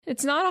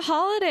It's not a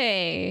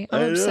holiday. I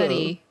I'm know.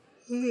 upsetty.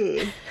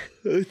 Nothing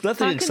How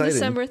can exciting.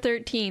 December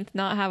 13th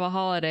not have a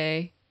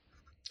holiday?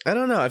 I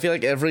don't know. I feel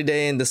like every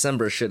day in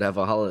December should have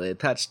a holiday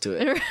attached to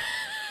it.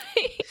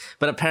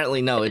 But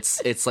apparently, no.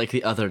 It's like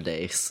the other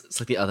days. It's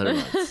like the other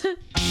months.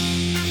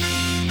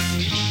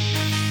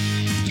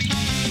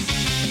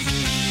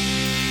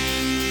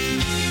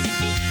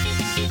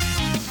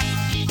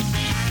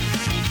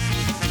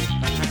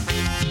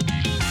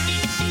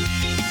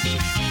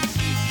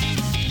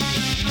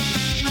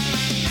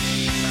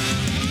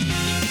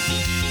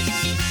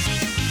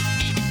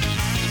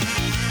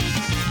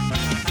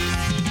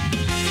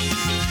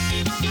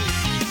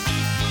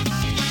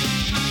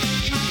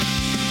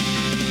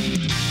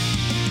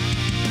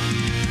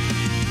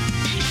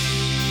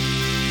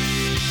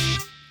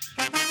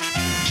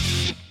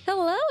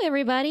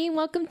 Everybody,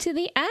 welcome to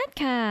the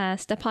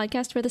Adcast, a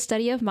podcast for the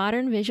study of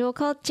modern visual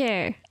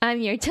culture. I'm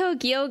your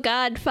Tokyo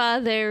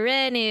Godfather,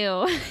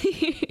 Renu.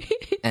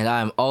 And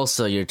I'm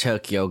also your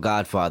Tokyo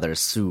Godfather,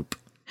 Soup.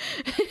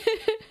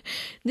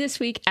 This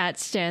week, AT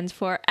stands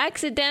for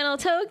Accidental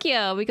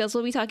Tokyo, because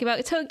we'll be talking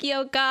about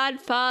Tokyo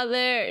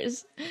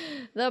Godfathers,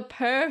 the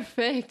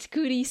perfect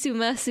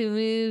Kurisumasu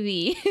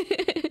movie.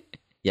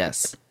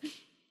 Yes.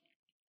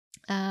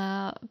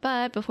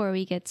 But before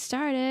we get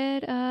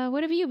started,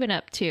 what have you been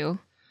up to?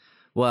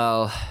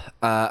 Well,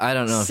 I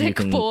don't know if you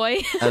can... Sick boy.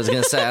 I was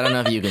going to say, I don't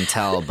know if you can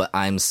tell, but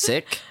I'm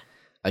sick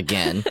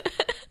again.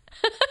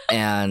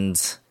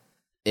 And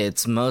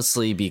it's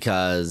mostly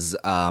because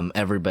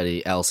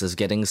everybody else is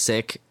getting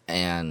sick,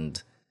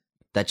 and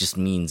that just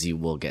means you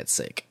will get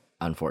sick,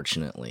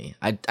 unfortunately.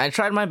 I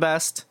tried my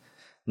best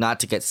not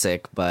to get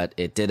sick, but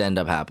it did end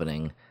up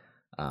happening.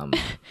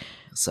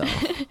 So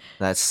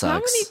that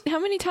sucks. How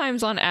many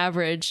times on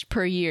average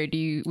per year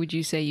would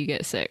you say you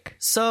get sick?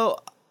 So,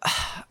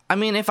 I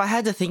mean, if I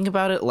had to think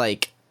about it,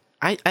 like,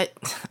 I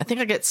think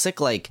I get sick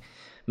like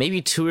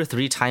maybe 2 or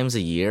 3 times a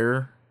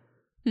year.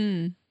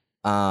 But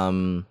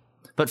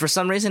for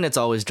some reason, it's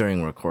always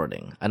during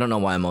recording. I don't know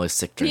why I'm always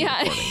sick during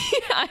recording.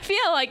 I feel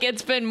like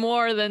it's been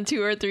more than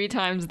 2 or 3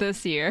 times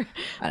this year,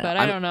 but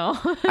I don't know.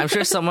 I'm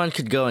sure someone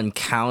could go and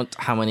count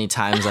how many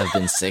times I've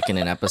been sick in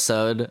an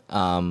episode.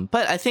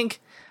 But I think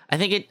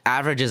it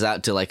averages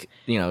out to like,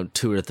 2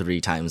 or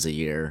 3 times a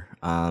year.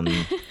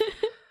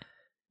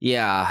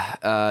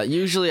 Yeah.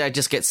 Usually I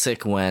just get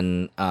sick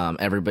when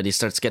everybody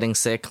starts getting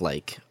sick.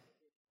 Like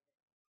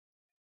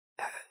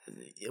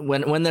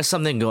when there's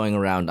something going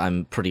around,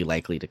 I'm pretty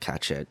likely to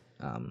catch it,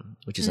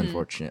 which is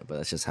unfortunate, but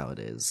that's just how it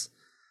is.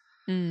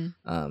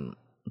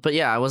 But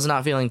yeah, I was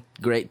not feeling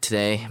great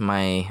today.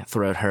 My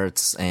throat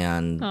hurts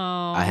and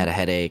I had a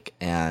headache,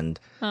 and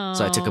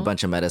so I took a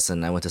bunch of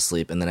medicine. I went to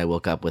sleep, and then I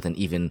woke up with an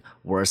even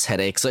worse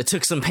headache. So I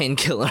took some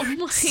painkillers. Oh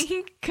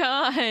my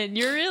God,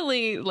 you're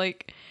really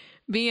like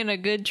being a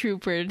good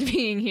trooper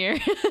being here.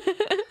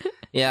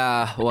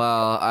 Yeah,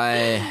 well,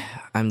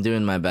 I'm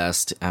doing my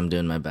best. I'm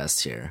doing my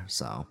best here.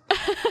 So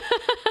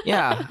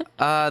yeah,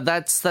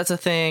 that's a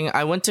thing.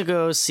 I went to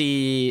go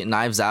see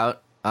Knives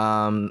Out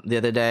the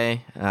other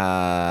day,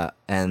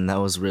 and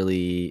that was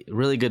really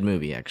good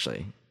movie,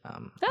 actually.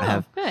 Good.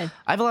 I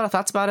have a lot of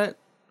thoughts about it,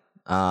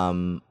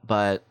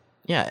 but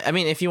yeah, I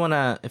mean, if you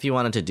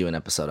wanted to do an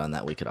episode on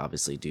that, we could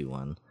obviously do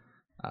one.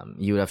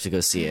 You would have to go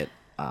see it,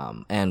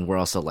 and we're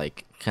also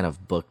like kind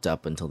of booked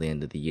up until the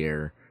end of the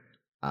year,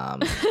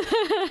 but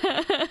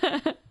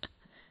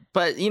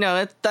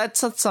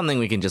that's something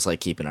we can just like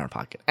keep in our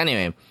pocket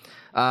anyway.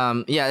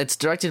 Yeah, it's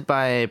directed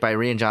by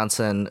Rian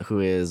Johnson,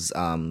 who is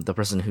the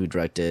person who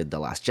directed The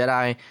Last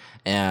Jedi,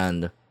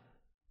 and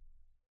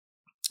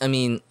I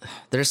mean,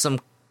 it's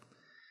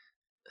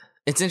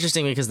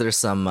interesting because there's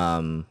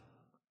some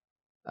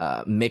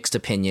mixed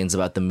opinions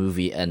about the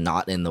movie, and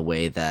not in the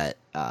way that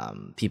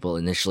people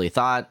initially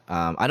thought.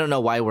 I don't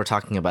know why we're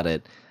talking about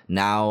it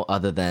now,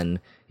 other than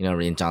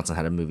Rian Johnson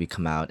had a movie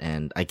come out,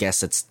 and I guess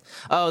that's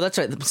right,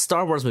 the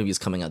Star Wars movie is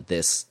coming out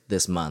this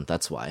month.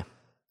 That's why.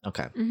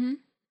 Okay. Mm-hmm.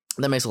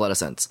 That makes a lot of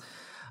sense.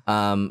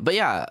 But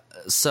yeah,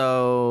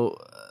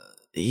 so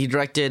he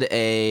directed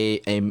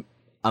a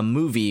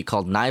movie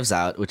called Knives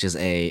Out, which is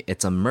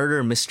it's a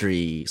murder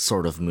mystery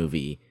sort of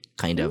movie,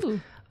 kind of.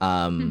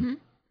 And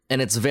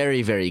it's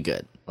very, very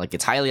good. Like,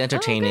 it's highly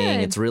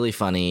entertaining. It's really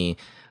funny.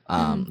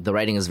 The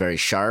writing is very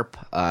sharp.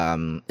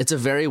 It's a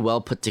very well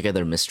put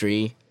together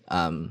mystery.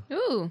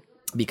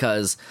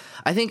 Because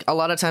I think a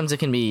lot of times it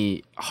can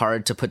be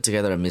hard to put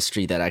together a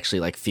mystery that actually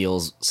like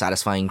feels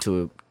satisfying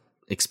to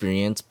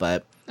experience,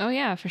 but oh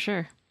yeah, for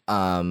sure.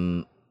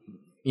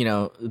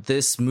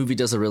 This movie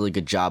does a really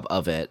good job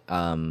of it,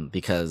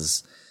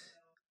 because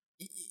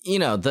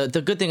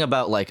the good thing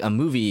about like a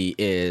movie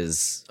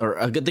is, or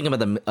a good thing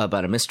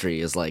about a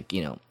mystery is like,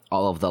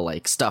 all of the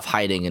like stuff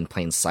hiding in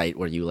plain sight,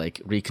 where you like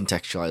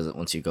recontextualize it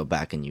once you go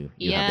back and you have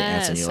the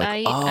answer, and you're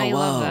like, I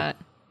love that.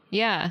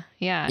 Yeah,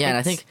 and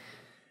I think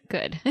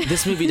good.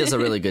 This movie does a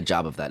really good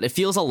job of that. It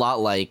feels a lot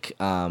like,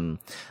 a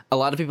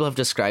lot of people have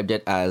described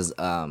it as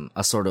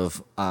a sort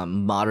of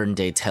modern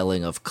day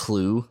telling of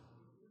Clue.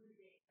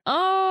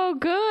 Oh,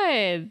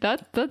 good.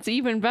 That's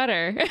even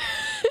better.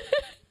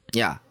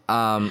 Yeah.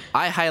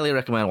 I highly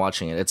recommend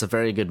watching it. It's a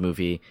very good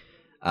movie.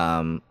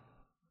 Of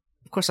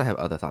course, I have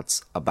other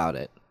thoughts about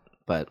it,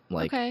 but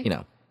like Okay.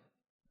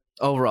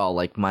 overall,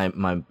 like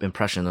my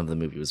impression of the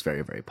movie was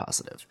very, very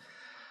positive.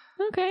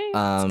 Okay,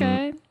 that's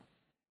good.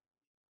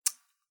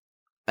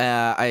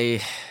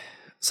 I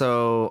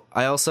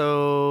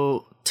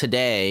also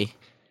today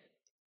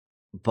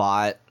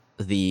bought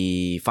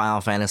the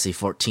Final Fantasy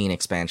 14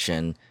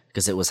 expansion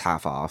because it was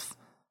half off.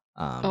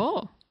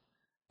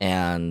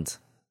 And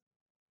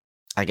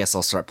I guess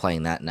I'll start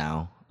playing that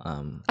now.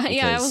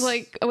 Yeah, I was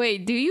like,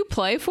 wait, do you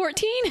play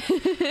 14?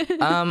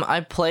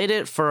 I played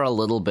it for a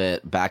little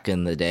bit back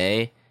in the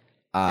day.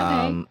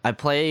 Okay. I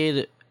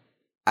played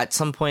at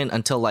some point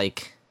until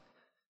like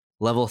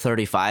level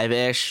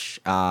 35-ish,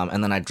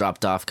 and then I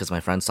dropped off because my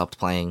friends stopped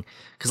playing.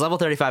 Because level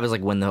 35 is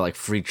like when the like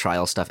free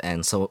trial stuff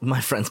ends, so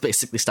my friends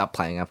basically stopped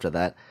playing after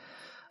that.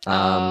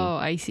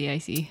 I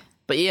see.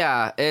 But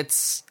yeah,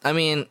 I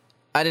mean,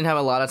 I didn't have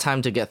a lot of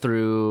time to get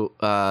through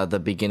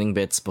the beginning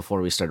bits before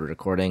we started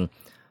recording,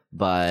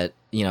 but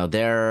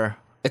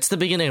it's the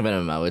beginning of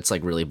an MMO. It's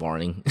like really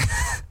boring.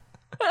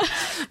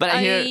 But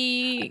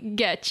I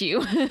get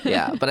you.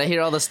 Yeah, but I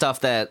hear all the stuff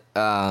that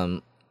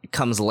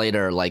comes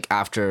later, like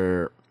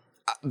after.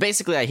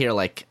 Basically, I hear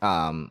like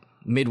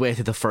midway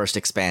through the first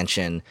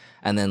expansion,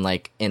 and then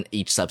like in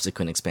each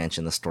subsequent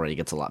expansion, the story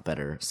gets a lot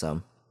better.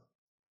 So,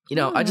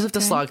 I just have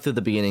to slog through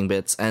the beginning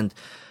bits, and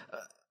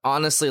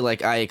honestly,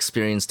 like I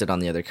experienced it on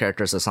the other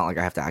characters, so it's not like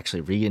I have to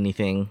actually read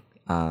anything,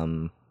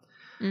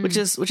 which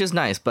is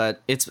nice.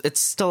 But it's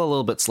still a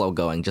little bit slow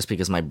going, just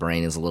because my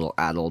brain is a little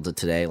addled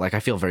today. Like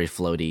I feel very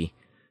floaty,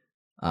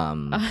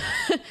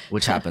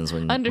 which happens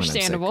when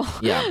understandable.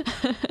 When I'm sick.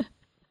 Yeah.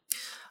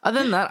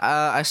 Other than that,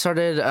 I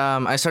started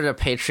a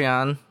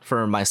Patreon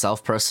for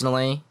myself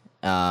personally.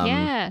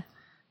 Yeah.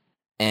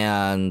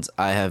 And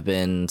I have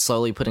been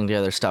slowly putting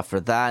together stuff for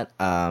that.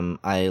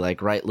 I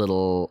like write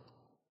little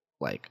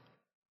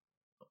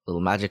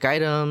magic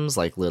items,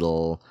 like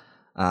little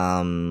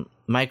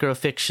micro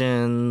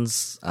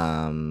fictions,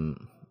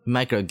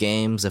 micro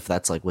games, if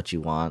that's like what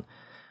you want.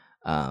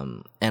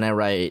 And I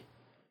write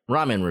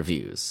ramen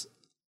reviews.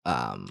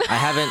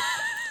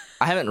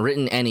 I haven't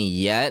written any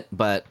yet,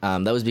 but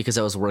that was because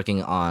I was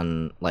working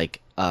on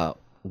like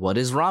what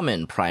is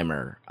ramen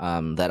primer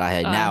that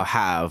I now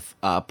have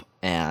up,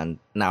 and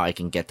now I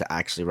can get to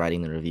actually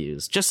writing the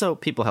reviews, just so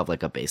people have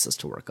like a basis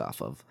to work off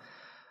of.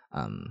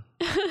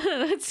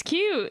 That's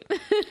cute.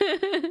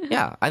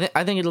 Yeah,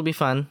 I think it'll be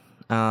fun.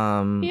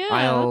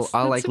 I'll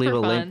like leave a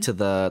link to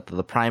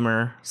the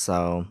primer,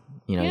 so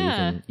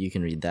you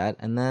can read that,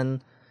 and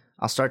then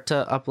I'll start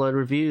to upload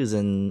reviews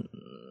and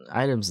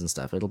items and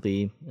stuff. It'll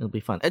be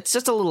fun. It's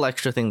just a little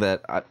extra thing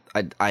that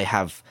I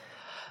have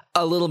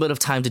a little bit of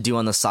time to do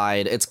on the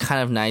side. It's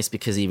kind of nice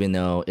because even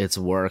though it's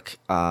work,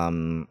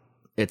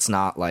 it's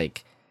not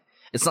like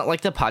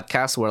the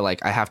podcast where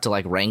like I have to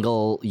like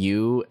wrangle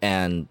you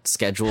and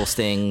schedule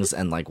things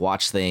and like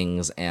watch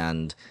things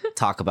and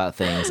talk about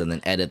things and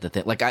then edit the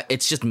thing. Like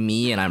it's just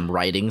me and I'm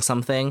writing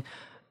something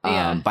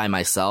by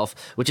myself,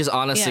 which is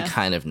honestly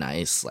kind of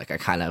nice. Like I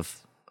kind of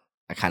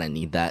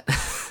need that.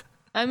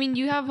 I mean,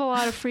 you have a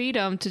lot of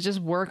freedom to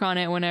just work on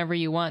it whenever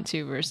you want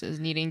to versus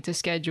needing to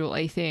schedule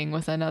a thing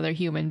with another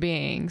human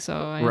being. So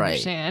I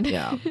understand.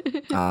 Yeah.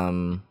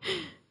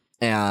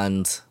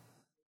 And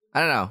I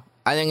don't know.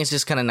 I think it's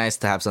just kind of nice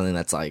to have something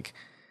that's like,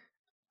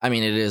 I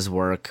mean, it is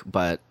work,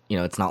 but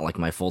it's not like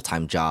my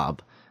full-time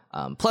job.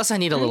 Plus I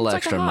need a little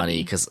extra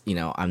money because,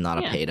 I'm not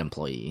a paid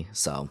employee.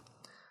 So,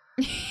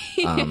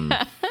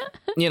 I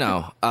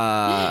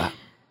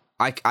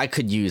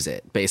could use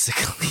it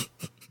basically.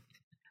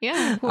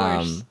 Yeah, of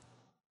course.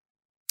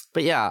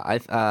 But yeah,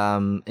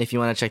 if you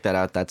want to check that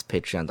out, that's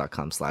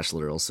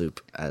patreon.com/literalsoup,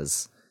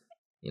 as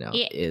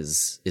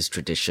is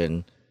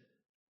tradition.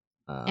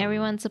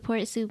 Everyone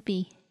support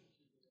Soupy.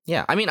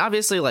 Yeah, I mean,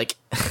 obviously, like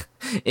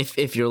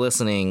if you're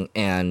listening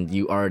and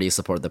you already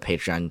support the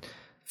Patreon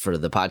for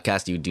the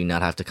podcast, you do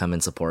not have to come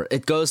and support.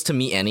 It goes to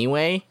me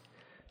anyway.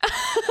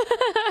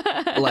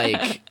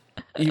 Like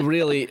you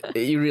really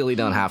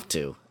don't have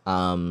to.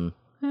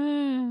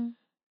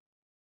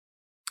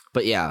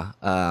 But yeah,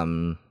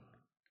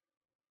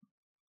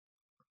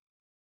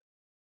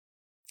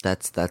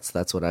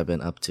 that's what I've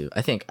been up to.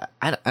 I think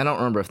I don't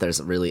remember if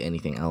there's really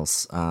anything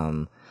else.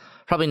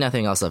 Probably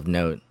nothing else of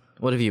note.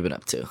 What have you been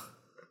up to?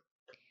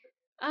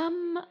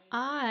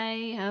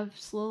 I have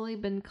slowly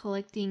been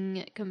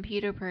collecting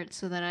computer parts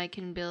so that I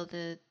can build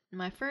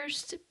my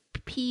first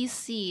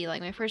PC,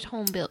 like my first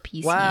home built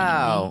PC.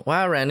 Wow,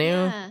 Renu,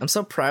 yeah. I'm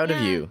so proud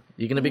of you.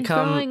 You're gonna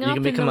become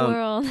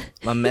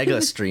a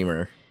mega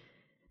streamer.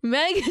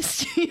 Mega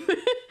streamer.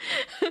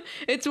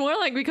 It's more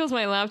like because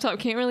my laptop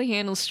can't really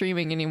handle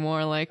streaming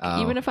anymore. Like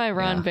even if I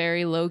run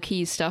very low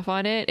key stuff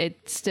on it,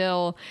 it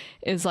still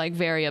is like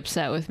very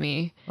upset with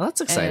me. Well,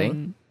 that's exciting.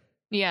 And,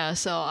 yeah,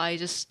 so I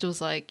just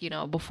was like,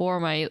 before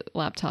my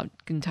laptop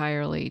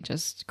entirely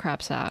just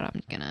craps out,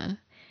 I'm gonna,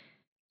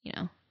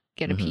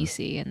 get a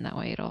PC, and that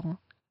way it'll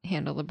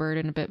handle the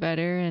burden a bit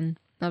better, and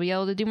I'll be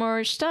able to do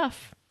more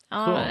stuff.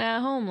 at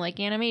home, like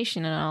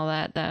animation and all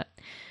that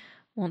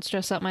won't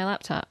stress out my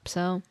laptop.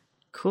 So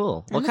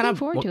cool. I'm looking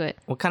forward to it.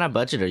 What kind of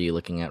budget are you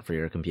looking at for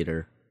your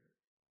computer?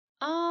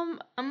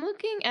 I'm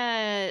looking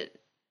at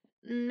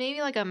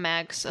maybe like a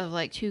max of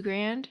like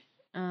 $2,000.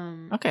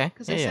 Okay.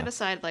 Because I set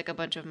aside like a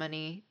bunch of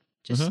money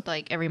just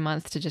like every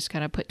month to just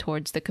kind of put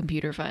towards the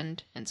computer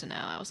fund, and so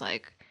now I was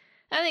like,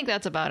 I think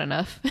that's about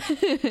enough.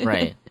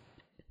 Right.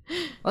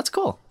 That's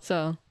cool.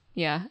 So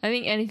yeah, I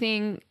think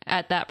anything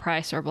at that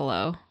price or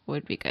below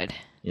would be good.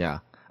 Yeah.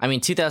 I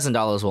mean,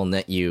 $2,000 will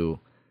net you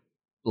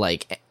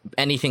like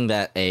anything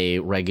that a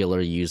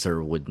regular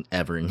user would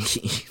ever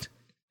need.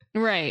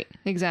 Right,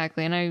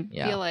 exactly. And I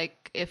feel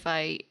like if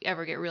I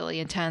ever get really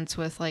intense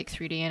with like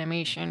 3D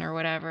animation or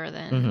whatever,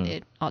 then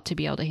it ought to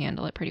be able to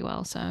handle it pretty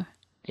well. So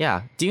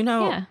yeah. Do you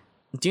know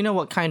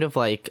what kind of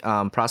like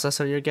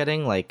processor you're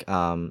getting? Like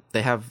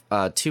they have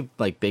two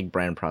like big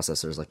brand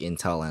processors like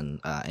Intel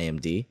and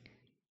AMD.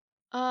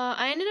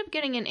 I ended up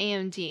getting an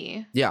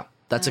AMD. Yeah,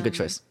 that's a good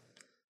choice.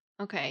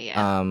 Okay,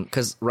 yeah.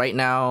 Because right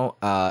now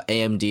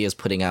AMD is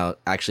putting out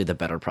actually the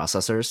better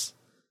processors.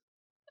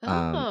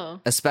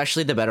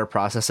 Especially the better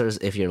processors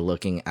if you're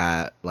looking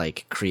at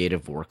like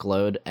creative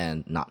workload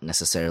and not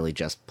necessarily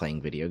just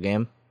playing video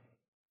game.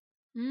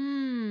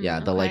 Yeah,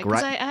 the like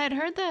because I had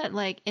heard that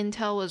like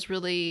Intel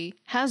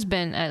has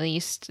been at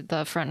least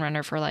the front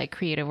runner for like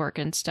creative work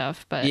and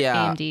stuff, but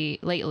AMD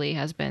lately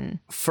has been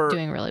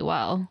doing really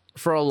well.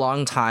 For a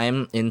long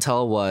time,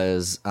 Intel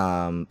was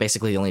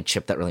basically the only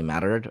chip that really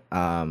mattered.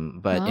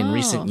 But in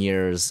recent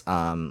years,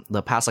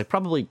 the past like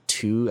probably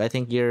 2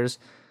 years,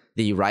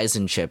 the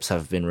Ryzen chips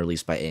have been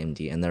released by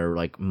AMD, and they're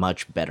like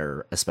much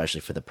better,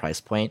 especially for the price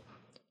point.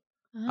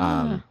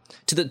 To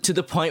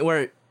the point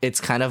where it's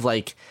kind of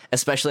like,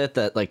 especially at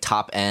the like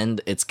top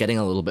end, it's getting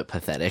a little bit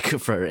pathetic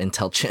for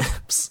Intel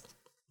chips.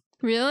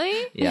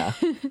 Really? Yeah.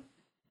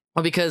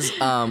 Well, because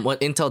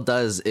what Intel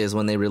does is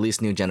when they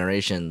release new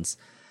generations,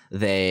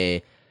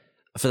 they,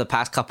 for the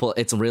past couple,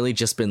 it's really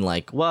just been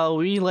like, well,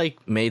 we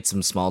like made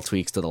some small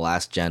tweaks to the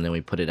last gen and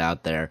we put it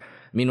out there.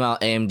 Meanwhile,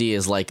 AMD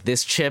is like,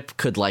 this chip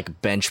could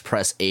like bench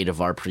press 8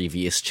 of our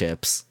previous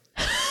chips.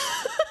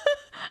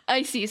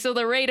 I see. So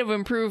the rate of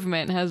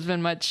improvement has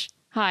been much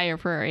higher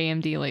for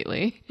AMD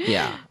lately.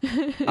 Yeah.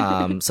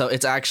 So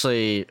it's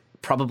actually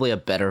probably a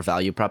better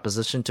value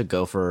proposition to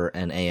go for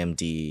an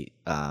AMD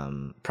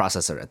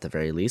processor at the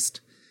very least.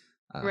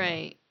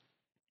 Right.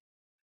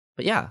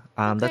 But yeah,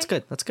 okay. That's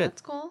good. That's good.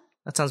 That's cool.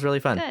 That sounds really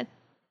fun. Good.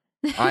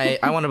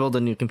 I want to build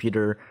a new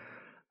computer,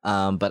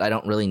 but I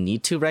don't really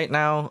need to right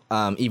now,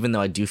 even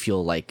though I do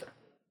feel like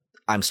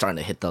I'm starting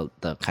to hit the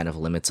kind of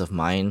limits of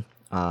mine,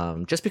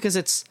 just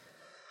because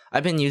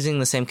I've been using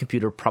the same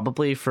computer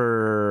probably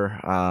for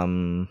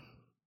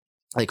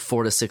like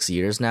 4 to 6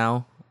 years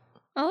now.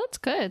 Oh, that's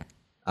good.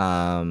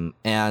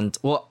 And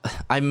well,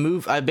 I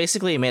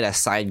basically made a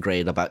side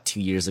grade about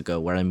 2 years ago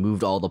where I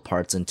moved all the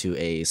parts into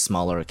a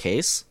smaller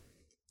case,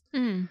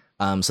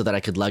 so that I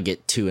could lug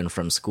it to and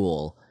from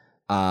school.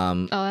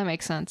 Oh, that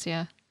makes sense.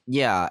 Yeah.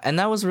 Yeah, and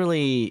that was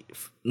really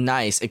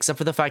nice, except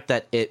for the fact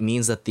that it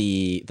means that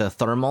the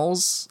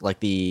thermals, like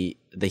the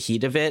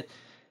heat of it,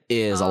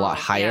 is a lot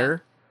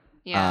higher.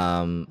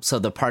 Yeah. So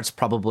the parts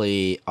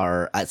probably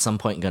are at some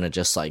point going to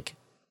just like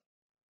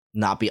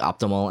not be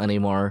optimal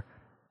anymore.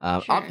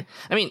 Sure.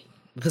 I mean,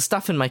 the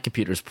stuff in my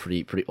computer is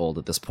pretty old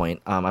at this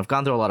point. I've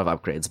gone through a lot of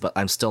upgrades, but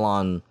I'm still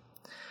on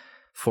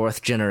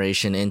 4th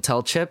generation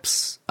Intel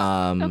chips.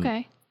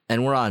 Okay.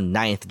 And we're on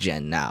 9th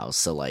gen now,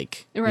 so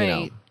like, right. You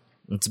know,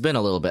 it's been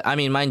a little bit. I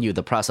mean, mind you,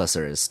 the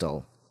processor is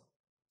still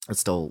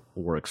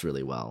works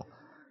really well.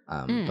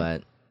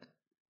 But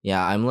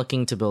yeah, I'm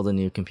looking to build a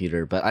new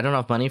computer, but I don't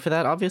have money for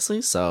that,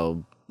 obviously.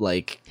 So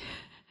like,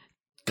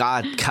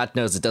 God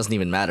knows it doesn't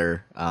even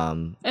matter.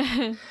 At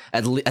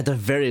the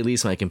very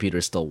least, my computer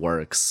still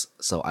works,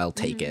 so I'll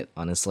take it.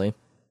 Honestly.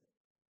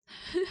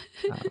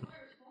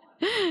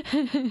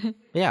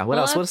 Yeah. What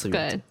else? What else have you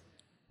been up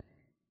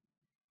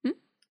to?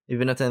 You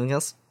been up to anything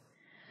else?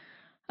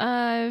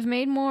 I've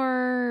made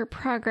more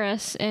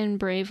progress in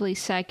Bravely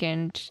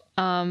Second.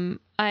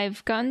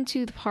 I've gotten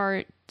to the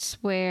parts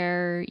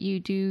where you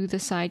do the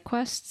side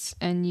quests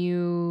and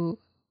you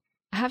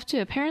have to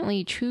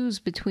apparently choose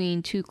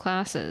between 2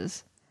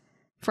 classes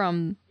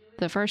from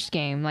the first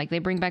game. Like, they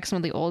bring back some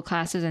of the old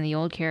classes and the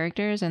old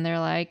characters, and they're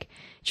like,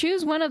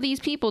 choose one of these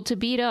people to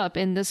beat up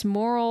in this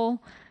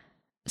moral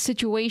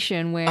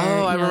situation where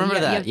I remember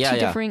that. You have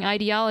 2 differing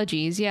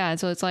ideologies. Yeah,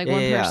 so it's like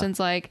one person's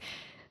like,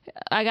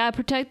 I gotta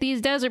protect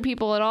these desert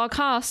people at all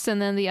costs,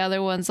 and then the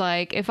other one's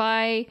like, if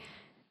I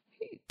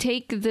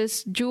take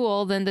this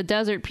jewel, then the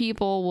desert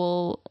people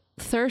will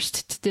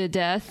thirst to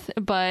death,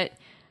 but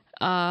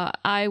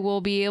I will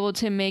be able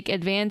to make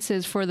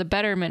advances for the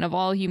betterment of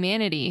all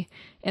humanity.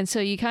 And so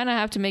you kind of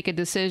have to make a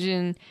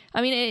decision.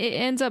 I mean, it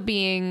ends up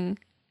being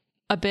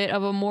a bit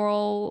of a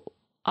moral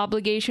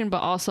obligation, but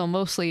also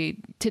mostly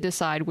to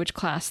decide which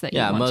class that you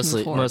want to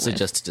move forward mostly with.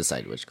 Just to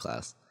decide which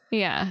class.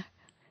 Yeah.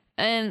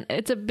 And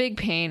it's a big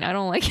pain. I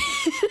don't like it.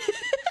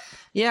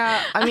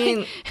 Yeah, I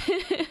mean,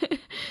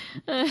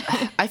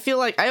 I feel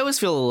like I always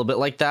feel a little bit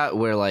like that,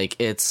 where like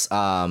it's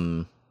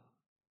whenever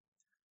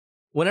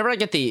I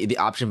get the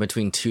option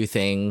between two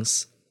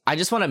things, I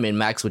just want to min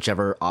max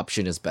whichever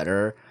option is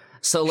better.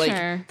 So like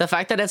Sure. the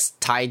fact that it's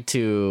tied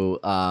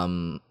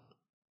to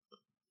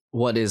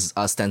what is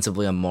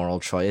ostensibly a moral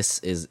choice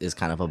is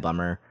kind of a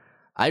bummer.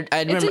 I It's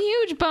remember a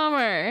huge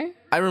bummer.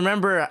 I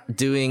remember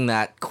doing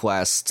that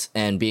quest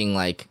and being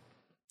like,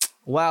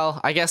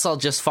 well, I guess I'll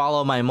just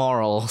follow my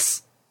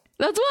morals.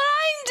 That's what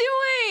I'm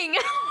doing.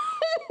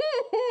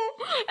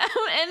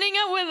 I'm ending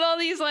up with all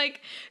these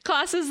like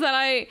classes that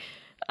I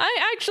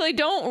actually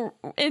don't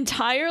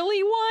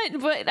entirely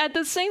want, but at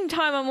the same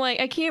time I'm like,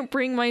 I can't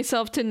bring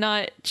myself to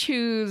not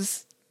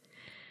choose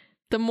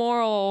the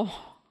moral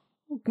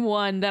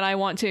one that I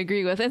want to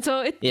agree with. And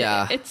so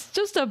it's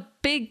just a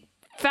big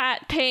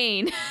fat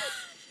pain.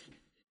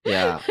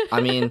 Yeah,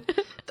 I mean,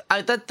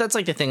 that's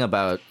like the thing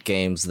about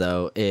games,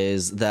 though,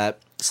 is that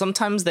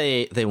sometimes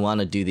they want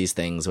to do these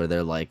things where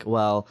they're like,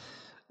 well,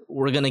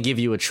 we're going to give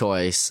you a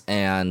choice,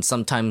 and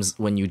sometimes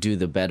when you do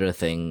the better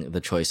thing,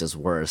 the choice is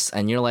worse.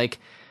 And you're like,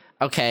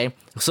 okay,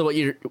 so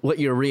what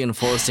you're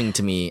reinforcing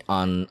to me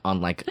on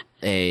like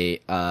a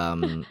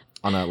on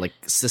a like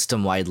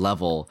system-wide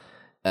level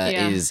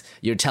is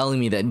you're telling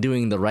me that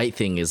doing the right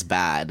thing is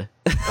bad.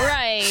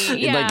 Right.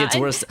 Yeah. Like it's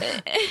worse.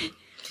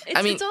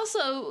 I mean, it's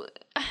also,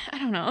 I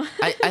don't know.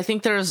 I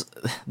think there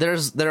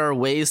are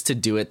ways to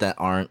do it that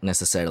aren't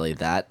necessarily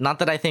that. Not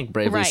that I think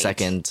Bravely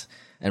Second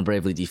and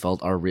Bravely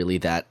Default are really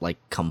that like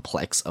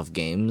complex of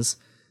games.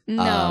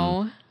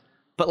 No.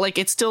 But like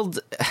it still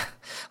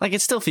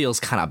feels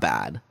kind of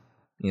bad,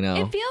 you know?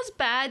 It feels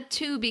bad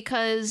too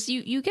because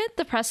you get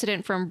the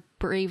precedent from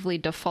Bravely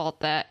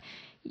Default that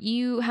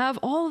you have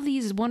all of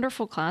these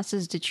wonderful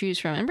classes to choose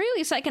from. And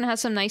Bravely Second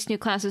has some nice new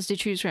classes to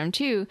choose from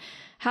too.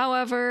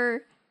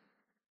 However,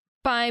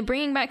 by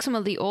bringing back some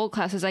of the old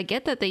classes, I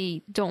get that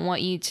they don't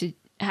want you to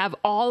have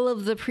all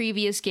of the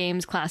previous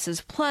games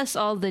classes plus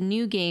all the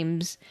new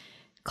games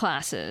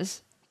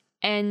classes.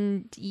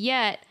 And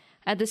yet,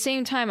 at the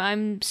same time,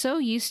 I'm so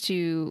used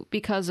to,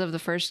 because of the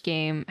first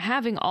game,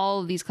 having all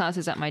of these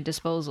classes at my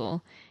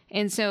disposal.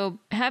 And so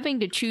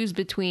having to choose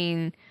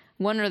between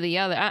one or the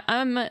other,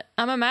 I'm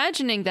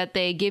imagining that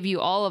they give you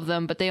all of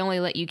them, but they only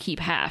let you keep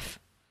half,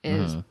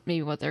 is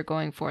maybe what they're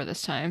going for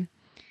this time,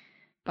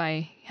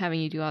 by having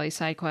you do all these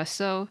side quests.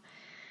 So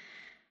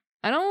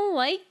I don't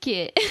like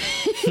it.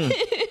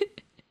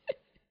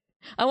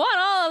 I want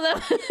all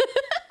of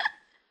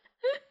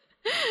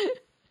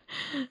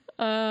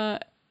them.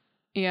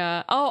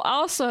 Yeah. Oh,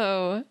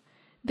 also,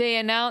 they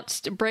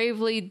announced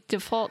Bravely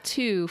Default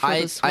 2 for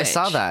the Switch. I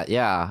saw that,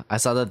 yeah. I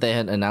saw that they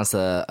had announced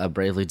a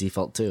Bravely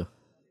Default 2.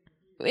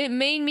 It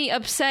made me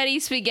upsetty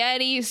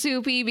spaghetti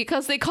soupy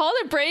because they called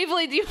it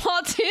Bravely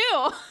Default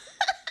 2.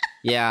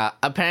 Yeah,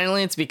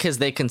 apparently it's because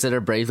they consider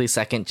Bravely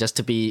Second just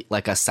to be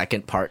like a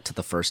second part to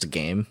the first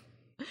game.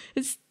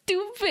 It's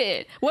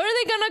stupid. What are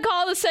they going to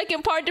call the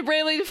second part to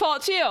Bravely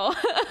Default 2?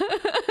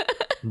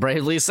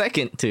 Bravely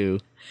Second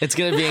 2. It's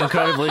going to be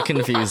incredibly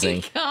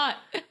confusing. Oh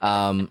my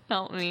God.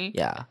 Help me.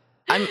 Yeah.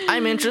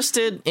 I'm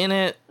interested in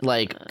it,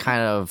 like,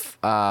 kind of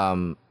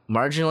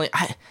marginally.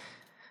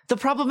 The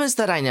problem is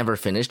that I never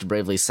finished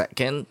Bravely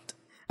Second.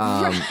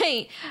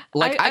 Right.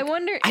 Like, I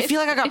wonder I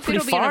feel like I got pretty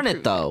far in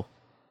it, though.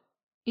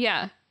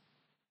 Yeah.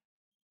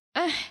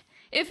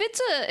 If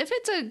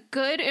it's a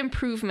good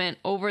improvement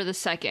over the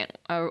second,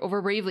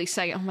 over Bravely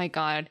Second, oh my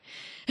God.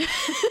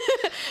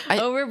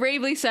 Over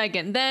Bravely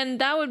Second, then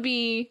that would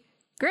be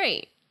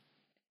great.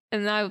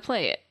 And then I would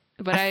play it.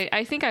 But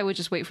I think I would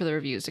just wait for the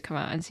reviews to come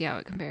out and see how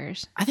it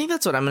compares. I think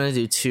that's what I'm going to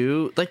do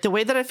too. Like, the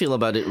way that I feel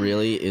about it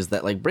really is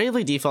that, like,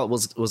 Bravely Default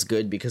was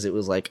good because it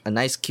was like a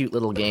nice, cute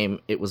little game.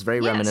 It was very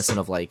reminiscent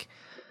of like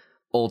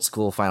old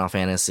school Final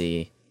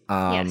Fantasy.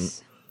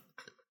 Yes.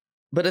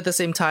 But at the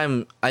same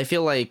time, I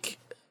feel like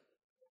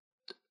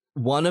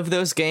one of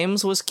those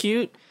games was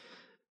cute.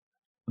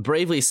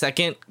 Bravely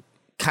Second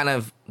kind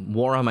of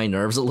wore on my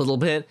nerves a little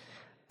bit.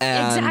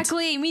 And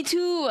exactly, me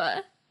too.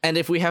 And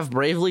if we have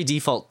Bravely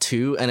Default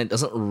 2 and it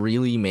doesn't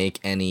really make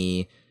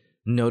any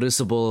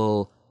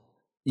noticeable,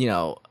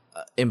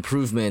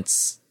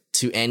 improvements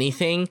to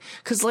anything,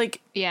 because, like,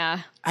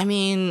 yeah, I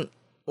mean,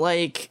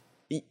 like,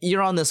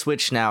 you're on the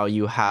Switch now,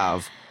 you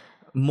have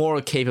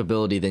more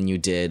capability than you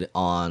did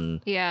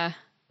on the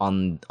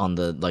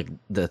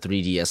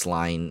 3DS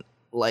line.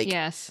 Like,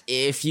 yes.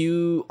 If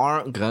you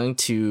aren't going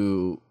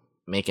to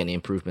make any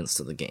improvements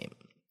to the game,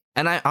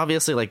 and I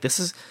obviously, like,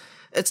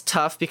 it's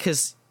tough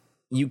because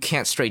you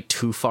can't stray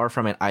too far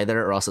from it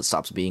either, or else it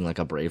stops being like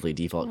a Bravely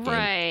Default game.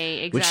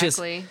 Right,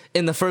 exactly. Which is,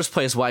 in the first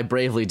place, why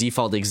Bravely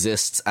Default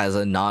exists as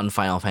a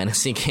non-Final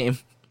Fantasy game.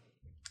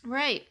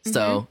 Right.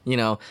 So,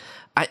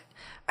 I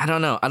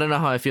don't know. I don't know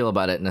how I feel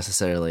about it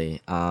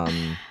necessarily.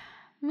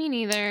 Me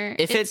neither.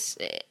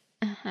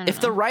 If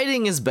the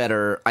writing is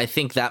better, I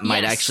think that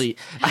might actually.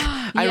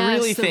 I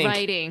really think.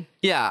 Writing.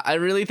 Yeah, I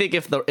really think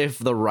if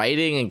the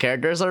writing and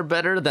characters are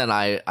better, then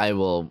I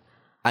will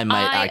I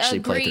might actually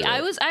agree. play through it.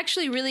 I was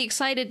actually really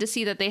excited to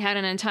see that they had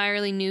an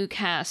entirely new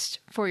cast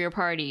for your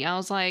party. I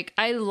was like,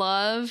 I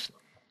love,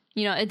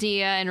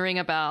 Adia and Ring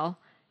a Bell.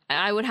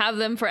 I would have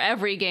them for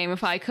every game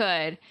if I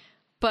could.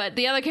 But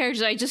the other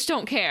characters, I just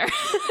don't care.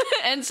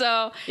 And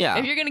so,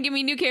 if you're going to give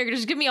me new characters,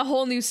 just give me a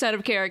whole new set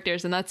of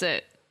characters, and that's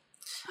it.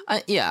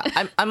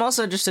 I'm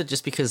also interested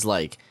just because,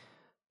 like,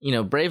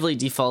 Bravely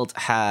Default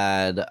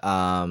had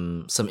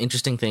some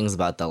interesting things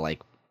about the,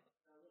 like,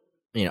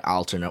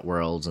 alternate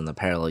worlds and the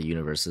parallel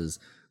universes,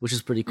 which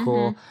is pretty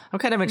cool. I'm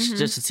kind of interested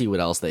just to see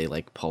what else they,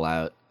 like, pull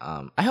out.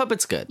 I hope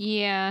it's good.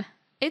 Yeah.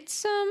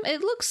 It's,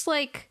 it looks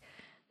like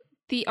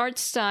the art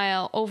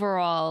style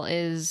overall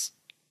is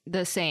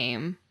the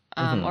same.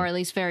 Or at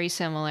least very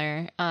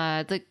similar.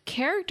 The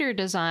character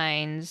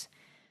designs,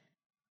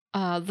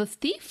 the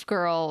thief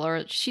girl,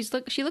 or she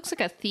looks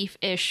like a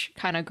thief-ish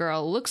kind of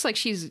girl. Looks like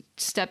she's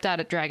stepped out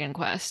of Dragon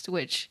Quest,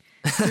 which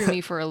threw me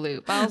for a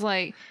loop. I was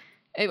like,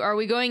 are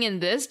we going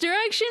in this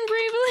direction,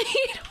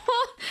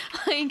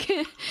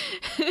 Bravely?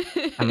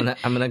 I'm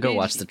gonna go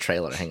watch the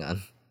trailer. Hang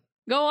on.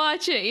 Go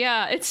watch it.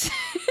 Yeah, it's.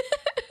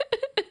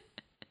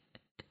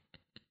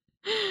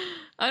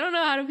 I don't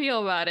know how to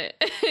feel about it,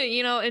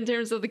 in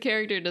terms of the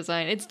character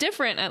design. It's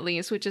different, at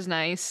least, which is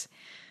nice,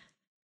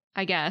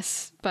 I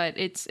guess. But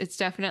it's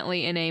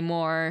definitely in a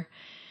more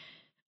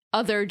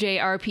other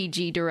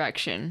JRPG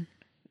direction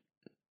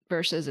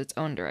versus its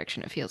own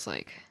direction, it feels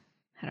like.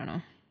 I don't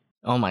know.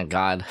 Oh my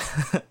god.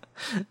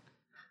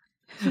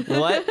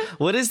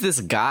 What is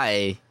this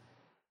guy?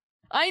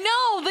 I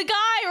know, the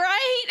guy,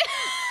 right?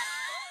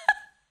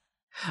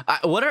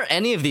 What are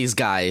any of these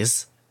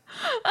guys?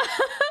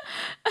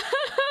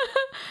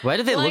 Why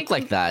do they look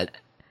like that?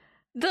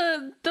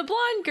 The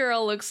blonde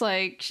girl looks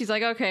like she's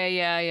like, okay,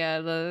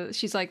 yeah.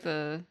 She's like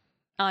the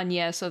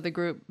Agnes of the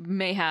group,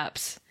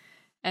 mayhaps.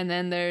 And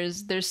then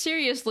there's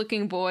serious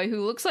looking boy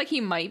who looks like he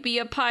might be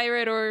a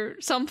pirate or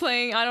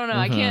something. I don't know.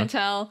 I can't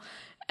tell.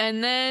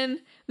 And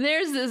then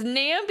there's this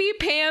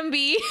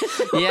namby-pamby.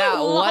 Yeah,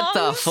 what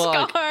the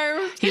fuck?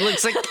 Scarf. He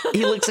looks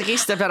like he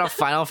stepped out of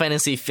Final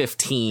Fantasy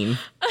 15.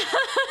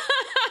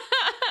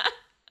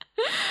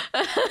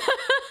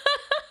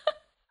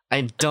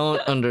 I don't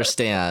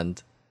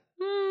understand.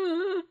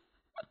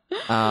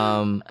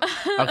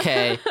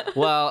 Okay.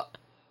 Well,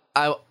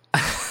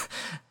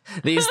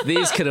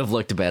 these could have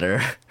looked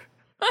better.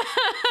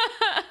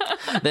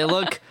 They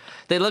look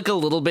a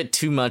little bit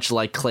too much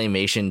like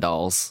claymation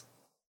dolls.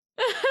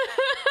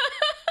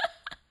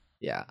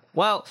 Yeah.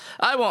 Well,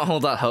 I won't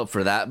hold out hope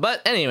for that.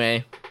 But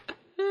anyway,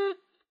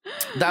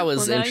 that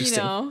was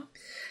interesting.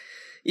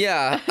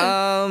 Yeah.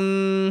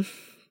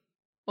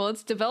 Well,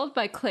 it's developed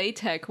by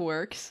Claytech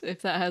Works,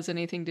 if that has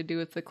anything to do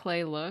with the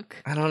clay look.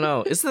 I don't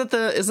know. Isn't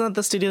that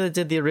the studio that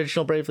did the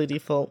original Bravely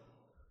Default?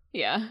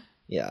 Yeah.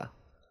 Yeah.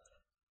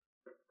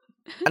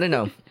 I don't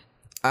know.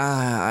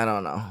 I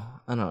don't know.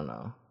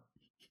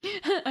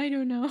 I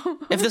don't know.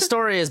 If the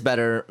story is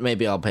better,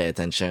 maybe I'll pay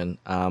attention.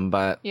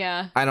 But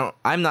yeah.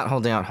 I'm not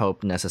holding out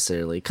hope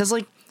necessarily. Because,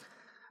 like,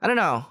 I don't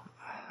know.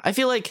 I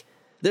feel like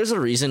there's a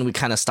reason we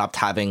kind of stopped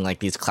having, like,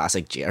 these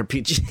classic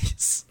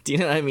JRPGs. Do you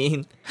know what I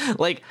mean?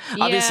 Like,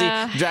 obviously,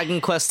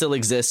 Dragon Quest still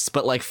exists,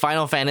 but, like,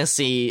 Final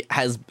Fantasy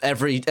has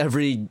every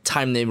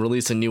time they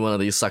release a new one of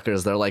these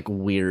suckers, they're, like,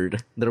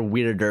 weird. They're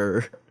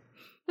weirder.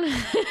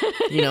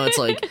 It's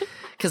like,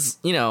 because,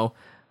 you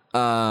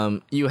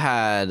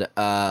had,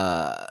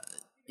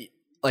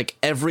 like,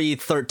 every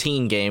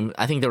 13 game,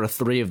 I think there were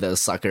 3 of those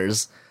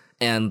suckers,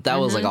 and that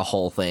was, like, a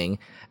whole thing.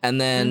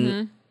 And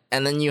then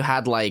you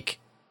had, like,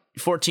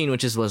 14,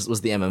 which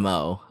was the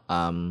MMO.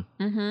 And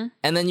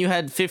then you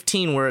had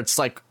 15, where it's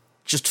like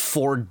just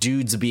 4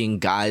 dudes being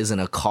guys in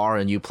a car,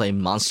 and you play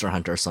Monster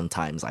Hunter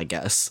sometimes, I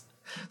guess.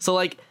 So,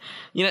 like,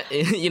 you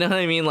know what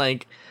I mean?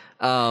 Like,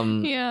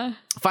 yeah.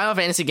 Final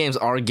Fantasy games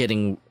are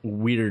getting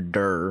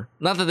weirder.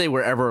 Not that they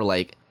were ever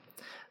like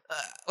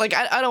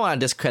I don't want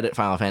to discredit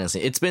Final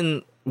Fantasy. It's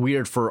been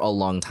weird for a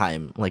long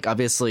time. Like,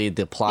 obviously,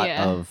 the plot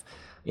of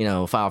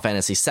Final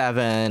Fantasy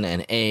 7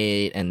 and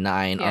 8 and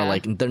 9 are,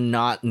 like, they're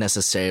not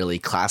necessarily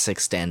classic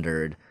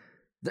standard.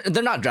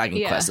 They're not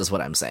Dragon Quest, is what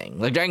I'm saying.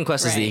 Like, Dragon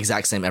Quest is the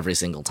exact same every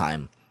single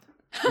time,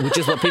 which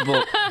is what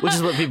people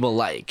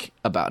like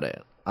about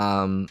it.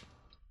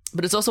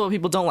 But it's also what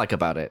people don't like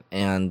about it.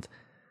 And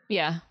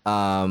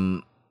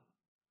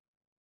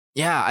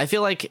I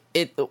feel like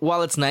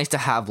while it's nice to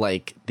have,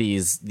 like,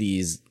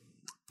 these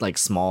like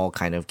small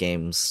kind of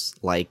games,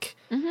 like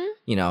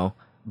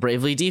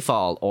Bravely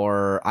Default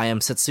or I Am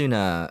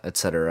Setsuna,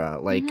 etc.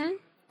 Like,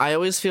 I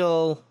always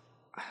feel,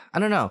 I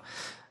don't know.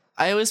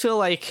 I always feel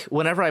like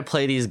whenever I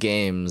play these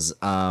games,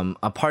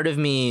 a part of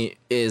me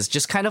is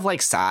just kind of,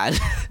 like, sad.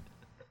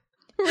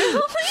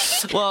 Really?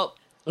 Well,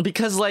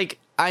 because, like,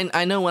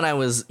 I know when I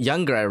was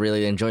younger, I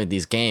really enjoyed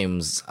these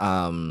games.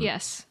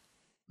 Yes.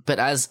 But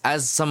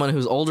as someone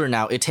who's older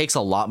now, it takes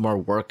a lot more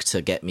work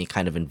to get me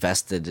kind of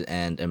invested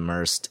and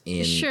immersed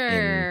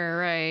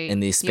in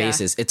these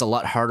spaces. It's a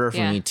lot harder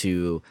for me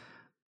to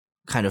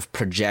kind of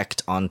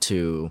project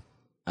onto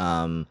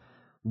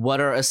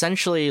what are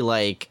essentially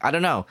like, I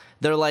don't know,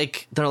 they're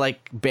like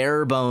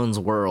bare bones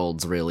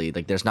worlds, really.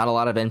 Like there's not a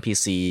lot of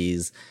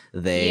NPCs.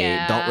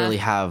 They don't really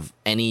have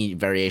any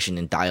variation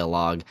in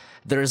dialogue.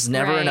 There's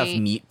never enough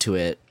meat to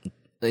it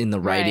in the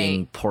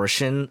writing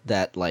portion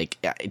that like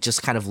it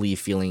just kind of leave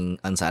feeling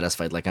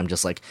unsatisfied. Like I'm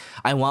just like,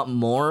 I want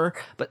more,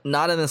 but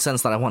not in the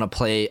sense that I want to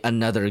play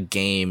another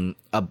game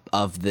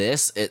of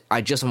this.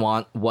 I just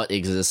want what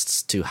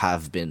exists to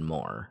have been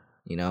more,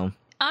 you know?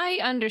 I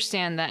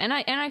understand that. And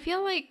I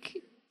feel like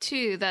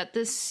too that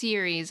this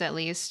series, at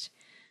least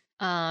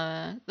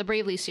the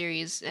Bravely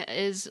series,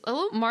 is a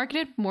little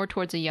marketed more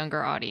towards a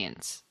younger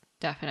audience,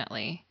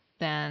 definitely,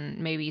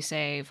 than maybe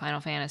say Final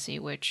Fantasy,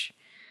 which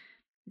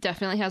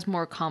definitely has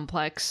more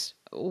complex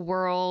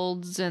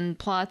worlds and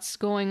plots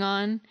going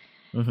on.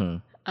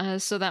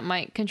 So that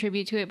might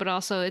contribute to it, but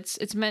also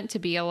it's meant to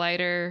be a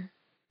lighter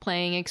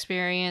playing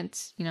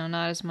experience, you know,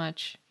 not as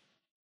much,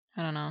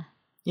 I don't know.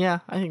 Yeah,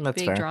 I think that's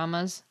big fair.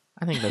 Dramas.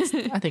 I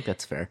think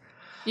that's fair.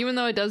 Even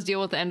though it does deal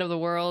with the end of the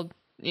world,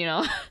 you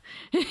know.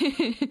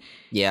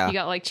 Yeah. You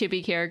got like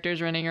chippy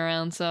characters running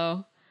around,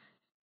 so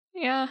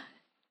yeah.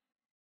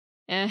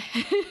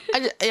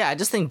 I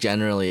just think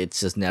generally it's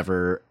just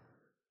never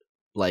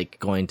like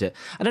going to,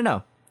 I don't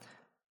know.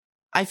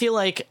 I feel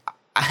like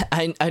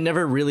I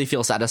never really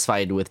feel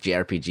satisfied with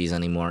JRPGs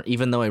anymore,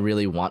 even though I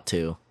really want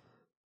to.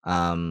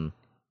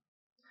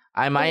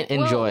 I might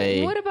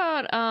enjoy. What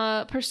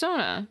about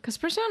Persona? Because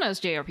Persona is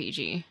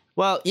JRPG.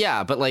 Well,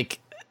 yeah, but like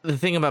the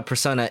thing about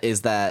Persona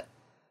is that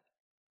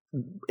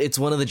it's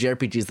one of the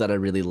JRPGs that I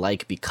really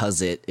like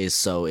because it is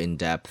so in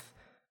depth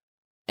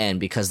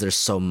and because there's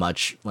so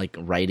much like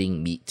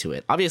writing meat to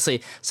it.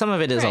 Obviously, some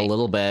of it is a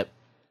little bit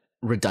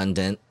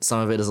redundant, some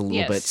of it is a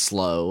little bit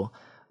slow,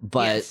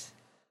 but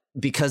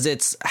because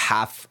it's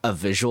half a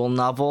visual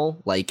novel,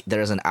 like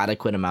there's an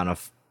adequate amount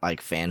of like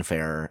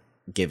fanfare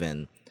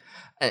given.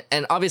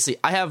 And obviously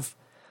I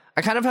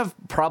kind of have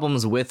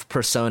problems with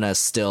Persona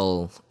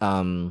still.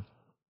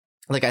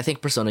 Like I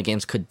think Persona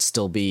games could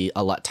still be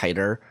a lot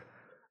tighter.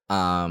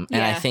 And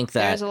I think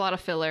that there's a lot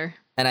of filler.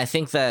 And I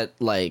think that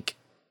like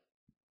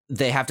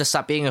they have to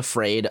stop being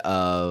afraid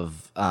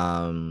of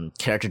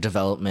character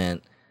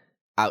development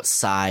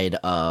outside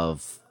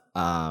of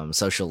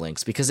social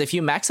links, because if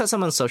you max out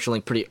someone's social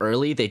link pretty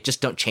early, they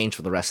just don't change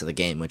for the rest of the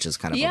game, which is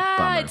kind of a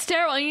bummer. It's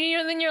terrible.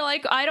 And then you're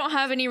like, I don't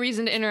have any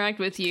reason to interact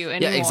with you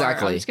anymore. Yeah,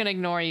 exactly. I'm just gonna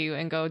ignore you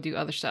and go do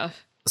other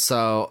stuff.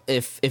 So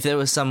if there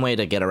was some way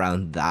to get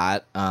around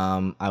that,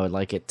 I would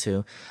like it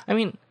to. I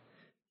mean,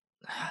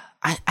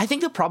 I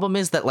think the problem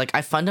is that like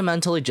I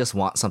fundamentally just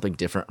want something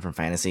different from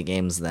fantasy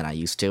games than I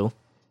used to.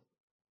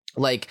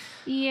 Like,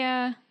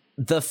 yeah,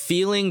 the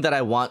feeling that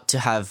I want to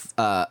have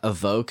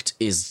evoked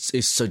is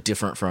so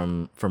different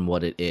from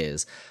what it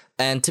is.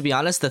 And to be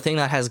honest, the thing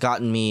that has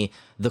gotten me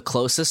the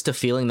closest to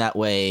feeling that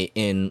way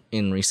in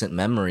recent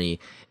memory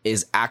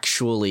is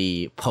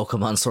actually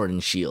Pokemon Sword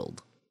and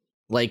Shield.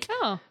 Like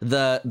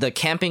the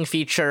camping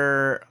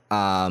feature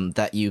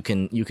that you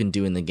can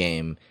do in the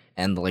game,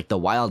 and like the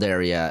wild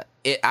area,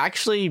 it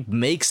actually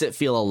makes it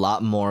feel a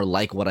lot more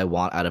like what I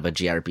want out of a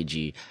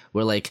JRPG,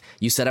 where like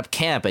you set up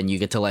camp and you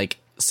get to like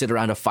sit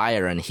around a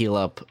fire and heal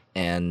up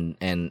and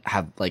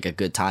have like a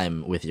good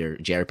time with your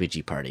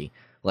JRPG party.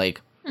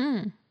 Like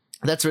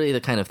that's really the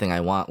kind of thing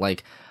I want.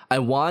 Like I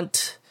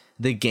want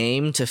the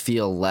game to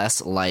feel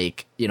less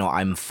like, you know,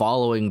 I'm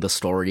following the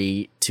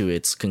story to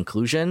its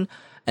conclusion,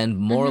 and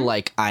more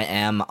like I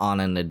am on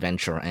an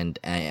adventure and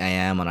I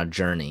am on a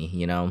journey,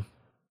 you know?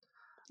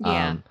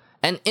 Yeah.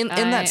 And in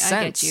that sense,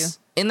 I get you.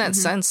 In that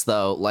sense,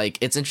 though, like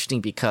it's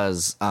interesting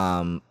because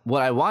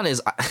what I want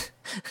is,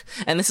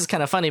 and this is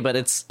kind of funny, but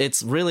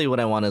it's really what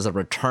I want is a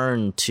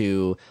return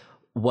to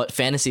what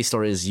fantasy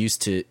stories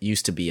used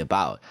to be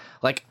about.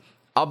 Like,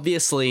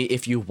 obviously,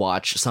 if you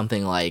watch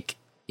something like,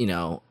 you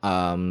know,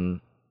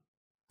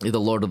 The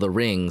Lord of the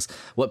Rings,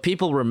 what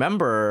people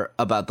remember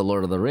about The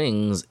Lord of the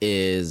Rings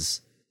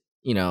is,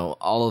 you know,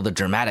 all of the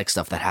dramatic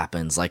stuff that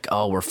happens, like,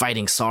 oh, we're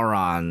fighting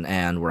Sauron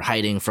and we're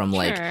hiding from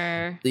like,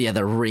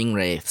 the ring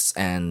wraiths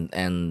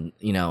and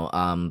you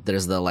know,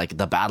 there's the like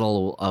the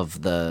battle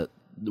of the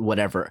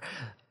whatever.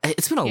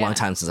 It's been a long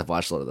time since I've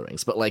watched Lord of the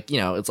Rings, but like, you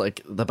know, it's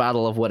like the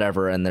battle of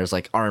whatever, and there's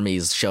like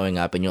armies showing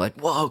up, and you're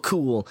like, whoa,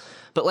 cool.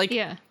 But like,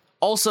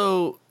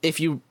 also, if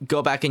you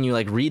go back and you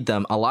like read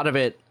them, a lot of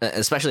it,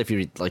 especially if you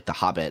read like The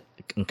Hobbit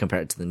and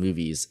compare it to the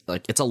movies,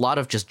 like it's a lot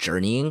of just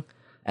journeying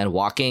and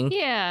walking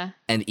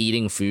and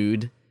eating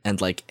food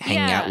and like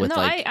hanging out with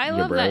I your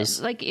love bros.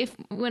 that. Like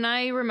when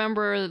I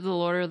remember The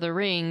Lord of the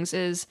Rings,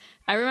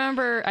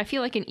 I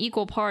feel like in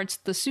equal parts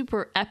the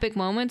super epic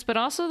moments, but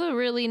also the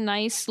really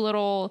nice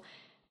little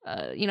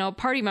you know,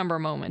 party member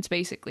moments,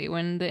 basically,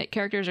 when the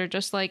characters are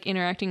just like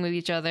interacting with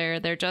each other.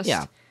 They're just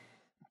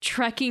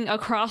trekking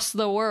across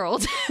the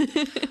world.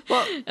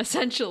 Well,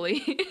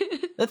 essentially.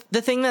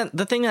 the thing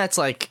that's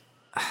like,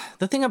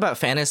 the thing about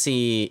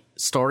fantasy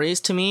stories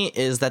to me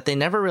is that they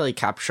never really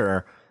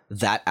capture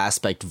that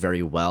aspect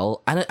very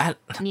well.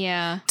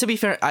 To be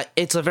fair,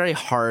 it's a very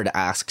hard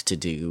ask to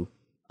do.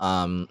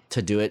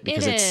 to do it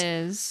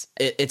because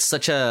it's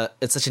such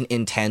an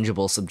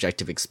intangible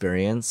subjective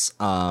experience.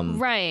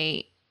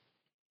 Right.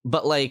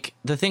 But like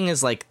the thing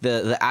is like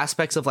the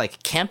aspects of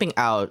like camping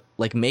out,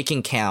 like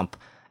making camp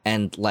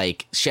and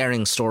like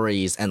sharing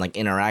stories and like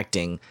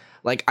interacting,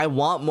 like I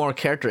want more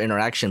character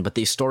interaction, but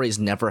these stories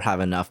never have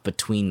enough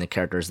between the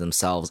characters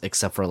themselves,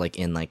 except for like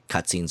in like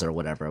cutscenes or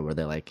whatever, where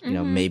they like, you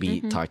know, maybe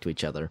talk to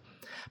each other.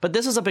 But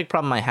this is a big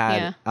problem I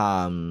had.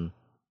 Yeah.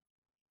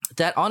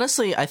 That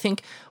honestly, I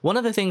think one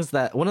of the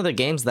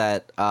games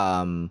that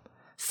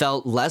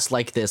felt less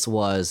like this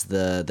was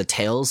the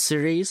Tales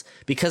series,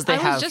 because I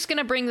was just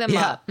gonna bring them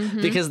up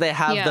because they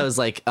have those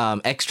like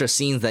extra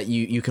scenes that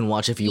you can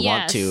watch if you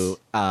want to,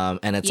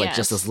 and it's like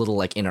just this little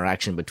like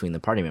interaction between the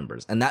party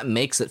members, and that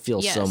makes it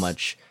feel so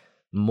much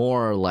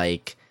more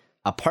like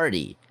a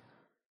party.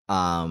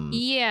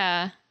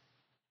 You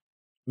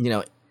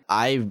know,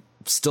 I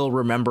still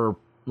remember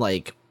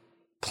like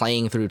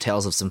playing through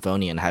Tales of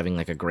Symphonia and having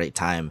like a great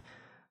time.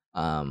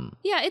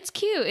 It's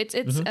cute.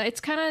 It's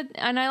kind of,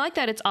 and I like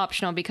that it's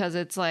optional, because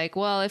it's like,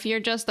 well, if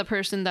you're just the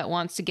person that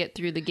wants to get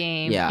through the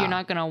game, you're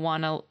not gonna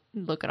want to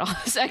look at all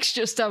this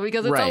extra stuff,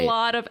 because it's a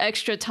lot of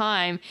extra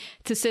time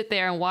to sit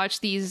there and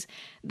watch these.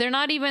 They're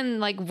not even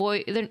like well,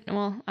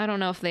 I don't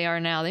know if they are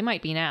now. They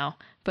might be now,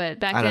 but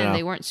back then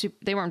they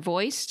weren't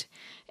voiced.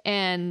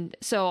 And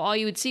so all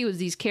you would see was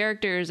these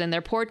characters and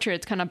their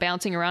portraits kind of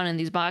bouncing around in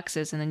these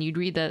boxes, and then you'd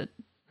read the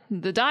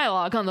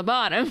dialogue on the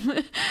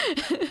bottom.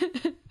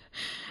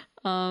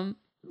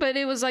 But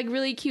it was like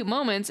really cute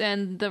moments,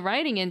 and the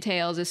writing in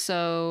Tales is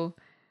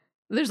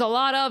there's a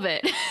lot of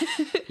it.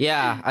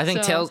 Yeah, I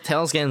think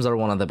Tales games are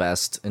one of the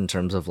best in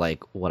terms of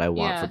like what I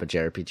want from a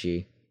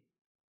JRPG.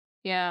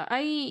 Yeah,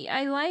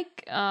 I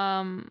like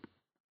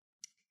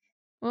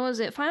what was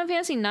it? Final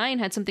Fantasy IX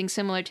had something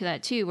similar to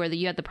that too, where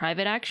you had the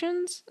private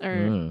actions,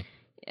 and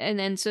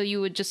then so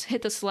you would just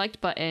hit the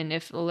select button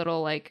if a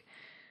little like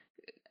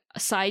a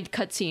side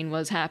cutscene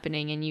was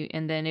happening,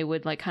 and then it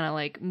would like kind of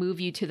like move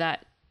you to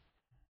that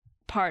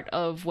part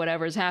of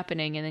whatever's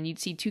happening, and then you'd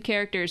see two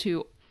characters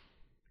who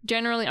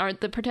generally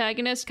aren't the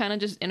protagonist kind of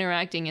just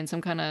interacting in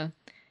some kind of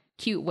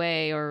cute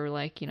way, or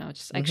like, you know,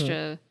 just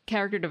extra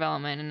character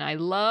development. And I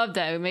loved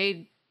that. It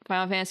made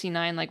Final Fantasy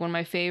IX like one of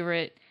my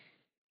favorite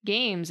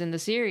games in the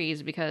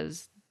series,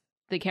 because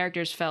the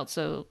characters felt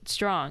so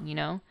strong, you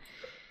know.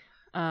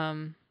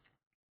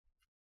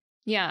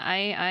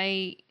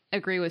 I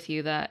agree with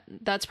you that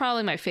that's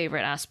probably my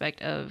favorite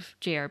aspect of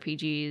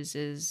JRPGs,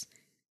 is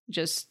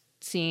just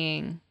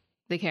seeing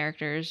the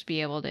characters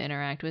be able to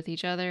interact with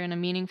each other in a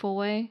meaningful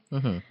way.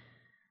 So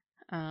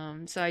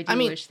I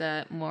wish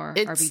that more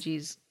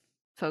RPGs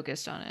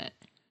focused on it.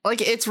 Like,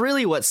 it's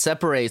really what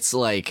separates,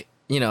 like,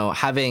 you know,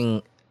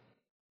 having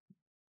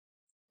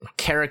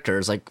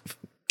characters, like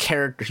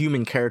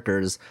human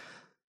characters,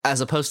 as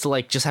opposed to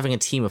like just having a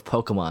team of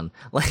Pokemon.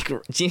 Like,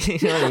 do you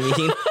know what I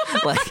mean?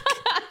 Like,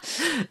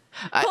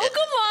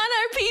 Pokemon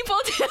are people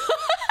too.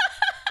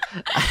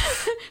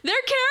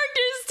 They're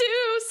characters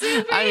too,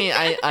 Subi. I mean,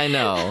 I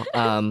know.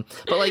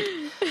 But like,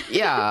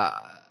 yeah,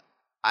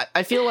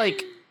 I feel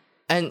like,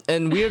 and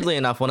weirdly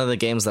enough, one of the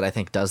games that I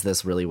think does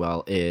this really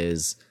well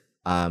is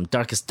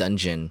Darkest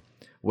Dungeon,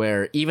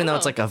 where even though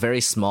it's like a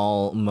very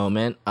small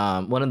moment,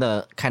 one of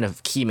the kind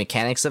of key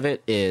mechanics of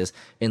it is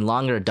in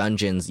longer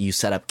dungeons, you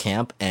set up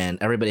camp, and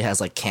everybody has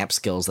like camp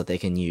skills that they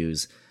can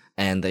use,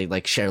 and they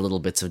like share little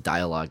bits of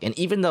dialogue. And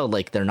even though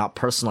like they're not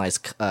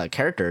personalized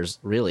characters,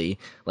 really,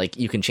 like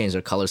you can change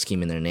their color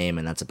scheme in their name,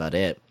 and that's about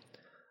it.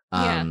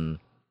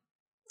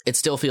 It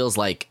still feels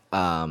like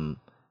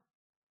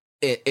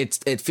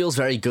it feels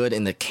very good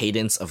in the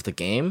cadence of the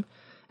game.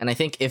 And I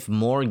think if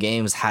more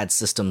games had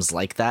systems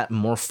like that,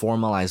 more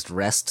formalized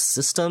rest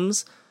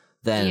systems,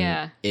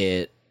 then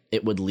it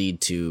would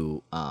lead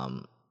to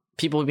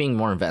people being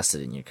more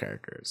invested in your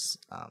characters.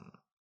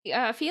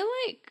 I feel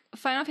like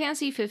Final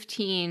Fantasy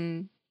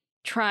 15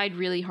 tried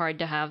really hard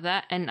to have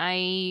that, and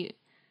I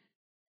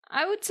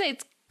would say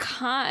it's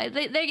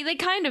they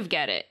kind of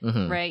get it,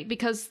 right?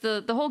 Because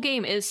the whole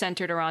game is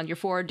centered around your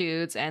four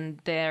dudes and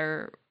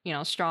their, you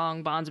know,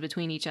 strong bonds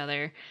between each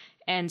other.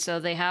 And so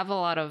they have a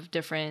lot of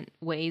different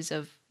ways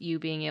of you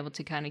being able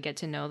to kind of get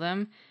to know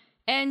them.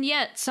 And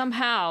yet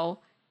somehow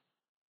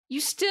you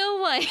still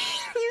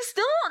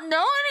don't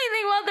know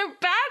anything about their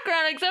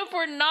background except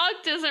for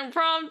Noctis and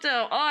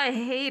Prompto. Oh, I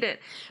hate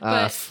it.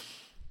 But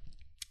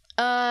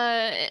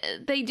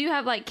they do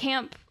have like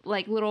camp,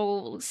 like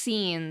little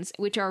scenes,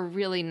 which are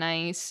really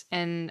nice.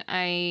 And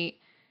I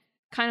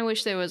kind of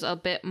wish there was a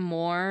bit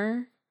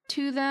more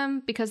to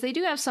them, because they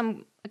do have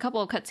a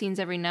couple of cutscenes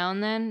every now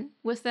and then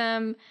with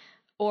them,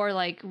 or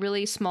like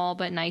really small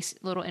but nice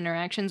little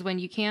interactions when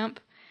you camp.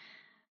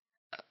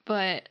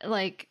 But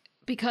like,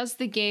 because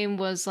the game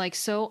was like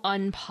so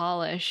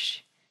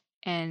unpolished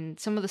and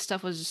some of the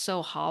stuff was just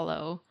so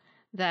hollow,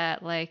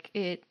 that like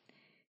it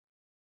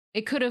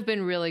could have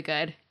been really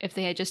good if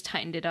they had just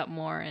tightened it up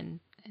more and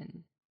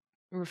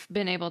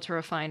been able to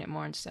refine it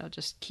more instead of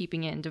just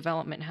keeping it in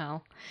development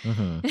hell.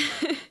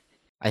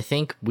 I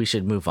think we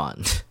should move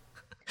on.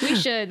 We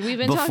should. We've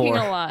been talking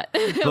a lot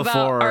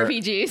about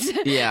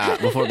RPGs. Yeah,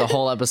 before the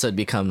whole episode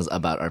becomes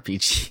about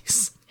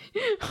RPGs.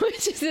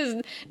 Which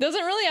doesn't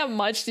really have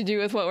much to do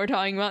with what we're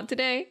talking about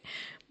today.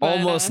 But,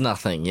 almost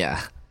nothing,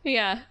 yeah.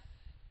 Yeah.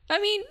 I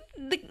mean,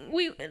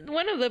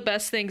 one of the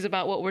best things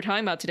about what we're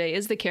talking about today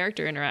is the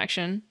character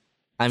interaction.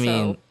 I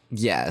mean,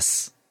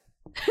 yes.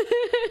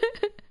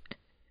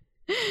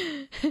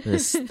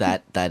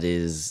 That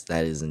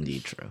is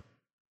indeed true.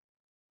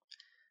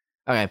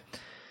 Okay.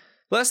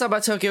 Let's talk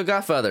about Tokyo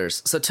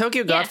Godfathers. So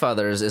Tokyo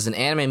Godfathers is an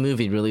anime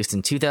movie released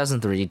in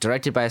 2003,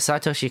 directed by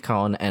Satoshi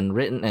Kon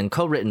and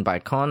co-written by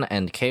Kon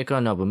and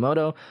Keiko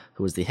Nobumoto,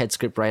 who was the head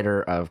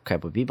scriptwriter of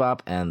Cowboy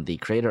Bebop and the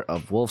creator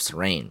of Wolf's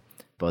Rain.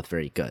 Both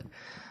very good.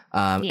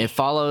 It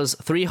follows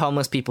 3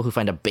 homeless people who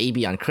find a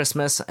baby on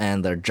Christmas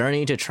and their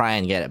journey to try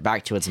and get it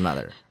back to its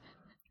mother.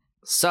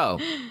 So,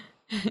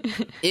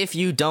 if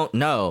you don't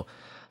know,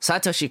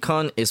 Satoshi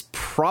Kon is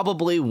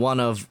probably one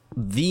of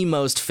the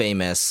most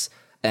famous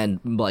and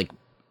like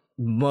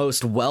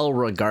most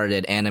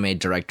well-regarded anime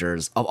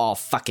directors of all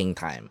fucking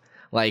time.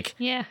 Like,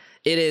 it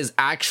is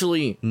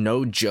actually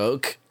no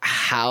joke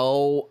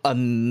how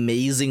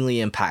amazingly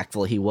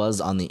impactful he was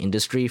on the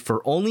industry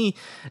for only,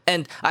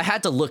 and I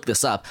had to look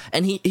this up,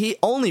 and he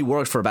only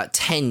worked for about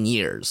 10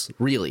 years,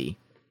 really.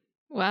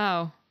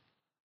 Wow.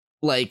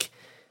 Like,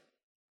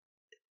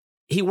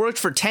 he worked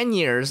for 10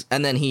 years,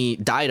 and then he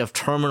died of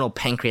terminal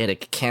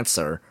pancreatic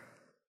cancer.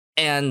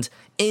 And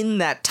in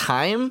that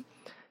time,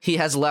 he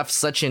has left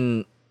such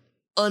an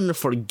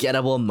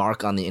unforgettable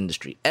mark on the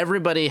industry.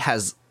 Everybody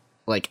has,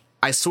 like,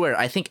 I swear,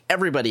 I think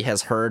everybody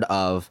has heard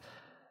of,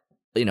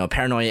 you know,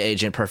 Paranoia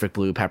Agent, Perfect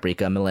Blue,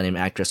 Paprika, Millennium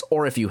Actress,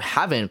 or if you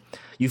haven't,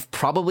 you've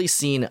probably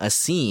seen a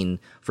scene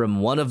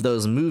from one of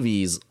those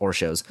movies or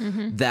shows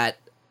that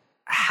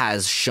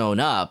has shown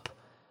up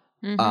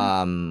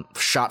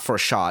shot for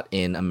shot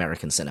in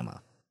American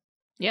cinema.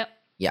 Yep.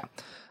 Yeah.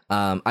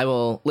 I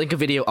will link a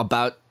video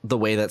about the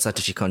way that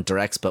Satoshi Kon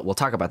directs, but we'll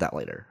talk about that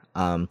later.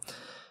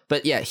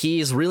 But yeah,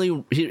 he's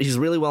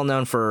really well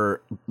known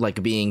for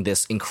like being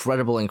this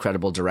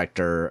incredible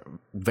director,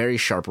 very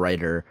sharp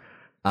writer,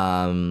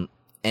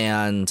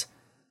 and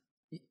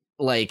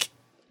like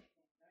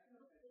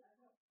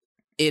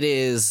it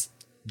is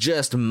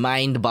just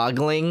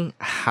mind-boggling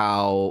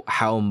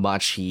how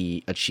much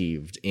he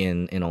achieved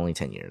in only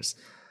 10 years.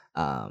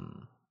 But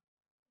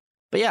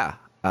yeah,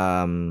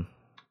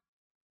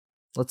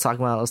 let's talk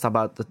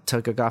about the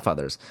Tokyo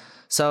Godfathers.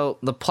 So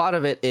the plot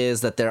of it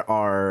is that there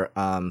are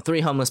 3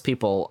 homeless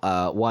people.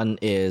 One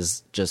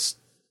is just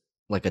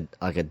like a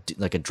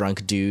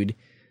drunk dude.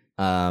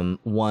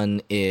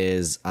 One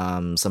is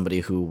somebody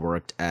who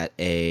worked at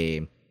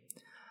a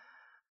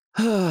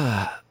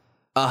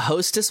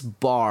hostess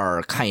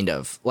bar, kind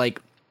of like.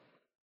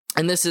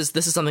 And this is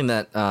something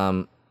that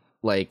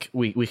like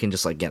we can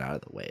just like get out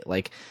of the way.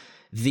 Like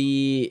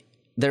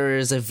there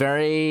is a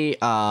very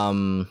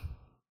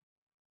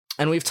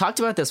and we've talked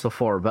about this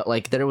before, but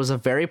like there was a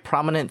very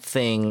prominent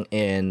thing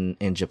in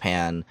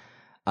Japan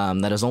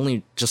that has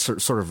only just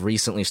sort of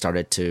recently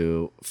started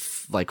to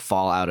like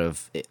fall out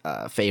of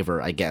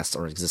favor, I guess,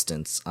 or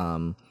existence.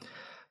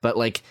 But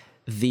like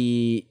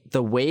the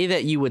way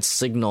that you would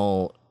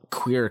signal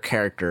queer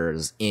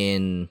characters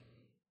in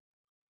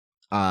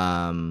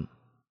like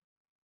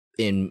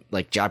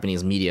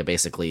Japanese media,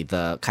 basically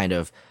the kind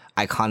of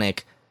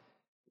iconic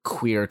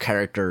queer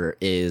character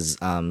is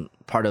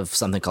part of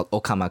something called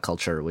Okama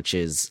culture, which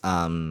is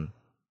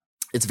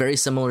it's very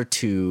similar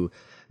to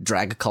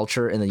drag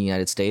culture in the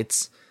United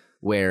States,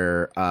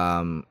 where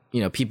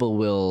you know, people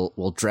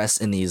will dress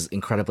in these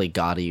incredibly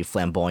gaudy,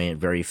 flamboyant,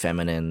 very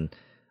feminine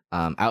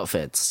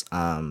outfits,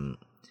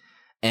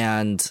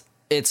 and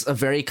it's a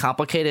very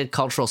complicated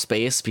cultural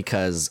space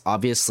because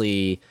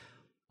obviously,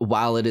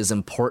 while it is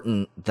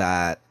important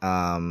that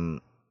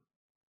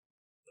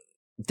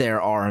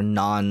there are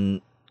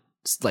non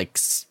like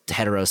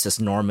hetero cis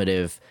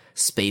normative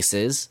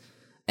spaces,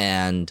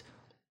 and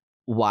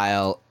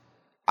while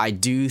I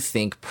do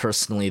think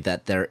personally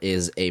that there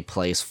is a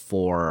place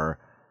for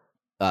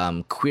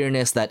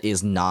queerness that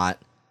is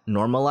not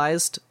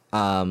normalized,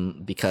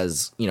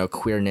 because, you know,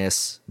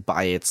 queerness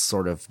by its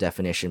sort of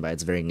definition, by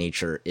its very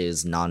nature,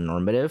 is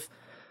non-normative.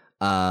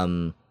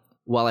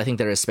 While I think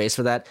there is space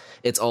for that,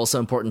 it's also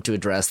important to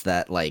address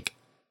that, like,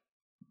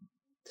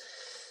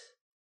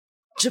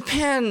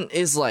 Japan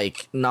is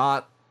like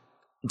not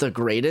the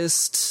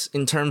greatest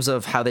in terms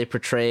of how they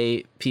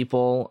portray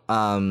people,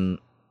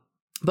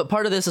 but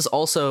part of this is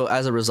also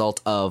as a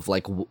result of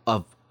like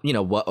of, you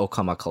know, what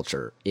Okama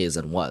culture is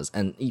and was,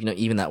 and, you know,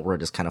 even that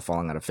word is kind of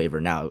falling out of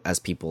favor now as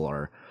people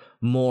are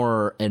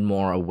more and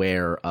more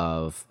aware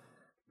of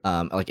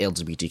like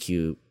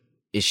LGBTQ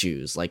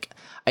issues. Like,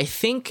 I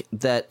think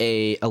that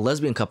a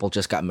lesbian couple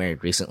just got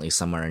married recently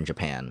somewhere in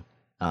Japan,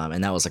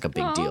 and that was like a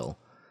big deal.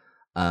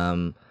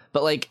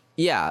 But like,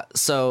 yeah,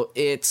 so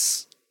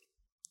it's,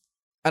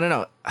 I don't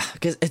know,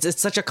 because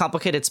it's such a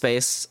complicated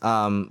space,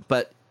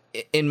 but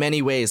in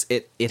many ways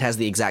it has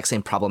the exact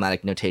same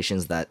problematic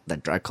notations that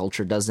drag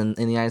culture does in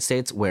the United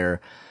States,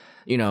 where,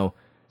 you know,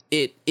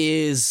 it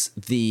is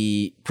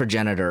the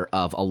progenitor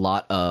of a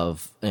lot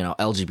of, you know,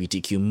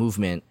 LGBTQ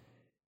movement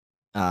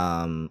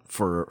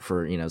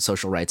for you know,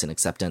 social rights and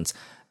acceptance,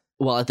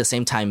 while at the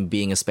same time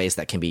being a space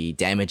that can be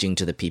damaging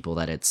to the people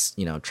that it's,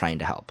 you know, trying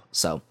to help.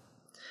 So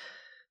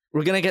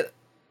we're gonna get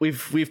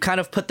we've kind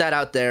of put that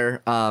out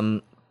there.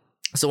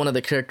 So one of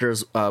the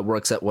characters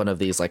works at one of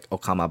these like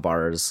Okama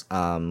bars,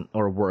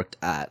 or worked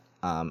at,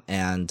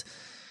 and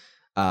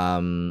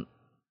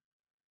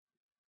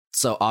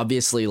so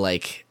obviously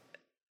like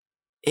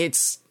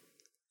it's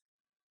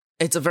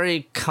a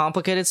very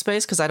complicated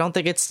space, because I don't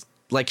think it's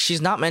like,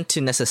 she's not meant to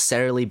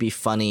necessarily be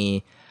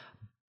funny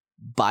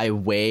by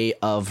way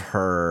of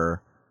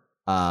her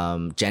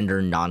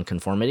gender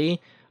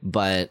nonconformity,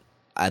 but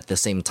at the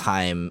same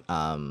time,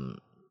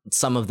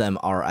 some of them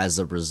are as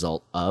a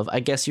result of, I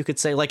guess you could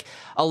say, like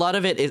a lot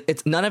of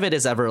it's none of it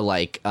is ever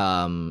like,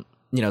 you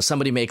know,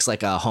 somebody makes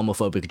like a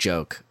homophobic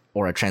joke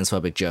or a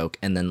transphobic joke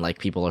and then like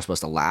people are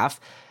supposed to laugh.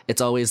 It's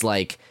always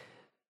like,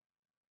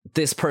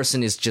 this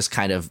person is just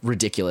kind of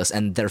ridiculous,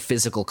 and their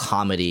physical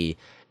comedy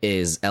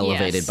is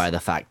elevated by the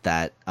fact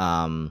that,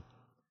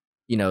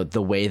 you know,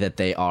 the way that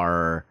they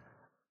are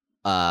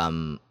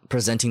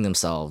presenting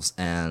themselves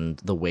and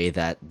the way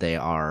that they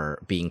are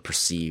being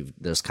perceived,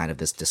 there's kind of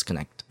this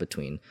disconnect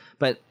between.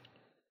 But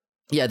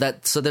yeah,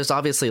 so there's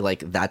obviously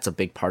like, that's a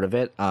big part of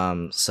it.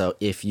 So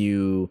if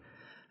you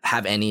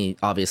have any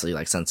obviously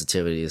like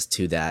sensitivities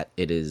to that,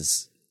 it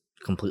is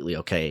completely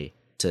okay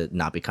to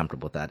not be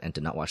comfortable with that and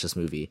to not watch this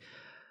movie.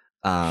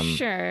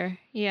 Sure.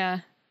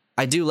 Yeah.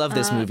 I do love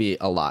this movie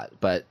a lot,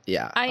 but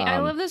yeah. I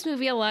love this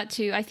movie a lot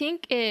too. I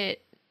think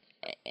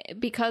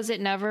because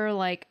it never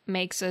like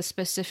makes a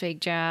specific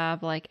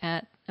jab like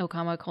at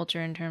Okama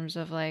culture in terms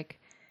of like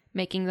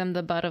making them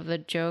the butt of the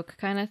joke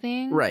kind of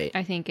thing. Right.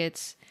 I think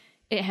it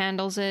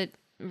handles it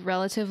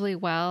relatively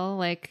well.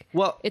 Like,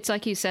 well, it's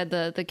like you said,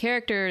 the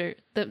character,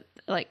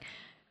 like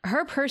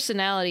her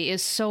personality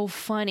is so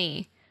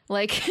funny.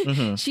 Like,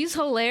 she's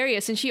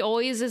hilarious, and she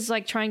always is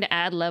like trying to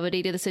add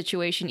levity to the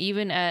situation,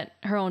 even at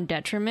her own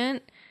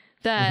detriment.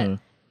 That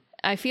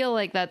I feel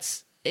like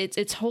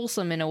it's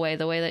wholesome in a way.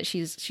 The way that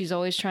she's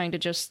always trying to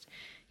just,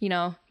 you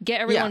know,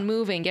 get everyone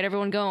moving, get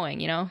everyone going.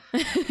 You know.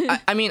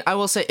 I mean, I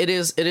will say it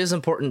is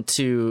important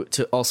to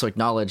also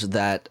acknowledge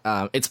that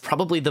it's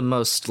probably the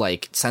most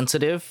like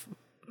sensitive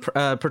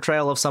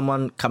portrayal of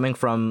someone coming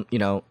from, you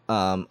know,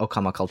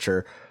 Okama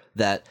culture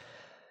that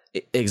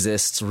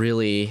exists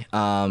really.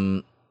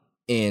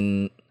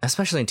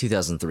 Especially in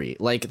 2003.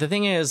 Like, the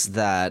thing is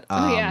that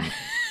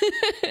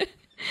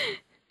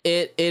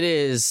it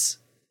is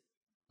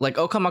like,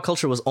 Okama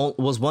culture was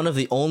one of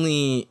the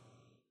only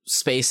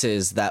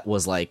spaces that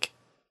was like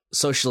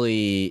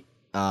socially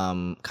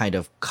kind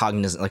of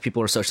cognizant, like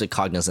people were socially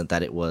cognizant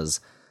that it was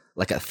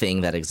like a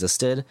thing that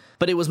existed,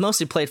 but it was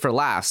mostly played for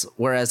laughs,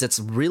 whereas it's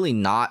really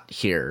not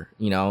here.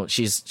 You know,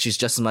 she's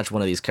just as much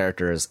one of these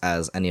characters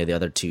as any of the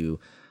other two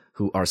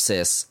who are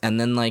cis. And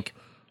then like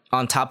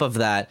on top of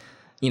that,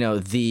 you know,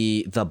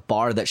 the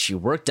bar that she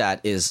worked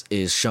at is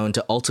shown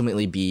to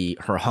ultimately be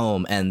her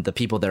home, and the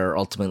people there are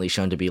ultimately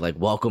shown to be like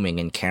welcoming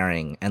and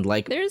caring, and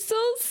like they're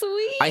so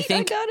sweet. I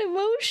got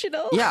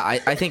emotional. Yeah,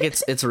 I think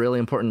it's really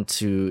important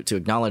to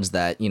acknowledge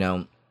that, you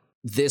know,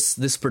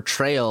 this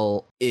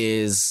portrayal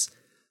is,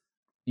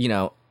 you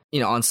know,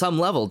 on some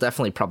level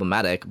definitely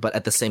problematic, but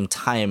at the same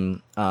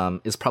time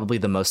is probably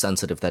the most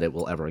sensitive that it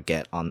will ever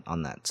get on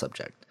that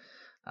subject.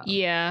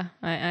 Yeah,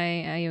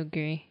 I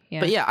agree.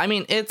 Yeah. But yeah, I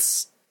mean,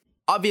 it's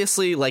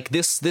obviously like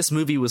this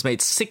movie was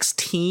made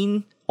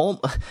 16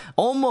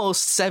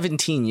 almost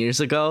 17 years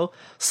ago,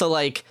 so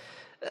like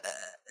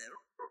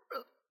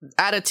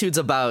attitudes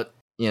about,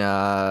 you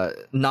know,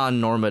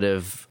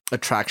 non-normative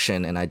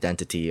attraction and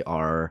identity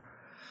are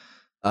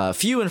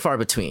few and far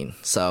between.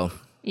 So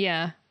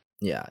yeah,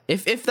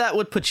 if that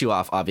would put you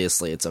off,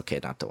 obviously it's okay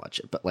not to watch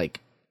it, but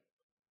like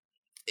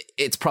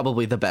it's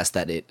probably the best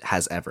that it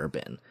has ever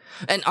been.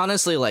 And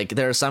honestly, like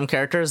there are some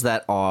characters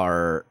that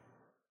are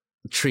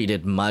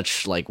treated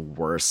much like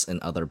worse in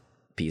other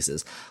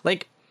pieces.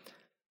 Like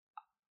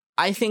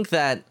I think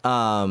that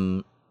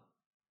I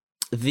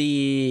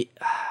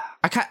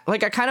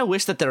kind of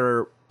wish that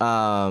there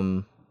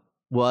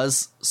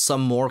was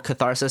some more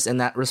catharsis in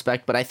that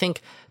respect, but I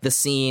think the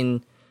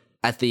scene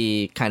at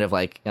the kind of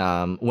like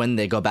when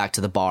they go back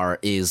to the bar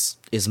is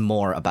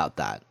more about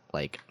that.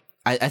 Like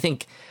I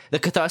think the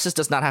catharsis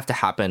does not have to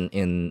happen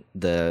in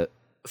the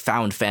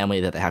found family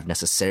that they have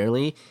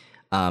necessarily,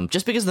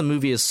 just because the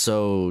movie is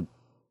so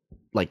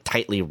like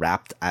tightly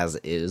wrapped as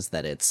is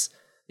that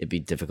it'd be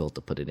difficult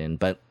to put it in.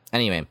 But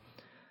anyway,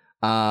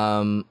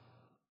 so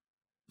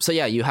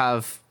yeah, you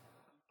have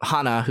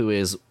Hana, who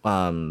is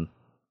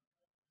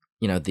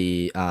you know,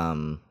 the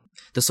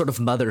sort of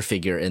mother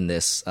figure in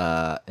this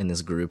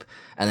group,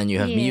 and then you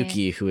have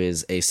Miyuki, who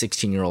is a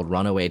 16-year-old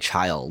runaway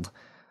child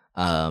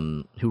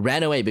who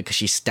ran away because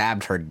she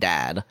stabbed her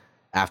dad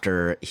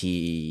after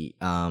he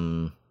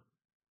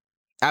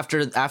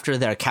after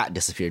their cat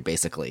disappeared,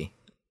 basically.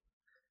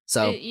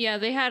 So yeah,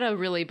 they had a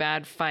really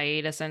bad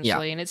fight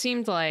essentially, and it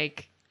seemed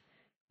like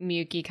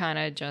Miyuki kind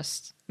of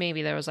just,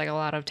 maybe there was like a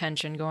lot of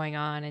tension going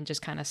on and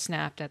just kind of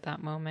snapped at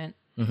that moment.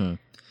 Mm-hmm.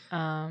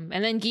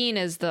 And then Gin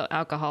is the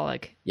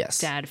alcoholic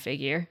dad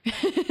figure.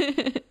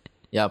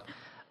 Yep.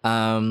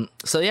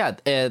 So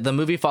yeah, the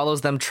movie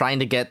follows them trying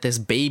to get this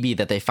baby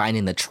that they find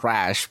in the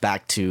trash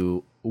back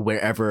to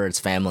wherever its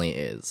family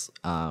is.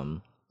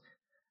 And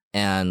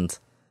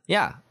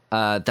yeah,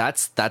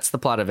 that's the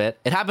plot of it.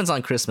 It happens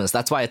on Christmas.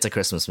 That's why it's a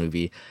Christmas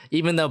movie,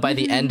 even though by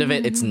the end of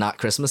it, it's not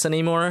Christmas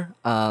anymore.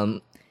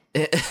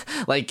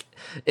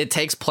 It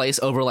takes place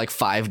over like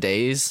 5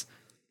 days.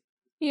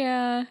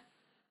 Yeah.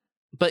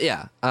 But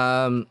yeah,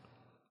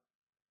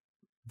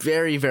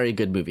 very, very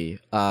good movie.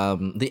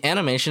 The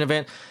animation of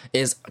it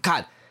is,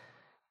 God,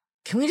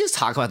 can we just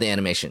talk about the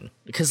animation?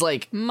 Because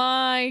like,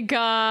 my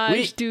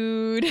gosh,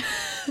 dude.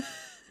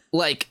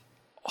 Like,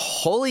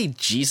 holy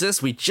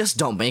Jesus, we just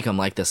don't make them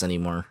like this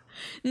anymore.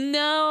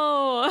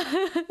 No.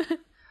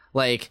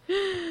 Like,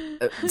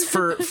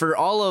 for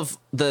all of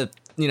the,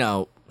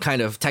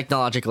 kind of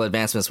technological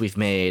advancements we've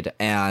made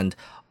and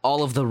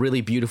all of the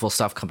really beautiful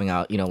stuff coming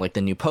out, like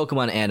the new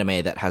Pokemon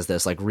anime that has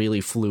this like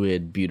really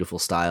fluid, beautiful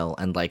style,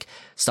 and like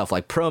stuff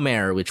like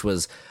Promare, which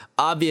was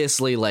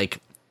obviously like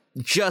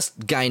just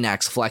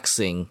Gainax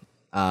flexing,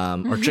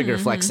 or Trigger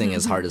flexing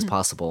as hard as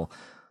possible.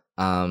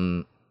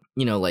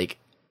 Like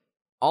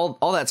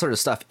all that sort of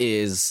stuff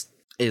is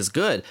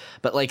good,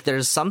 but like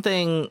there's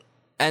something,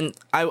 and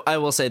I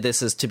will say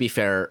this is, to be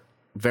fair,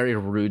 very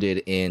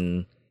rooted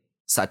in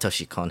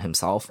Satoshi Kon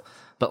himself,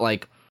 but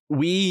like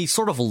we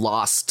sort of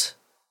lost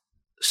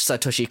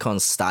Satoshi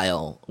Kon's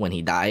style when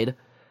he died.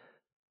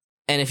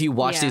 And if you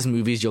watch these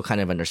movies, you'll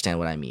kind of understand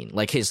what I mean.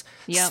 Like his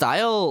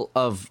style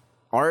of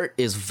art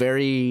is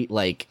very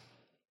like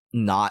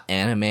not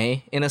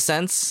anime in a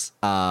sense.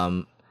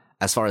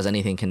 As far as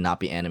anything cannot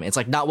be anime. It's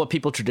like not what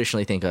people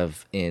traditionally think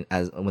of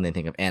when they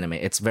think of anime.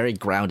 It's very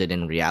grounded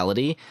in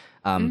reality.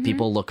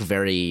 People look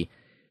very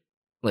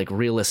like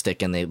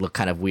realistic and they look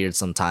kind of weird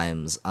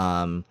sometimes.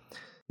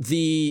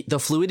 The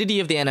fluidity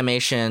of the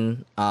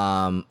animation,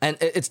 and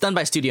it's done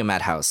by Studio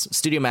Madhouse.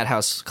 Studio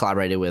Madhouse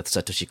collaborated with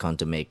Satoshi Kon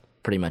to make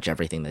pretty much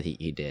everything that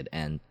he did,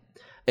 and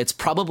it's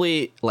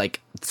probably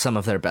like some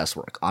of their best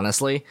work,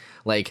 honestly.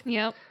 Like,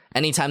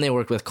 anytime they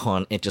worked with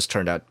Kon, it just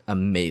turned out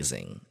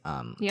amazing.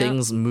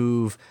 Things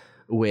move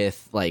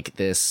with like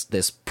this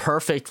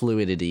perfect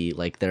fluidity.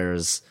 Like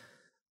there's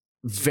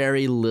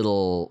very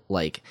little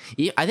like,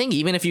 I think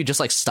even if you just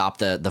like stop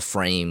the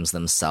frames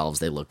themselves,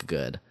 they look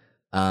good.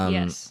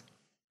 Yes.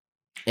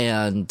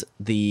 And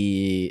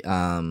the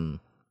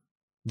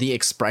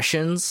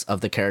expressions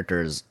of the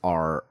characters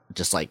are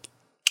just like,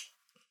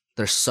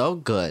 they're so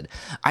good.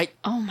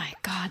 Oh my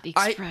God, the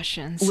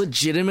expressions. I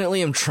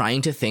legitimately am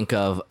trying to think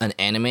of an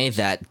anime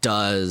that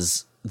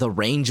does the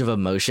range of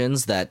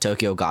emotions that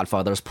Tokyo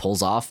Godfathers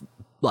pulls off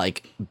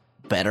like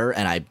better,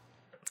 and I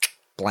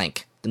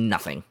blank.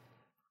 Nothing.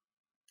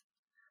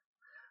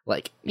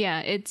 Like,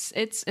 yeah, it's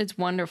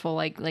wonderful.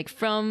 Like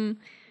from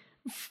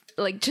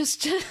like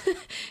just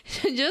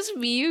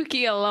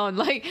Miyuki alone,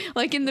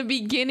 like in the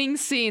beginning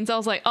scenes, I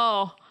was like,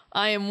 oh,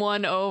 I am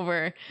won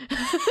over.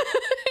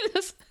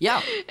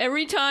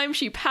 Every time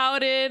she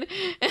pouted.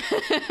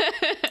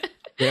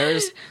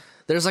 there's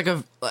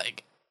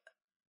like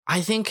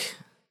I think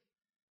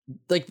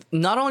like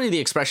not only the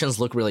expressions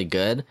look really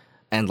good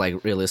and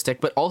like realistic,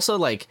 but also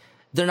like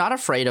they're not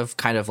afraid of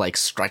kind of like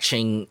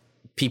stretching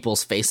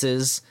people's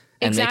faces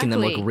and making them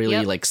look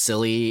really like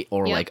silly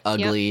or like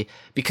ugly,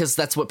 because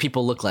that's what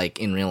people look like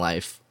in real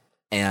life.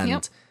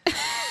 And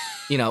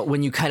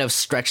when you kind of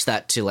stretch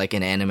that to like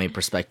an anime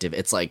perspective,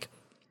 it's like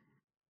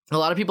a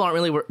lot of people aren't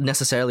really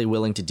necessarily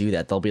willing to do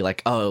that. They'll be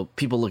like, oh,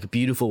 people look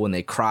beautiful when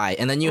they cry.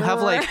 And then you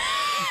have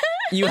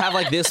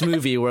like this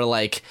movie where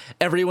like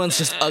everyone's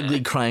just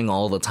ugly crying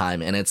all the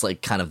time, and it's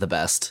like kind of the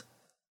best.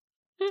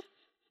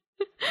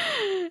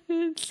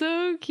 It's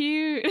so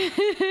cute.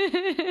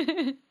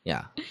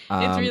 Yeah.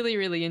 It's really,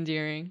 really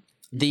endearing.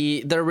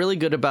 They're really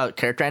good about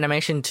character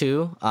animation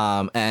too.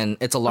 And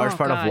it's a large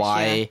part of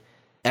why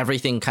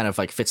everything kind of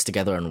like fits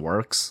together and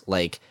works.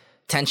 Like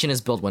tension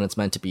is built when it's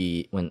meant to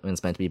be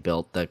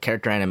built. The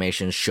character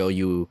animations show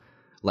you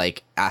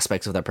like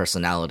aspects of their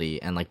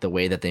personality, and like the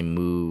way that they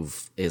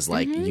move is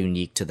like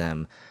unique to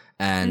them.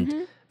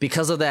 And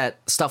because of that,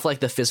 stuff like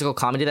the physical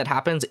comedy that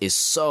happens is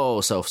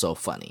so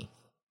funny.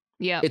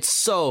 Yeah. It's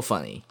so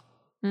funny.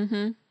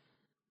 Yeah.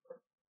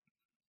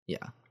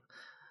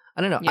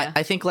 I don't know. Yeah.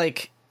 I think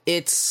like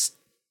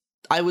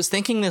I was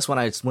thinking this when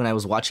I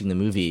was watching the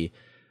movie,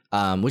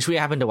 which we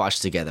happened to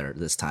watch together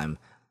this time.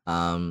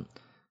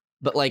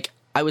 But like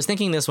I was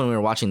thinking this when we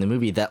were watching the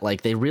movie, that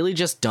like they really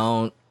just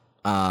don't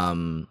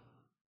like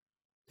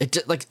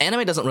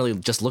anime doesn't really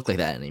just look like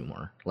that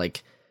anymore.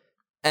 Like,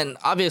 and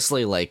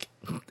obviously like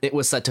it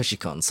was Satoshi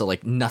Kon, so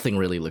like nothing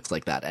really looks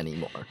like that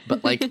anymore.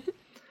 But like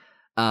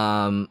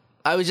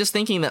I was just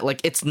thinking that like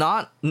it's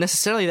not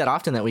necessarily that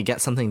often that we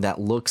get something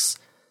that looks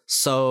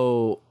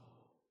so,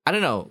 I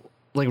don't know,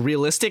 like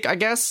realistic, I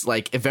guess,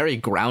 like a very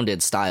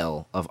grounded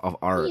style of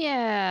art.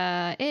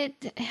 Yeah,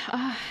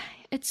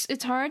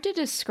 it's hard to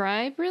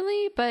describe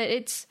really,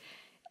 but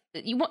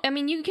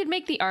you could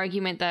make the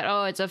argument that,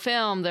 oh, it's a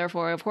film,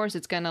 therefore of course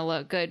it's gonna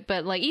look good,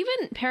 but like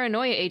even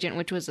Paranoia Agent,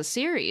 which was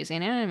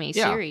an anime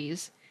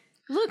series,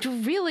 looked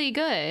really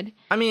good.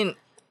 I mean,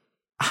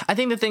 I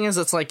think the thing is,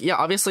 it's like, yeah,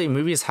 obviously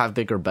movies have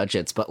bigger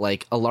budgets, but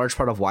like a large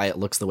part of why it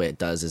looks the way it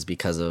does is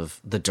because of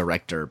the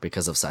director,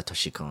 because of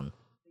Satoshi Kon.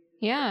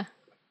 Yeah.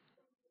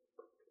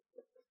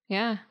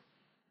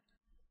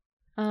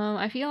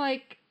 I feel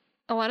like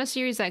a lot of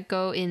series that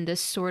go in this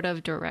sort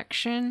of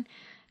direction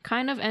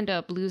kind of end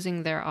up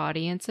losing their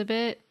audience a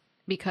bit,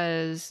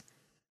 because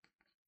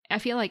I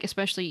feel like,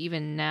 especially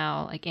even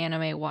now, like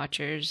anime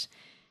watchers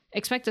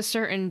expect a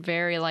certain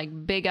very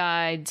like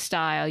big-eyed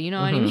style, you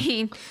know what I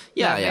mean?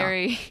 Yeah,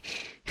 very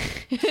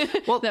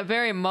that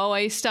very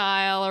moe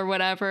style or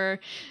whatever.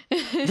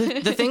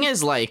 The thing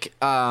is, like,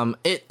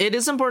 it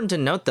is important to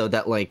note though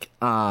that like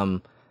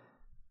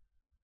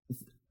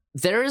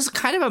there is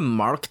kind of a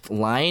marked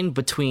line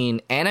between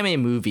anime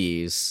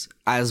movies,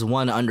 as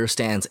one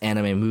understands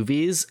anime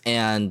movies,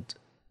 and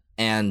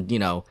you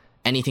know,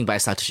 anything by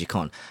Satoshi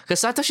Kon,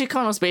 because Satoshi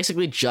Kon was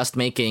basically just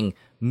making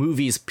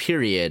movies,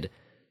 period.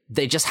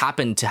 They just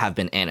happened to have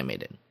been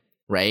animated,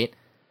 right?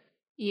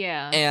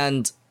 Yeah.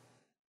 And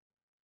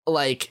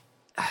like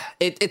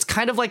it's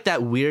kind of like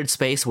that weird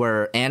space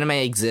where anime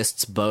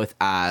exists both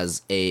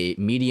as a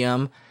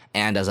medium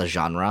and as a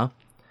genre,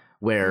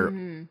 where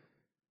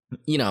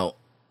you know,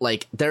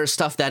 like there's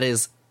stuff that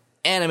is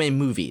anime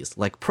movies,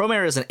 like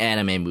Promare is an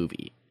anime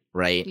movie,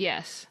 right?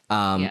 Yes.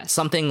 Yes.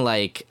 Something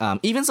like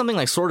even something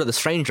like Sword of the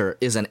Stranger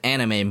is an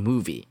anime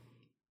movie,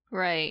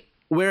 right?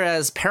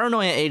 Whereas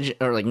Paranoia Agent,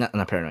 or like not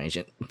Paranoia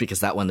Agent, because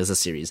that one is a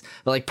series,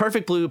 but like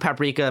Perfect Blue,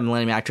 Paprika,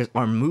 Millennium Actress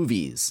are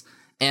movies.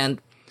 And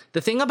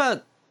the thing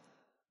about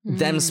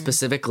them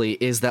specifically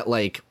is that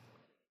like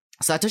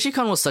Satoshi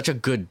Kon was such a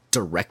good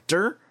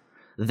director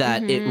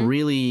that it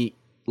really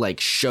like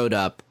showed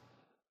up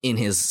in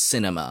his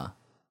cinema.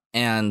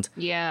 And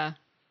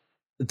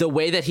the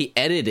way that he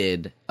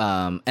edited,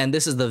 and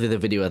this is the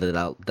video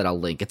that I'll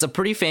link. It's a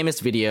pretty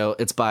famous video.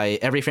 It's by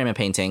Every Frame a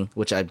Painting,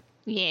 which I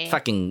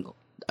fucking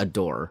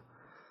adore.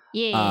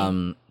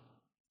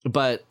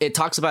 But it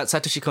talks about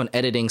Satoshi Kon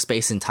editing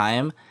space and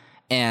time,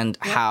 and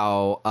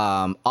how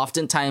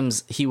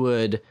oftentimes he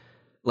would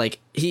like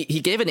he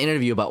gave an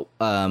interview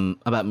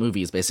about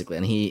movies basically,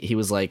 and he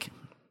was like,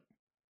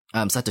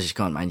 Satoshi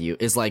Kon, mind you,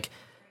 is like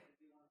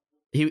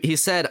he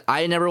said,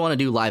 I never want to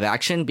do live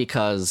action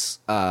because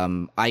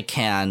I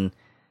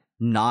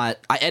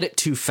edit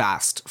too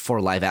fast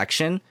for live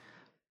action.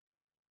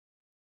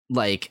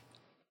 Like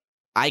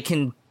I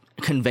can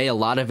convey a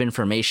lot of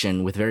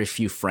information with very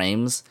few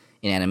frames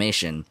in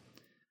animation,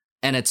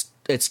 and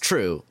it's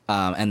true.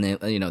 And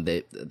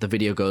the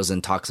video goes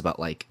and talks about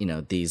like, you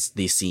know, these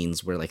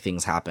scenes where like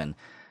things happen,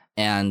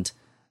 and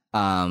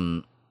I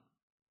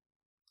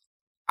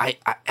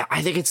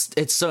think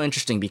it's so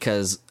interesting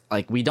because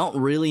like we don't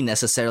really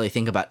necessarily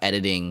think about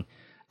editing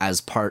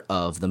as part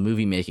of the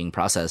movie making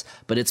process,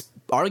 but it's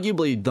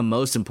arguably the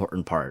most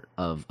important part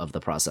of the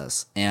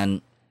process.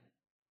 And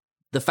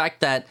the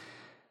fact that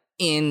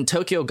in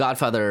Tokyo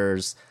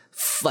Godfathers,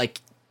 like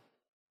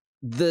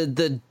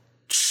the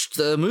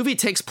movie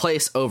takes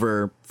place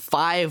over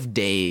 5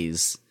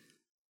 days,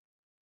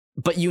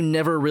 but you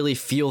never really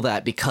feel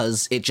that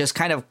because it just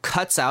kind of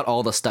cuts out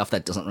all the stuff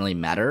that doesn't really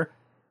matter.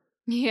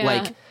 Yeah.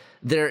 Like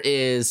there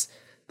is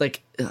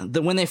like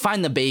when they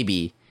find the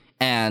baby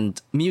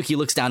and Miyuki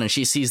looks down and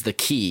she sees the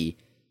key,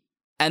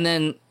 and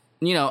then,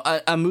 you know,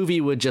 a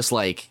movie would just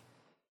like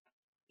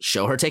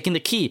show her taking the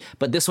key,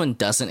 but this one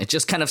doesn't. It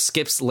just kind of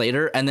skips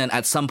later, and then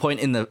at some point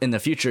in the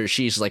future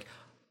she's like,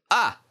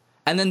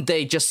 and then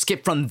they just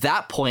skip from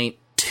that point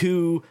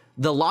to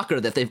the locker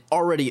that they've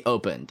already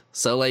opened.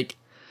 So like,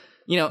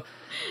 you know,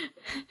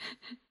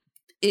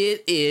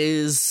 it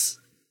is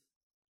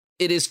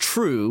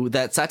true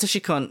that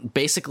Satoshi Kon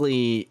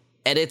basically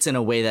edits in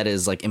a way that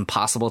is like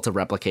impossible to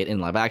replicate in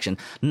live action.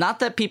 Not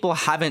that people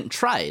haven't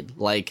tried.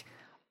 Like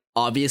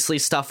obviously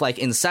stuff like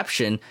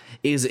Inception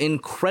is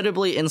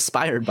incredibly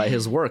inspired by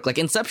his work. Like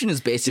Inception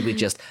is basically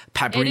just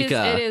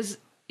Paprika. It is.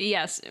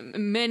 Yes,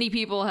 many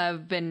people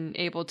have been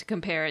able to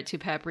compare it to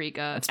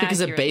Paprika. It's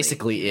because accurately. It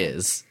basically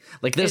is.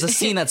 Like there's a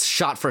scene that's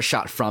shot for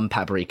shot from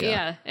Paprika.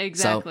 Yeah,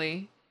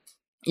 exactly. So,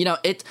 you know,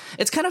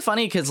 it's kind of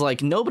funny because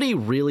like nobody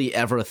really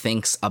ever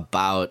thinks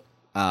about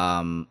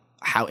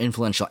how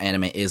influential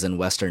anime is in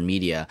Western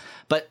media,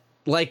 but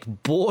like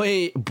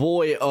boy,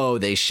 oh,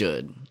 they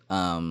should.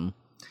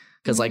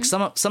 Because like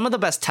some of the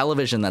best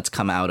television that's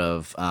come out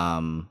of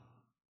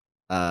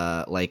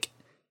like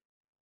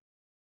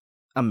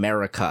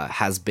America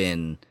has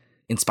been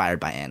inspired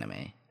by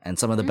anime, and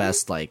some of the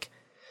best like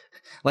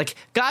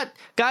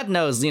God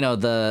knows, you know,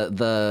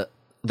 the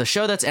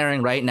show that's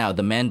airing right now,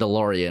 The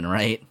Mandalorian,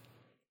 right?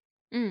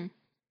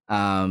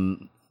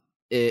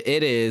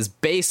 It is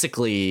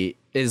basically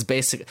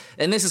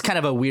and this is kind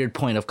of a weird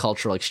point of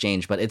cultural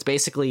exchange, but it's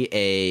basically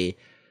a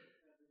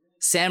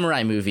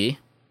samurai movie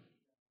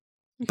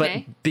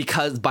Okay. But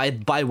because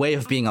by way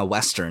of being a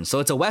Western. So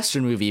it's a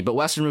Western movie, but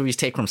Western movies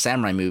take from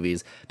samurai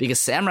movies because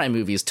samurai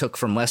movies took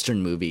from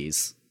Western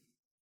movies.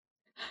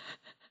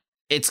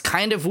 It's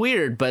kind of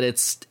weird, but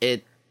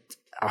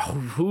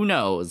who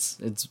knows?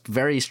 It's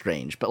very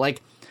strange. But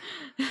like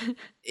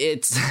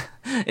it's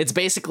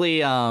basically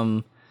yeah,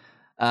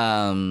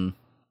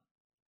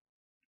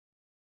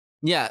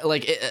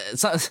 like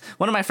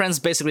one of my friends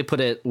basically put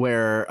it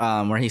where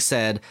he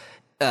said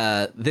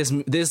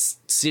this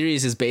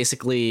series is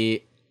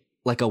basically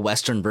like a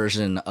Western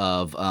version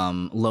of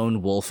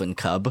Lone Wolf and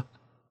Cub.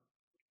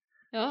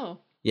 Oh.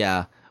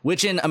 Yeah,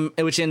 which in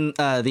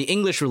the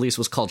English release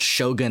was called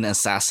Shogun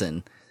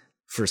Assassin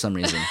for some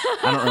reason.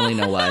 I don't really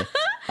know why.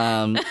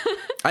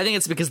 I think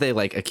it's because they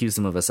like accused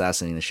him of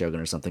assassinating the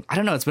Shogun or something. I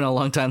don't know. It's been a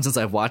long time since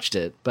I've watched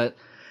it, but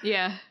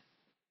yeah,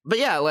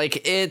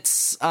 like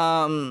it's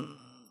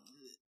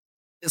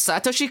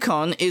Satoshi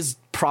Kon is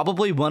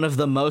probably one of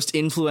the most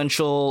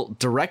influential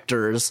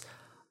directors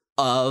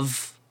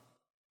of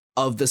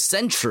the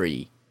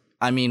century.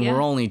 I mean,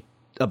 we're only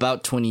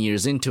about 20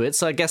 years into it,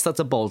 so I guess that's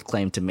a bold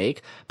claim to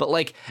make. But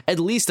like, at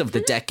least of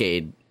the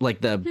decade,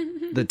 like the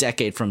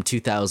decade from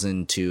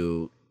 2000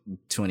 to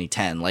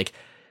 2010, like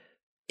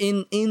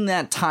in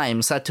that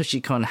time,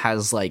 Satoshi Kon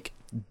has like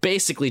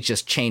basically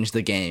just changed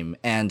the game,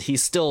 and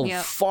he's still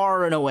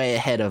far and away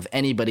ahead of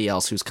anybody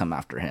else who's come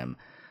after him.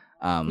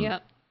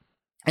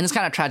 And it's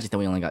kind of tragic that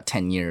we only got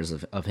 10 years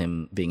of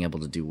him being able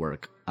to do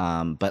work.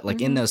 But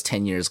like in those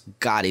 10 years,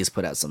 God, he's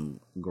put out some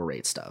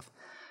great stuff.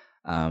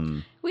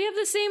 We have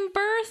the same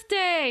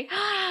birthday.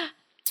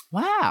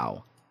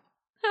 Wow.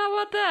 How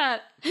about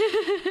that?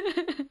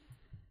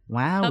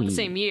 Wow. Not the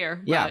same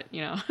year, but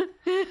you know.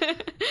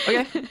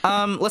 Okay.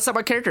 Let's talk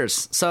about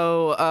characters.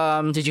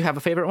 So, did you have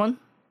a favorite one?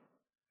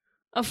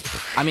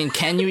 I mean,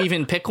 can you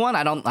even pick one?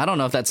 I don't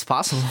know if that's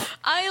possible.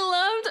 I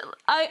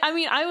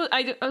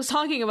was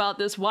talking about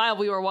this while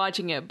we were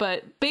watching it,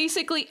 but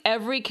basically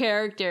every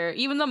character,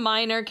 even the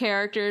minor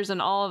characters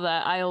and all of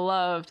that, I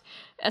loved.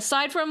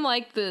 Aside from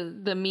like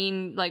the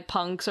mean like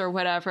punks or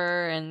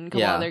whatever, and a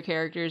couple other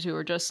characters who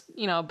were just,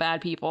 you know, bad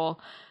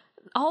people.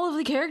 All of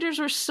the characters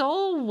were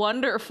so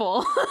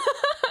wonderful.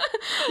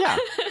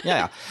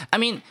 Yeah. I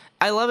mean,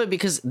 I love it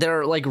because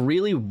they're like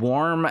really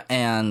warm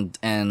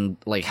and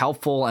like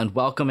helpful and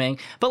welcoming,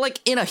 but like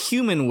in a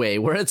human way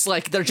where it's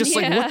like they're just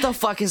like, what the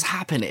fuck is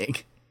happening?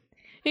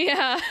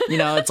 Yeah. You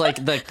know, it's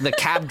like the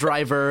cab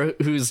driver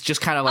who's just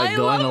kind of like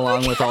going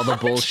along with all the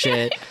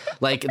bullshit.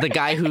 Like the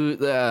guy who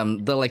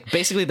the like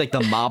basically like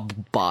the mob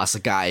boss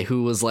guy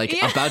who was like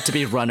about to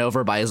be run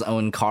over by his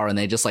own car, and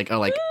they just like are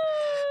like,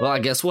 well, I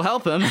guess we'll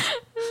help him.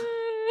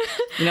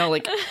 You know,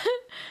 like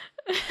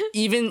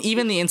even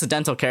the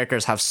incidental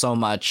characters have so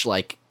much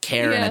like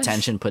care and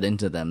attention put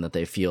into them that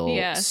they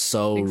feel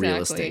so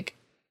realistic.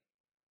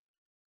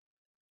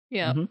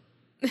 Yeah.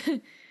 Mm-hmm.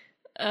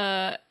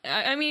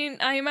 I mean,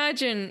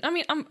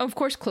 I'm of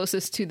course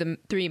closest to the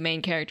three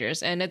main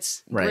characters, and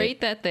it's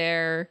great that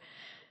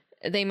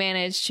they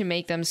managed to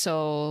make them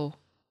so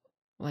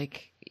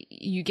like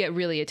you get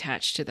really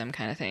attached to them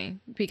kind of thing,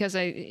 because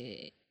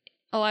a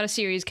lot of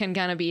series can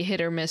kind of be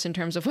hit or miss in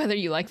terms of whether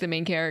you like the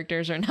main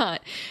characters or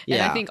not.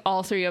 And I think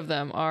all three of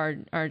them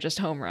are just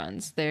home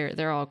runs.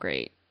 They're all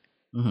great.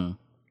 Mm-hmm.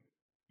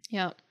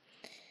 Yeah.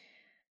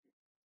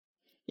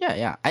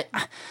 Yeah. I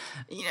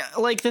you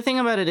know, like the thing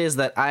about it is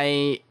that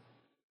I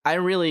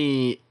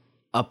really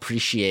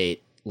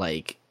appreciate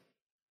like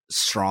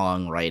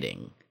strong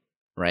writing,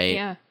 right?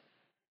 Yeah.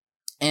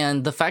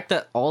 And the fact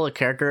that all the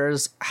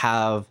characters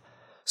have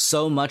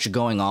so much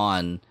going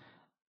on,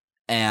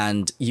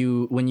 and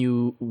when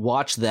you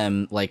watch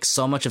them, like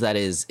so much of that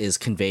is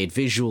conveyed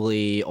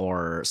visually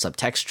or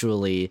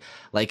subtextually.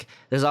 Like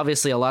there's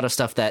obviously a lot of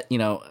stuff that, you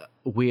know,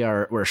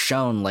 we're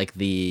shown, like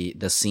the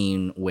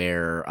scene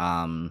where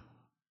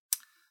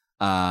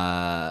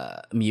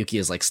Miyuki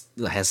is like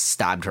has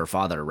stabbed her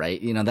father,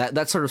 right? You know,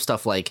 that sort of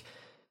stuff, like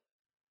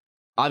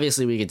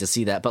obviously we get to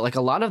see that, but like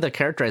a lot of the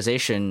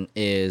characterization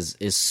is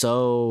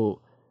so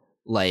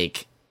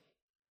like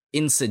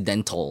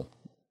incidental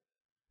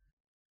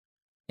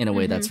in a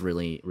way that's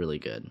really, really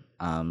good.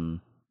 You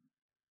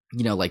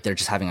know, like they're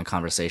just having a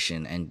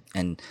conversation,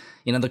 and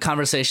you know, the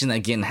conversation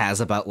that Gin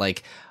has about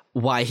like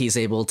why he's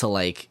able to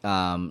like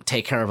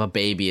take care of a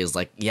baby is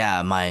like,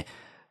 yeah, my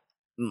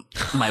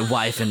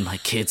wife and my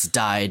kids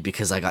died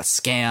because I got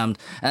scammed,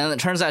 and it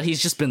turns out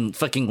he's just been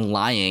fucking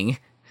lying,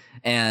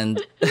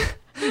 and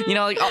you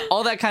know, like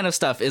all that kind of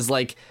stuff is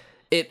like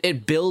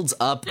it builds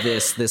up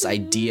this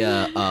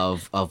idea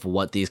of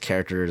what these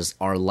characters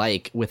are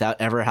like without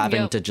ever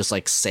having to just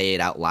like say it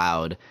out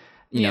loud.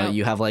 You know,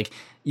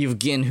 you've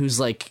Gin,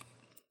 who's like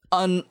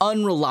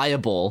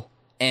unreliable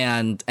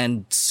and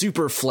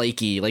super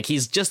flaky. Like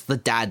he's just the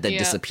dad that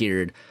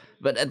disappeared,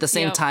 but at the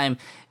same time,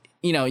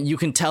 you know, you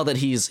can tell that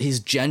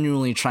he's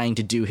genuinely trying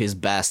to do his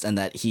best, and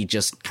that he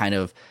just kind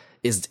of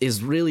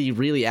is really,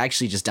 really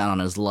actually just down on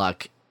his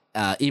luck.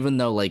 Even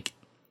though, like,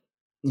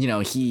 you know,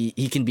 he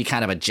can be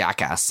kind of a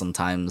jackass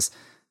sometimes,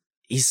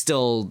 he's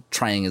still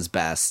trying his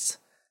best.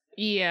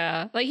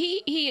 Yeah, like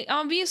he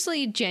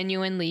obviously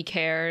genuinely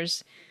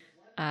cares,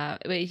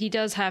 but he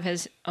does have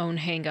his own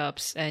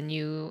hangups, and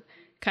you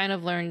kind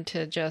of learn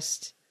to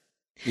just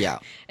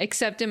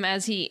accept him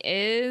as he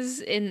is,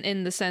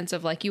 in the sense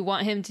of like you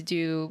want him to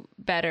do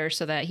better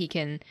so that he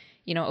can,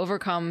 you know,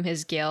 overcome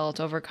his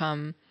guilt,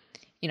 overcome,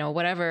 you know,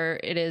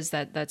 whatever it is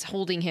that's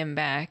holding him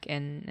back,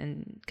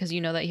 and because you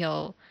know that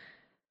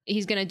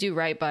he's gonna do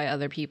right by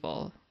other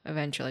people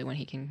eventually when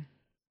he can,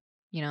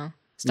 you know,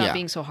 stop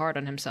being so hard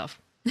on himself.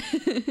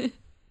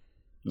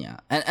 Yeah,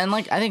 and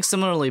like I think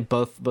similarly,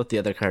 both the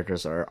other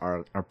characters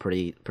are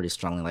pretty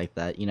strongly like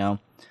that, you know.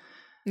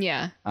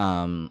 Yeah.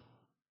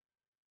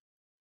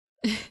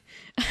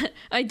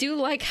 I do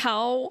like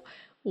how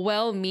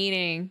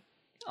well-meaning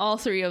all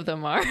three of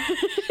them are.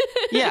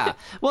 Yeah,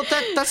 well,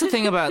 that's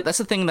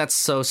the thing that's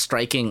so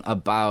striking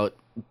about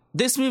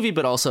this movie,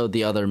 but also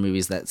the other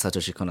movies that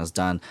Satoshi Kon has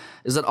done,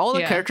 is that all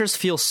the characters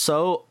feel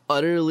so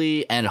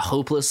utterly and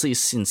hopelessly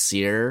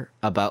sincere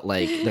about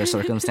like their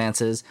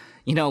circumstances.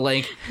 You know,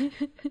 like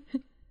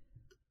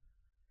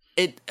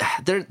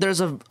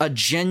there's a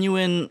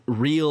genuine,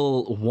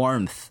 real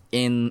warmth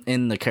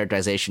in the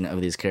characterization of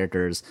these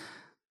characters,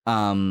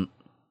 and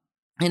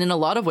in a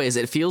lot of ways,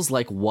 it feels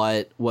like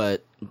what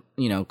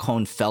you know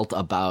Kon felt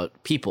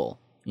about people.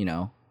 You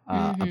know,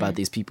 about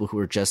these people who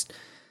are just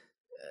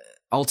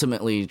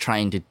ultimately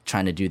trying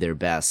to do their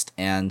best.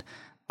 And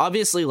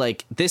obviously,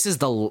 like, this is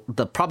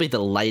the probably the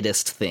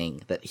lightest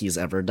thing that he's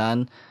ever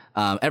done.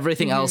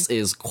 Everything else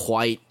is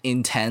quite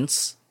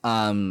intense.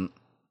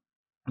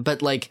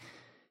 But like,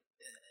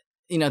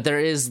 you know, there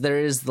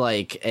is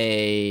like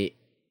an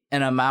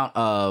amount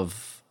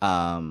of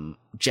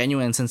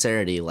genuine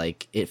sincerity.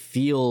 Like, it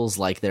feels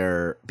like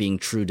they're being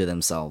true to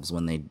themselves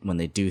when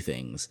they do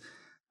things.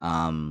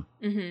 And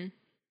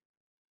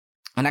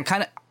I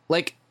kind of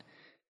like,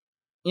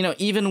 you know,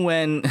 even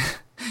when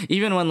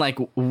like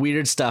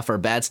weird stuff or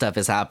bad stuff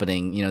is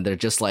happening, you know, they're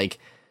just like,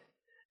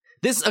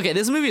 this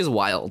movie is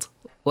wild.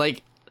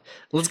 Like,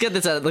 let's get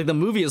this out. Like, the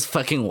movie is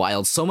fucking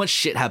wild. So much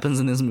shit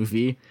happens in this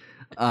movie.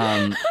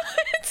 And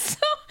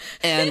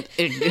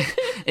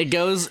it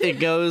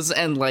goes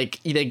and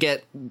like they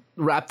get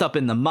wrapped up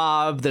in the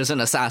mob. There's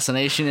an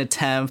assassination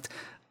attempt.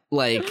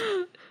 Like,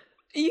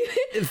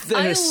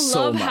 I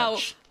love how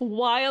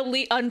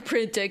wildly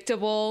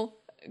unpredictable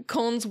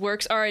Kon's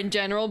works are in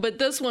general, but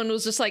this one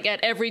was just like at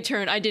every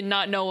turn I did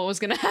not know what was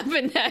going to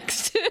happen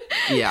next.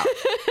 Yeah.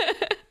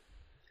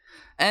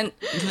 And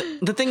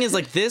the thing is,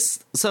 like,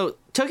 this, so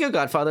Tokyo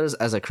Godfathers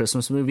as a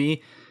Christmas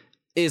movie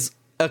is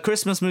a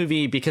Christmas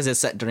movie because it's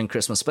set during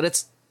Christmas, but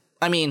it's,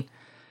 I mean,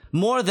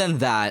 more than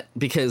that,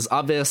 because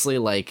obviously,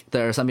 like,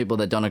 there are some people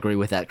that don't agree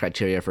with that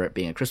criteria for it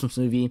being a Christmas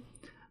movie,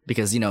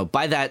 because, you know,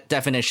 by that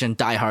definition,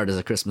 Die Hard is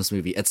a Christmas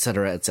movie,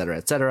 etc., etc.,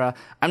 etc.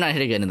 I'm not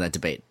here to get into that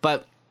debate,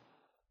 but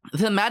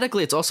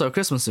thematically, it's also a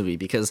Christmas movie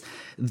because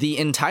the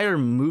entire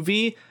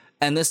movie,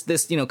 and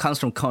this you know comes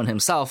from Kon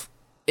himself,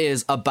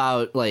 is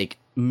about like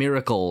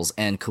miracles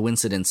and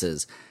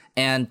coincidences,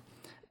 and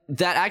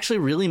that actually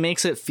really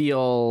makes it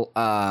feel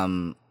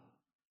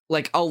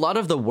like a lot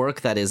of the work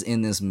that is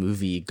in this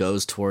movie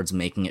goes towards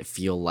making it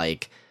feel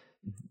like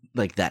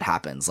that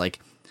happens. Like,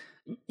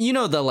 you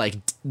know, the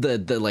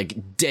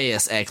like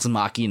Deus Ex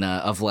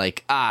Machina of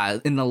like,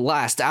 in the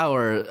last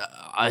hour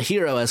a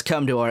hero has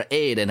come to our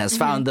aid and has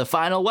found the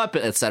final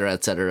weapon, etc.,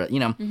 etc. You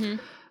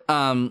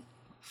know,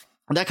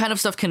 that kind of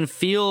stuff can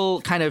feel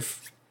kind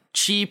of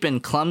cheap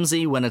and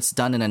clumsy when it's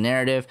done in a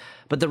narrative,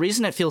 but the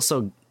reason it feels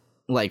so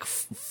like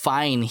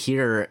fine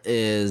here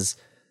is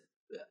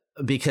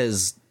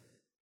because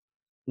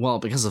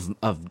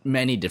of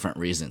many different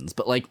reasons,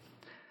 but like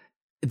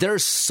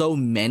there's so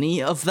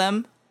many of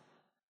them.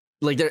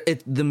 Like,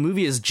 the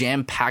movie is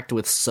jam-packed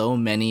with so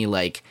many,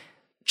 like,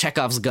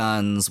 Chekhov's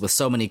guns, with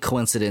so many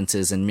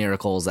coincidences and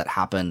miracles that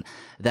happen,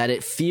 that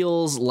it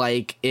feels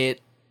like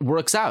it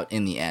works out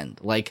in the end.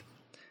 Like,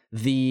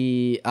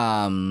 you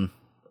know,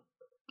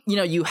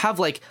 you have,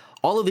 like,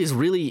 all of these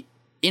really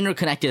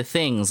interconnected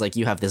things. Like,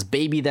 you have this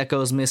baby that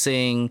goes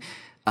missing,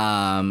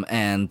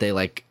 and they,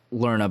 like,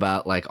 learn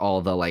about, like,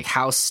 all the, like,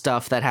 house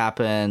stuff that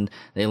happened.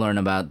 They learn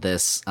about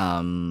this,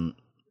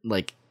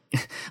 like,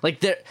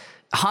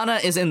 Hana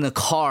is in the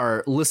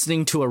car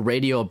listening to a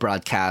radio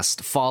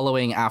broadcast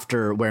following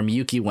after where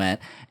Miyuki went,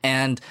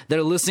 and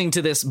they're listening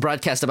to this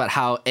broadcast about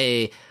how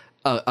a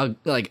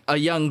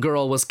young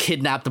girl was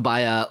kidnapped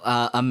by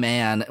a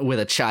man with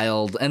a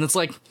child, and it's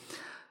like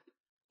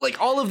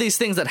all of these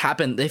things that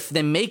happen,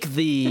 they make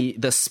the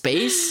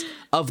space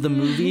of the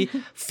movie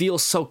feel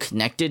so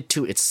connected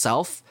to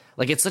itself.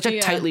 Like, it's such a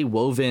tightly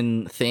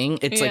woven thing.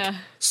 It's like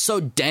so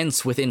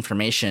dense with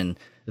information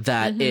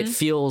that it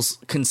feels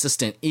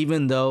consistent,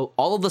 even though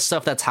all of the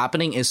stuff that's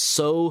happening is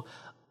so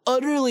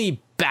utterly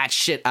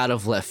batshit out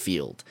of left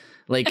field.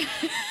 Like,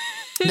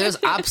 there's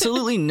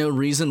absolutely no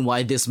reason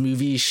why this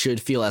movie should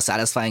feel as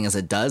satisfying as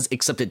it does,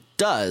 except it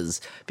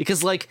does.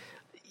 Because, like,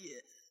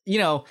 you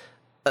know,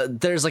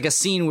 there's like a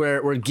scene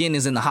where Gin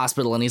is in the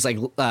hospital and he's like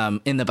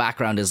in the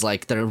background is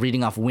like they're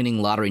reading off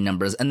winning lottery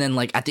numbers, and then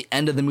like at the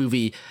end of the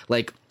movie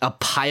like a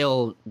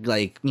pile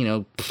like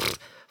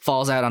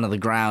falls out onto the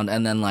ground,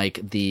 and then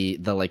like the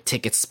like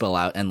tickets spill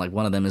out, and like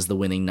one of them is the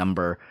winning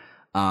number,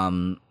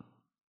 and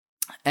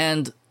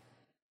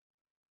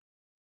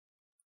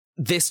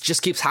this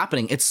just keeps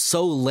happening. It's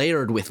so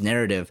layered with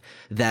narrative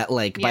that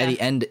like by the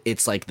end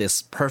it's like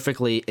this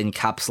perfectly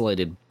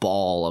encapsulated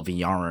ball of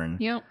yarn.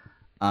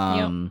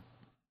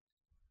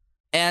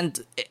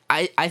 And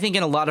I think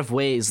in a lot of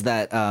ways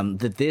that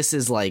that this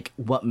is like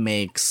what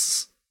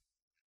makes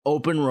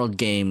open world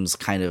games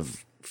kind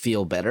of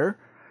feel better,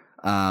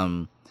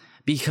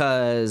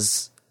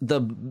 because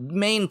the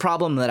main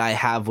problem that I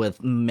have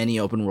with many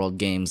open world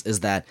games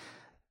is that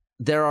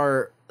there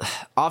are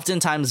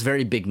oftentimes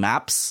very big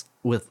maps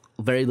with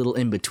very little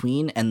in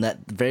between, and that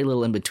very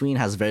little in between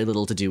has very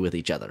little to do with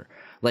each other.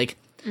 Like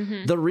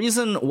the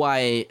reason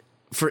why,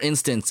 for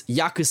instance,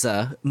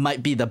 Yakuza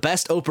might be the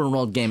best open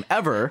world game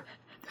ever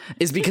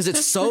is because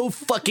it's so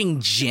fucking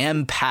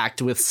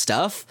jam-packed with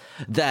stuff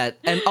that,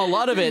 and a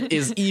lot of it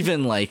is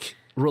even like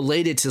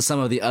related to some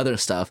of the other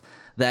stuff,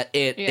 that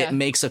it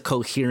makes a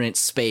coherent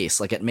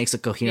space, like it makes a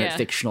coherent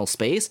fictional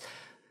space.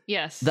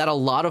 Yes. That a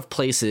lot of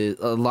places,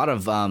 a lot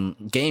of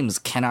games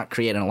cannot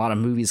create, and a lot of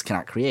movies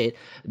cannot create,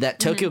 that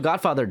Tokyo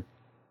Godfather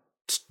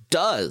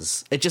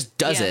does. It just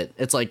does it.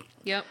 It's like,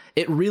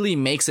 it really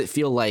makes it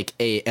feel like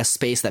a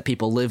space that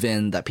people live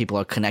in, that people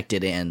are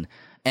connected in.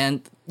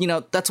 And,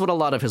 that's what a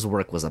lot of his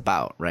work was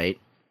about, right?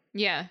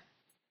 Yeah.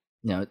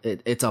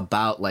 It's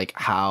about like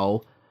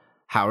how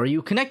are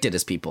you connected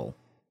as people?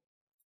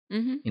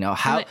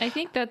 How I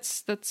think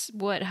that's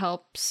what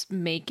helps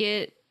make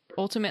it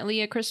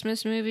ultimately a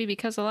Christmas movie,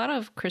 because a lot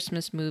of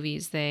Christmas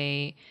movies,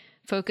 they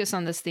focus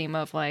on this theme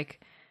of like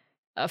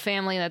a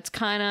family that's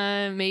kind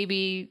of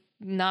maybe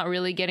not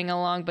really getting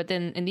along, but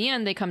then in the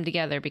end they come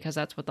together because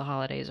that's what the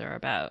holidays are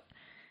about.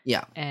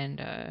 Yeah.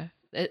 And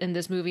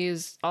this movie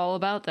is all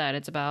about that.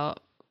 It's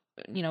about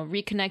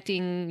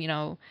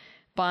reconnecting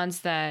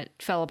bonds that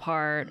fell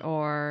apart,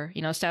 or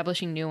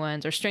establishing new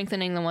ones, or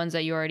strengthening the ones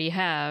that you already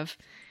have.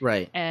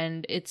 Right.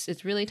 And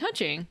it's really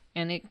touching,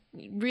 and it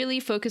really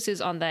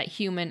focuses on that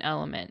human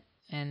element.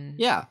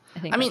 And I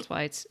think that's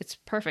why it's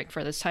perfect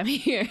for this time of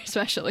year,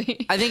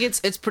 especially. I think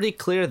it's pretty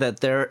clear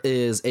that there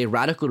is a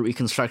radical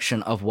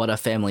reconstruction of what a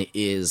family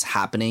is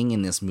happening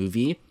in this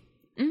movie.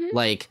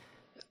 Like,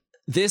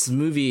 this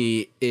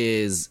movie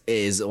is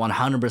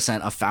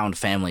 100% a found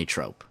family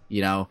trope,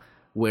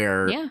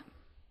 where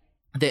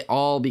they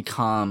all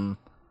become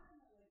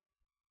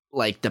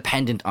like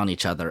dependent on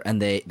each other,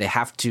 and they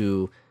have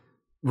to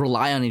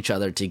rely on each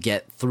other to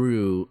get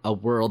through a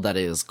world that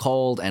is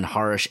cold and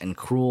harsh and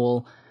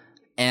cruel.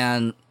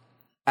 And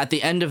at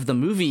the end of the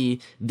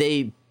movie,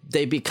 they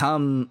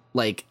become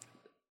like,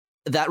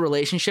 that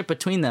relationship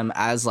between them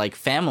as like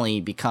family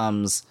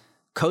becomes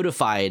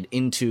codified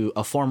into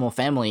a formal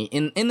family,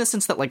 in the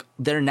sense that like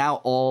they're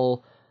now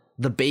all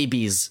the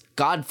baby's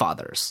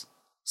godfathers.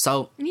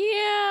 So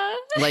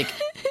like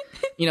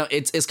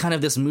it's kind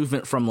of this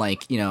movement from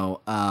like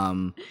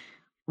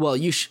well,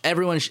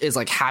 everyone is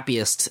like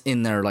happiest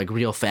in their like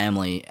real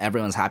family.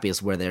 Everyone's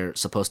happiest where they're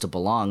supposed to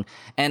belong.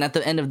 And at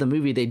the end of the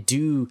movie, they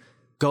do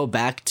go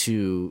back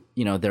to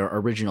their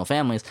original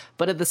families,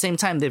 but at the same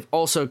time, they've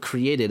also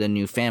created a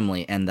new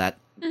family, and that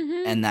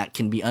and that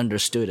can be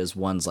understood as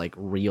one's like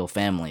real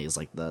family, is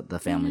like the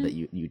family that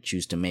you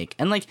choose to make.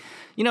 And like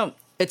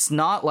it's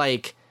not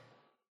like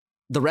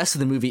the rest of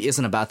the movie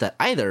isn't about that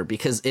either,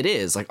 because it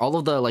is like all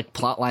of the like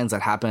plot lines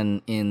that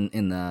happen in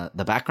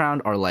the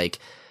background are like,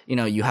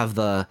 you have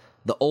the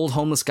old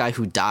homeless guy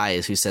who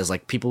dies, who says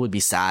like people would be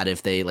sad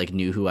if they like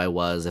knew who I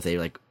was, if they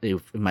like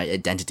if my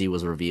identity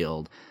was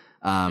revealed.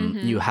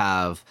 You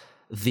have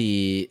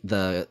the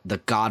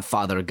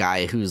Godfather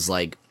guy who's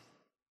like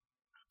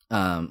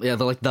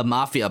the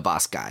mafia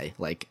boss guy,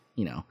 like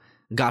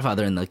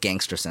Godfather in the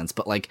gangster sense,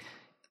 but like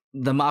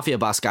the mafia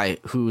boss guy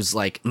who's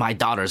like, my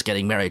daughter's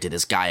getting married to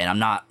this guy and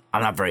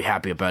I'm not very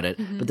happy about it.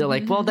 But they're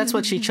like, well, that's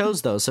what she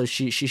chose though, so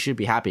she should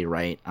be happy,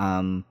 right?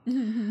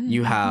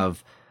 You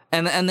have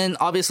and then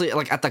obviously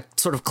like at the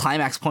sort of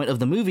climax point of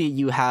the movie,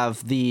 you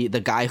have the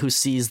guy who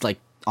sees like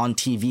on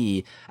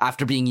TV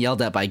after being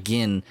yelled at by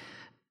Gin,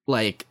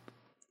 like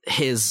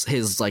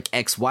his like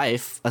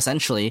ex-wife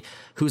essentially,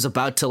 who's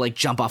about to like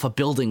jump off a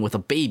building with a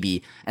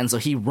baby, and so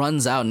he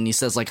runs out and he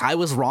says like, I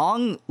was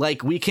wrong,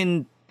 like we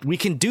can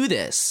do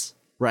this,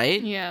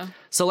 right? Yeah.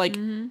 So like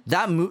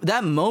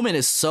that moment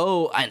is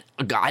so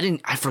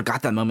I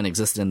forgot that moment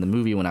existed in the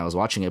movie when I was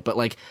watching it, but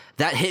like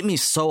that hit me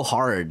so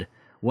hard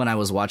when I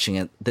was watching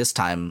it this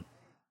time,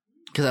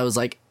 because I was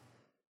like,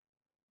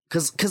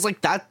 because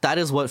like that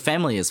is what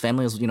family is.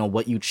 Family is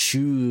what you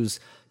choose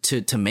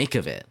to make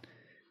of it.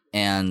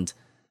 And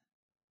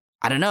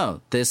I don't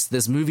know,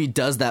 this movie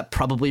does that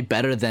probably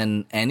better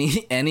than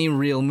any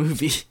real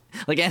movie,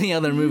 like any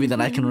other movie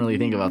that I can really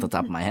think of off the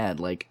top of my head.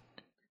 Like,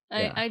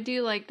 I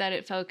do like that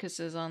it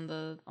focuses on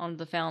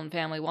the found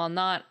family while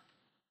not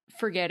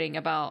forgetting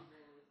about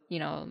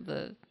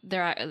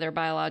their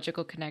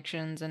biological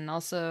connections, and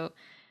also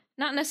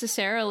not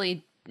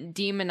necessarily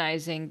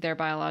demonizing their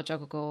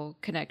biological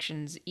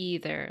connections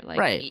either. Like,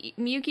 right.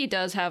 Miyuki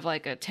does have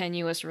like a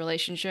tenuous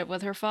relationship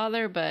with her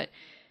father, but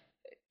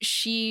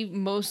she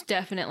most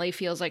definitely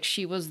feels like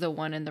she was the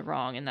one in the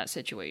wrong in that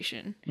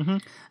situation. Mm-hmm.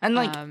 And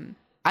like,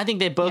 I think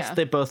they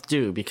both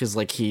do, because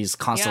like he's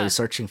constantly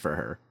searching for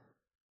her.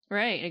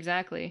 Right,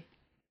 exactly.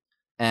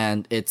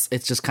 And it's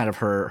just kind of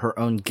her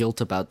own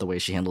guilt about the way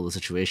she handled the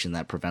situation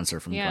that prevents her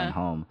from going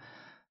home.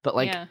 But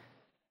like,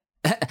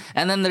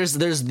 and then there's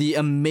the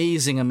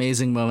amazing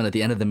moment at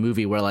the end of the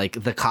movie where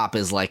like the cop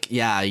is like,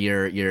 yeah,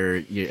 you're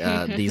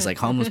these like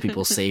homeless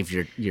people saved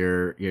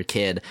your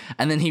kid,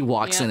 and then he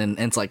walks in and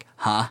it's like,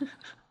 huh?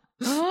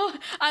 Oh,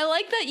 I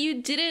like that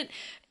you didn't.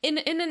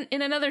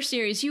 In another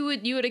series, you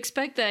would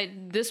expect that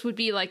this would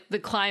be like the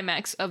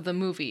climax of the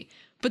movie.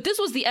 But this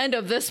was the end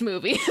of this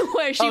movie,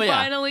 where she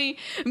finally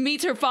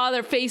meets her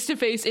father face to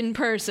face in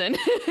person.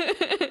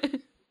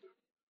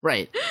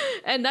 Right.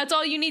 And that's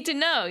all you need to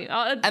know.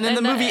 And then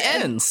the movie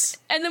ends.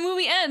 And the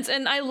movie ends.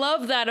 And I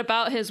love that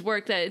about his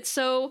work, that it's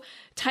so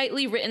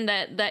tightly written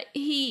that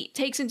he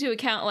takes into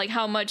account like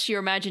how much your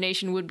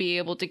imagination would be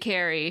able to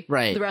carry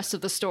the rest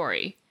of the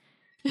story.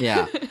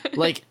 Yeah.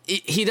 Like,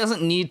 he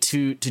doesn't need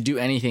to do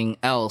anything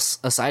else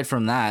aside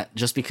from that,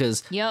 just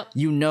because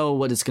you know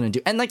what it's going to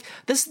do. And like,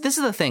 this is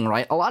the thing,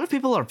 right? A lot of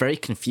people are very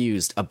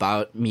confused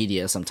about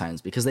media sometimes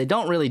because they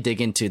don't really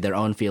dig into their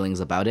own feelings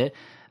about it,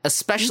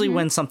 especially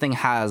when something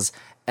has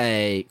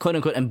a quote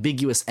unquote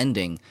ambiguous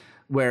ending,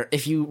 where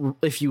if you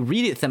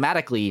read it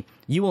thematically,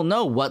 you will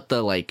know what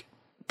the like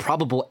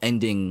probable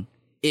ending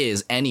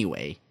is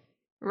anyway.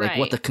 Like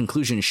what the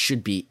conclusion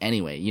should be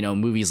anyway. You know,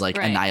 movies like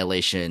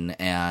Annihilation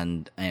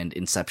and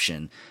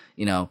Inception,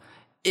 you know,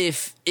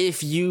 if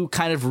you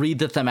kind of read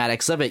the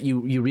thematics of it,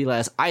 you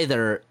realize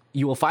either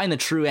you will find the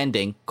true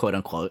ending, quote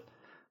unquote,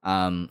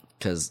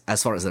 because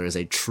as far as there is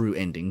a true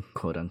ending,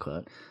 quote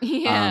unquote.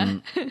 Yeah.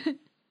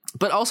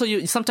 But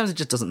also sometimes it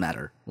just doesn't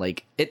matter.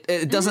 Like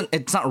it doesn't,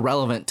 it's not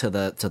relevant to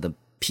the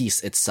piece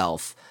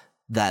itself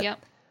that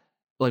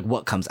like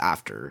what comes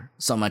after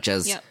so much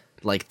as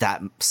like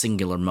that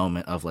singular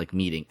moment of like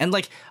meeting. And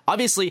like,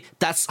 obviously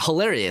that's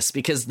hilarious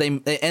because they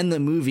end the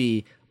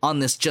movie on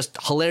this just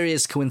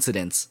hilarious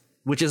coincidence,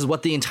 which is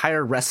what the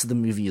entire rest of the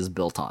movie is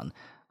built on.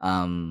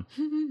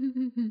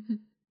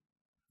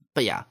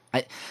 But yeah,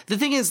 the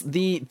thing is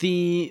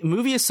the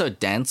movie is so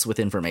dense with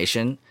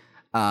information,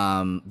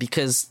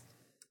 because,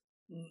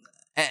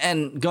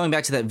 and going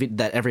back to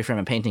that Every Frame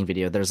a Painting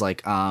video, there's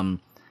like,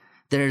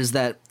 there's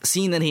that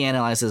scene that he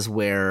analyzes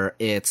where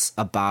it's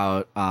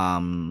about,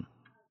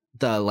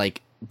 the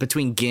like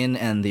between Gin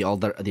and the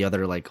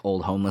other like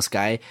old homeless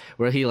guy,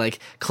 where he like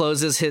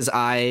closes his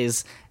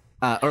eyes,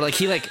 or like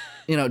he like,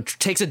 you know,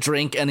 takes a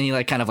drink and then he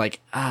like kind of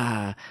like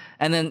and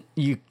then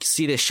you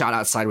see this shot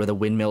outside where the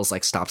windmills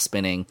like stop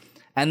spinning,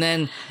 and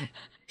then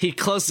he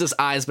closes his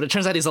eyes, but it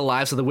turns out he's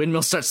alive, so the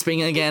windmill starts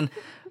spinning again.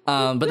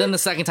 But then the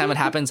second time it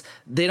happens,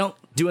 they don't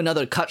do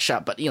another cut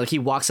shot, but you know, like he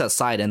walks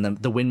outside and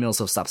the windmills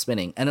have stopped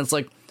spinning, and it's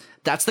like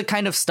that's the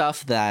kind of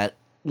stuff that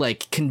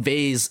like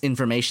conveys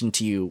information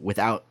to you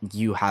without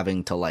you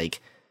having to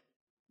like,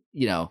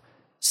 you know,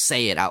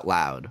 say it out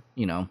loud,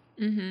 you know?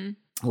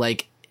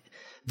 Like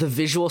the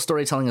visual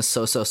storytelling is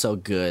so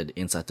good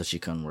in Satoshi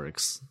Kon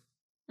works.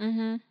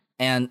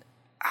 And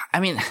I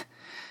mean,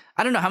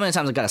 I don't know how many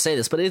times I've got to say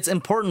this, but it's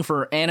important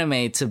for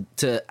anime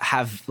to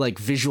have like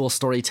visual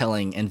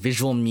storytelling and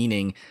visual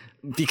meaning,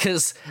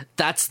 because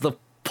that's the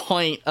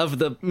point of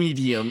the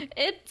medium.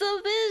 It's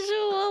a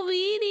visual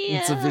medium.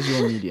 It's a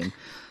visual medium.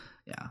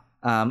 Yeah.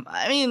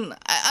 I mean,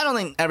 I don't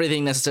think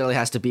everything necessarily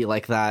has to be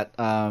like that,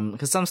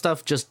 because some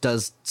stuff just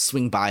does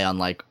swing by on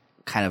like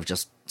kind of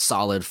just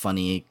solid,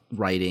 funny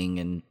writing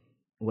and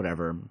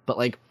whatever. But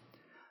like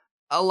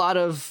a lot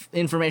of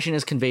information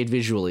is conveyed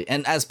visually,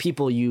 and as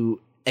people,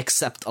 you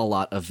accept a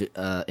lot of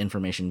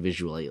information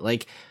visually.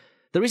 Like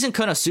the reason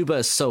Konosuba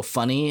is so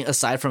funny,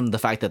 aside from the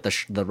fact that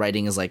the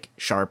writing is like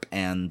sharp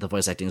and the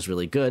voice acting is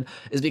really good,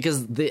 is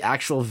because the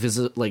actual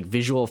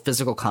visual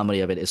physical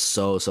comedy of it is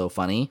so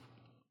funny.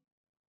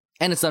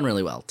 And it's done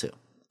really well too.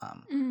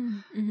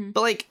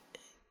 But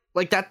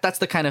like that's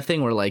the kind of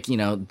thing where like, you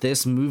know,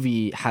 this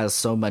movie has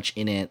so much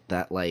in it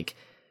that like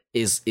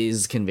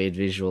is conveyed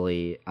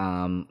visually.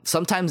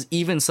 Sometimes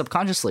even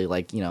subconsciously,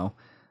 like, you know,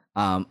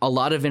 a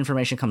lot of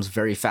information comes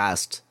very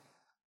fast,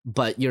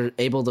 but you're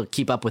able to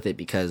keep up with it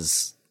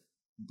because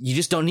you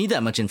just don't need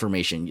that much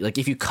information. Like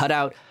if you cut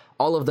out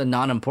all of the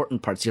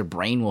non-important parts, your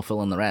brain will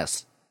fill in the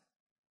rest.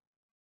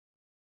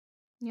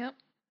 Yep.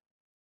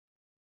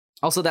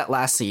 Also, that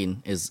last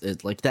scene is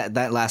like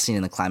that last scene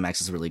in the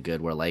climax is really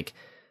good, where like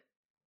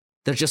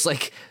they're just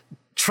like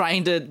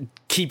trying to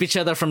keep each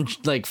other from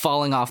like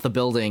falling off the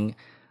building,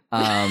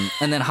 and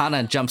then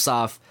Hana jumps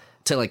off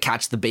to like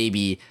catch the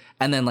baby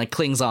and then like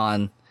clings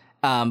on,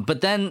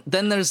 but then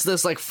there's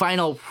this like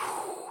final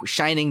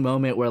shining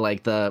moment where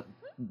like the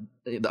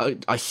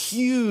a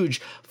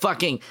huge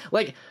fucking,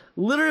 like,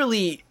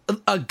 literally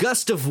a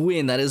gust of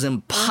wind that is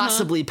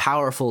impossibly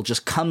powerful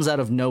just comes out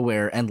of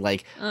nowhere and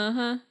like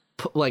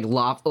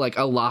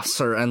lofts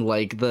her, and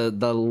like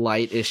the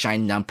light is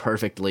shining down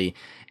perfectly,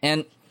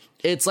 and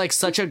it's like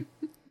such a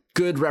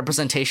good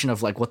representation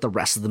of like what the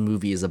rest of the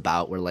movie is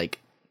about, where like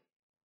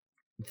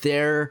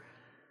there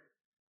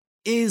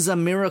is a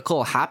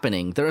miracle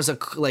happening. There is a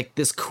like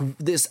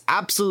this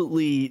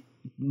absolutely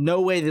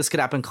no way this could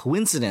happen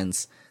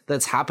coincidence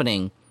that's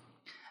happening,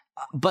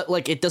 but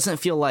like it doesn't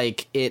feel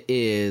like it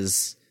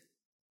is,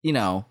 you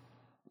know,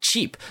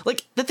 cheap.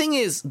 Like the thing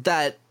is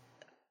that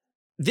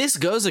this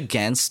goes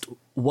against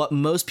what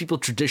most people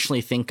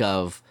traditionally think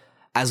of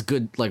as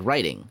good like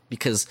writing,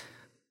 because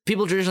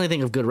people traditionally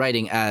think of good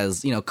writing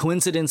as, you know,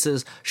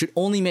 coincidences should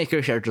only make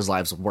your characters'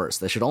 lives worse.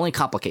 They should only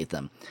complicate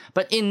them.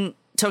 But in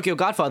Tokyo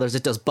Godfathers,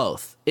 it does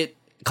both. It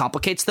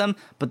complicates them,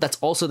 but that's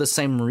also the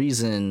same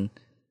reason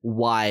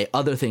why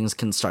other things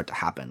can start to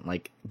happen.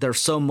 Like they're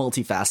so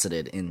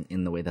multifaceted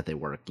in the way that they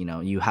work. You know,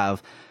 you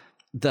have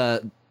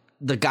the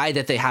guy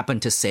that they happen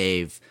to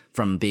save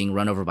from being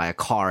run over by a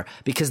car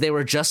because they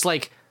were just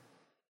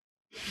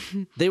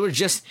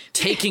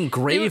taking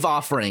grave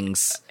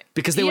offerings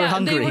because they were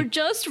hungry. They were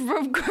just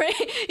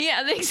great.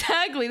 Yeah,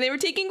 exactly. They were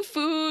taking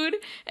food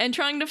and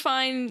trying to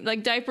find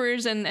like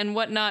diapers and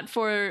whatnot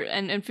for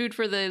and food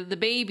for the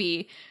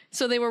baby.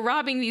 So they were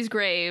robbing these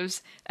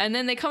graves, and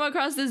then they come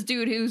across this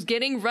dude who's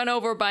getting run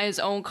over by his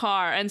own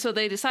car, and so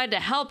they decide to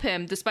help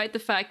him, despite the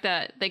fact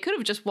that they could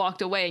have just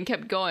walked away and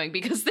kept going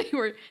because they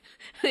were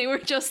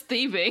just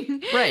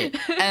thieving. Right,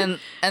 and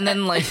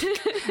then like,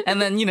 and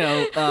then you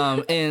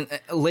know, and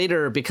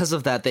later because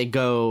of that they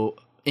go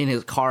in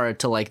his car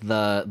to like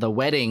the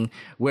wedding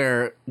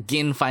where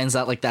Gin finds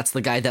out like that's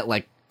the guy that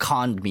like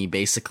conned me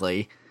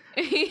basically.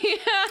 Yeah.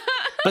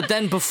 But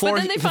then they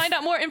find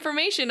out more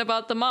information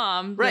about the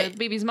mom, right, the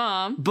baby's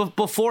mom.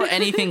 Before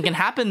anything can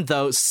happen,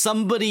 though,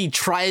 somebody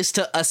tries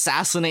to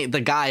assassinate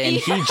the guy, and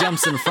he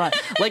jumps in front.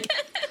 Like,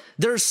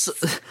 they're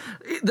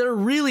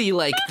really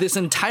like this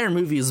entire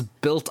movie is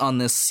built on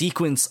this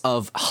sequence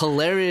of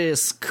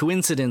hilarious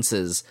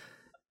coincidences.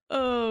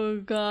 Oh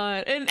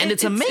God, and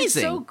it's amazing. It's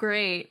so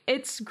great.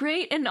 It's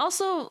great, and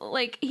also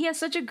like he has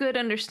such a good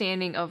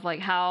understanding of like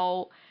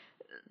how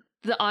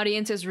the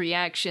audience's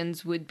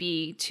reactions would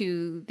be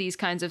to these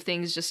kinds of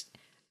things just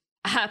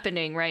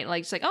happening, right?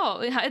 Like it's like, oh,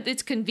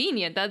 it's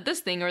convenient that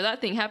this thing or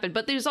that thing happened,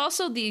 but there's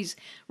also these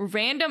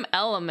random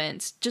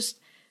elements just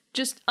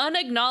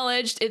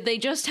unacknowledged. They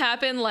just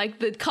happen, like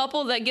the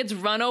couple that gets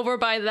run over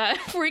by that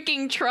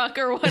freaking truck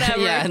or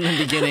whatever. Yeah, in the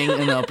beginning,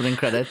 in the opening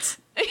credits.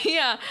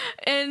 Yeah,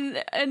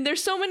 and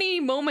there's so many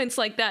moments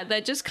like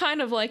that just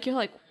kind of like you're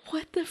like,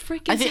 what the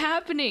frick is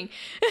happening?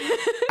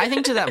 I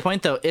think to that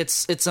point, though,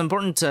 it's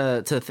important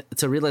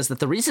to realize that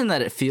the reason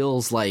that it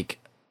feels like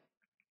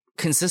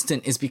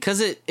consistent is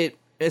because it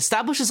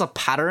establishes a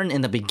pattern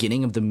in the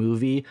beginning of the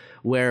movie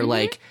where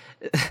like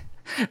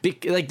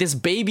this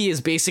baby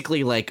is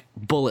basically like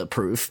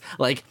bulletproof.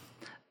 Like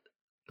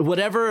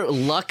whatever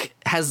luck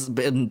has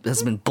been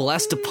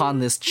blessed upon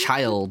this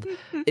child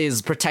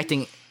is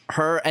protecting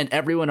her and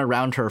everyone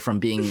around her from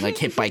being like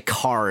hit by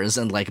cars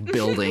and like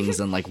buildings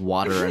and like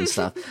water and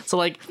stuff. So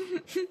like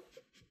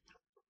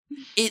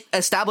it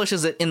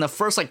establishes it in the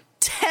first like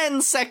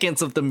 10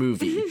 seconds of the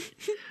movie,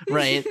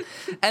 right?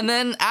 And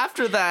then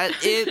after that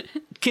it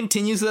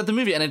continues throughout the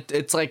movie, and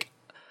it's like,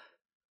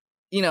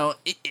 you know,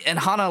 and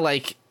Hana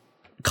like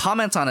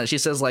comments on it. She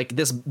says like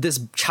this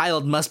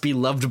child must be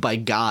loved by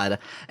God,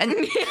 and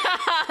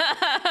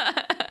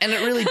and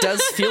it really does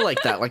feel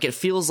like that. Like it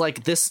feels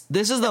like this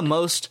is the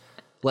most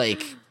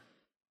like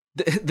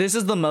this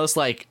is the most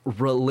like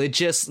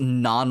religious,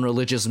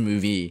 non-religious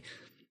movie.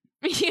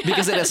 Yes.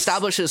 Because it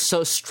establishes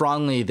so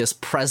strongly this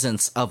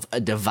presence of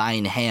a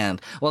divine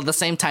hand, while at the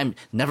same time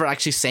never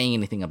actually saying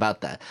anything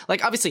about that.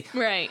 Like obviously,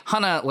 right,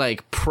 Hana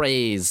like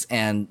prays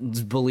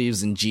and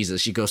believes in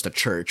Jesus. She goes to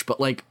church, but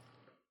like,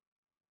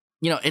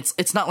 you know,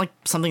 it's not like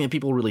something that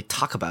people really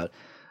talk about,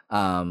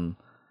 and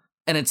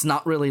it's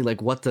not really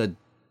like what the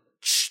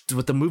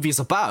movie's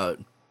about.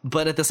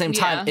 But at the same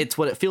time, it's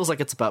what it feels like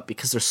it's about,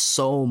 because there's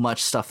so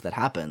much stuff that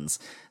happens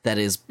that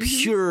is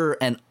pure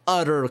and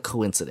utter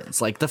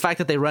coincidence. Like the fact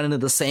that they run into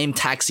the same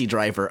taxi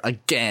driver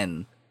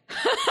again,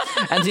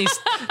 and they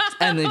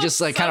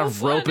just like so kind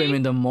of rope him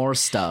into more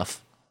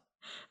stuff.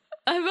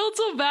 I felt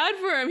so bad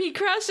for him. He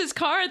crashed his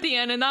car at the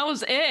end, and that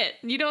was it.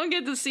 You don't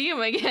get to see him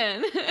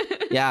again.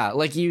 Yeah,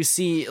 like you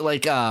see,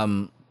 like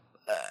you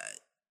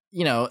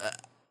know.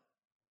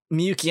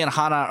 Miyuki and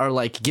Hana are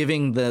like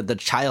giving the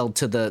child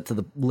to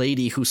the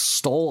lady who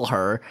stole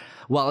her,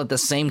 while at the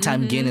same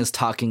time Gin is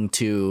talking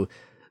to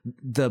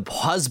the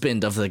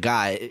husband of the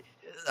guy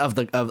of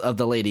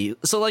the lady.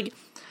 So like,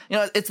 you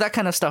know, it's that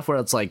kind of stuff where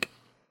it's like,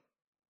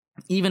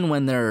 even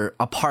when they're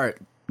apart,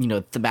 you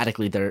know,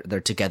 thematically they're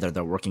together,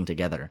 they're working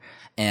together.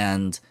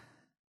 And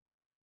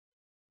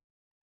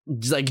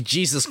like,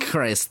 Jesus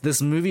Christ,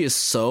 this movie is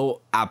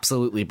so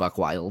absolutely buck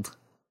wild.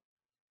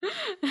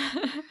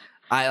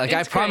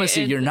 I promise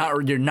you, you're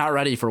not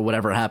ready for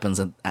whatever happens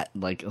at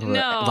like the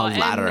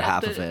latter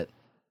half of it.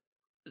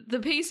 The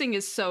pacing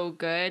is so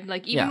good.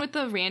 Like, even with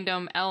the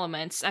random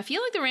elements, I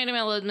feel like the random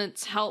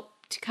elements help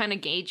to kind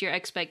of gauge your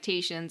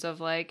expectations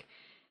of, like,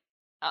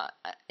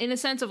 in a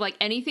sense of, like,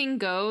 anything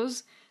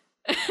goes.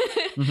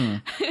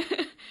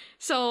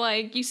 So,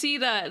 like, you see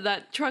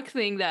that truck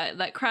thing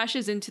that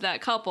crashes into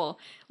that couple.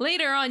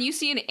 Later on, you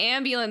see an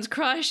ambulance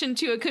crash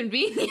into a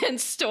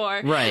convenience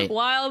store, right,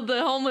 while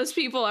the homeless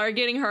people are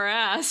getting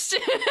harassed.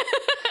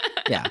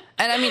 Yeah,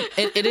 and I mean,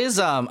 it is.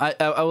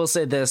 I will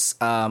say this.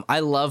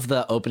 I love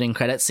the opening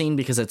credit scene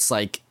because it's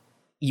like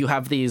you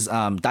have these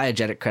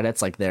diegetic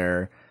credits, like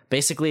they're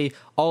basically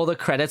all the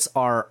credits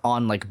are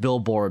on like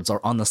billboards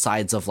or on the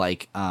sides of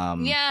like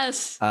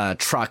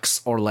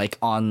trucks or like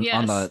on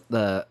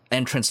the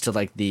entrance to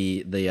like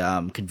the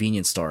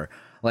convenience store.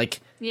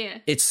 Like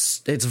it's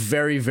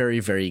very, very,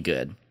 very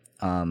good.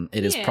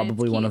 It is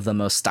probably one of the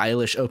most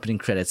stylish opening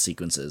credit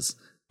sequences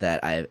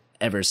that I've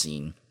ever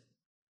seen.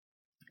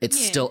 It's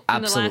still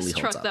absolutely holds up.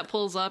 The last truck that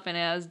pulls up and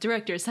has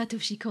director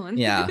Satoshi Kon.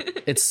 Yeah,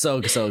 it's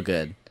so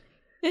good.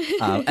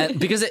 And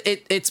because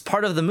it's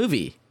part of the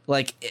movie.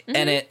 Like,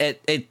 and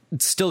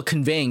it's still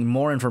conveying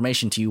more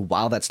information to you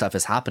while that stuff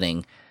is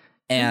happening.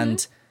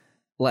 And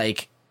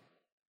like,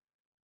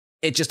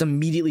 it just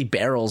immediately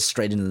barrels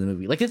straight into the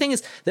movie. Like, the thing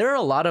is, there are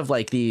a lot of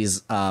like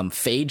these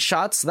fade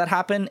shots that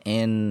happen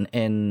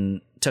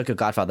in Tokyo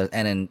Godfather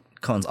and in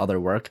Kon's other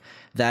work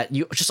that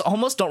you just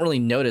almost don't really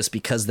notice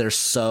because they're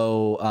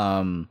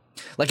so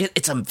like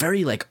it's a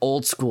very like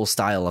old school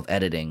style of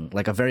editing,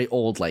 like a very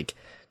old like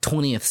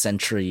 20th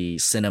century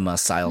cinema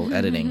style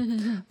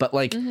editing, but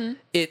like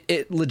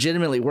it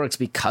legitimately works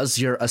because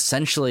you're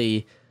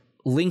essentially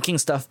linking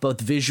stuff both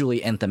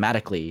visually and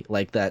thematically,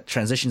 like that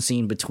transition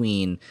scene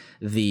between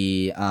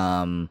the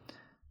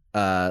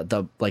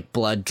like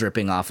blood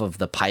dripping off of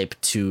the pipe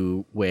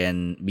to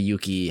when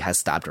Miyuki has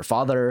stabbed her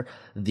father,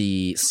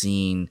 the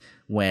scene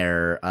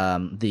where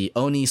the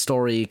Oni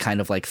story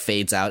kind of like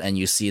fades out and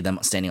you see them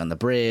standing on the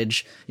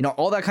bridge, you know,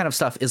 all that kind of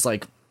stuff is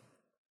like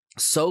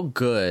so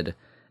good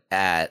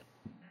at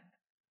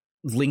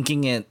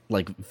linking it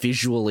like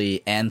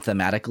visually and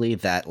thematically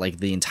that like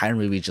the entire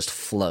movie just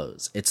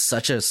flows. It's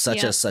such a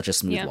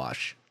smooth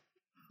wash.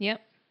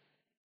 Yep.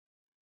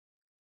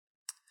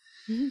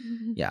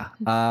 Yeah.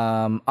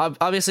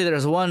 Obviously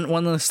there's one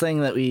last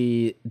thing that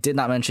we did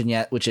not mention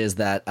yet, which is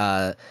that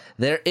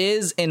there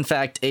is in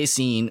fact a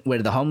scene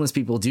where the homeless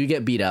people do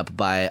get beat up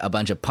by a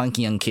bunch of punk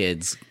young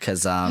kids,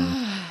 because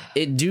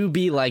it do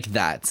be like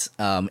that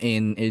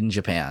in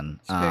Japan.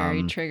 It's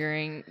very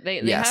triggering. They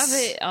have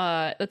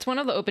it. It's one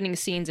of the opening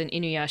scenes in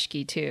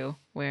Inuyashiki too,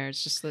 where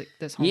it's just like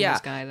this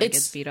homeless guy that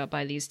gets beat up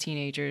by these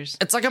teenagers.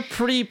 It's like a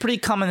pretty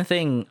common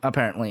thing,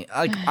 apparently.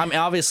 Like, I mean,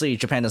 obviously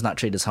Japan does not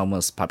treat its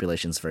homeless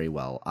populations very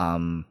well.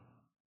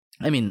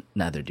 I mean,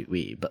 neither do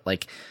we, but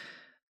like,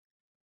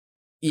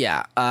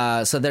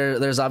 yeah. So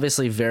there's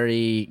obviously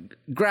very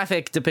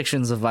graphic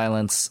depictions of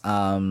violence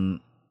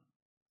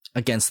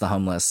against the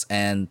homeless,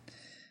 and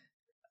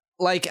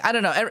like, I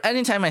don't know.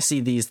 Anytime I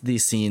see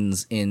these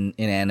scenes in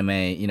anime,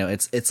 you know,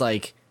 it's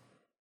like,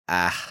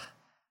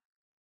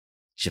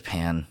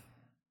 Japan.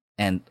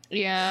 And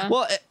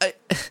well,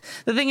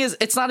 the thing is,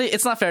 it's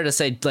not fair to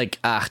say like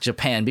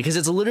Japan, because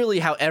it's literally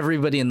how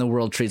everybody in the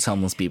world treats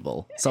homeless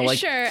people. So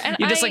like, and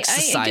you're just like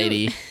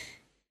society.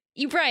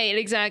 You're right,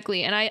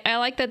 exactly. And I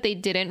like that they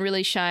didn't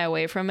really shy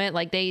away from it.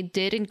 Like, they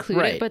did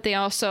include it, but they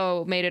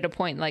also made it a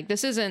point. Like,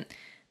 this isn't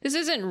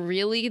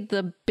really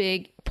the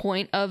big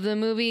point of the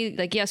movie.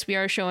 Like, yes, we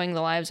are showing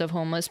the lives of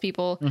homeless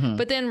people,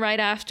 but then right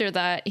after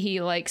that, he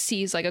like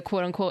sees like a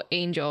quote unquote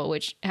angel,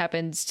 which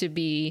happens to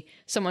be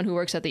someone who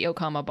works at the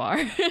Okama bar.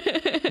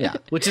 Yeah,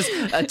 which is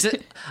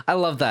I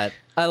love that.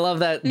 I love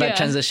that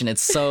transition.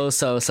 It's so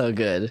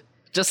good.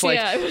 Just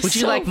like, would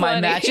you like my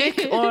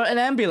magic or an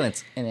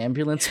ambulance? An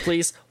ambulance,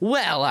 please.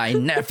 Well, I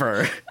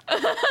never.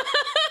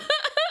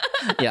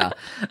 Yeah.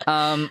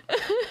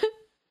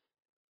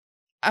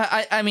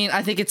 I mean,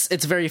 I think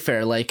it's very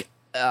fair. Like,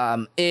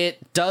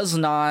 it does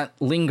not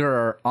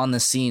linger on the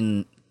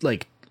scene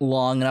like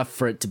long enough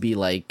for it to be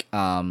like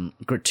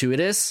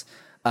gratuitous,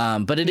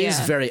 but it is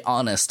very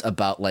honest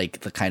about like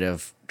the kind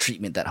of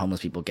treatment that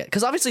homeless people get,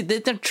 because obviously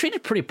they're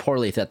treated pretty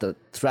poorly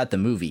throughout the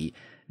movie,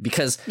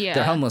 because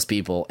they're homeless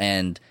people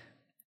and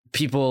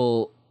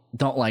people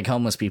don't like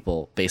homeless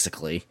people,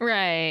 basically.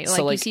 Right.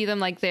 So like, you see them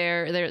like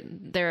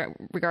they're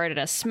regarded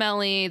as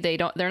smelly.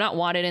 They're not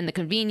wanted in the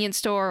convenience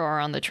store or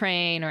on the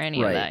train or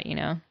any of that, you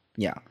know?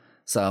 Yeah.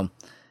 So,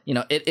 you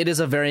know, it is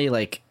a very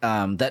like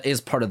that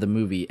is part of the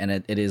movie, and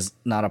it is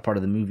not a part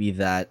of the movie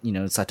that, you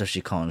know,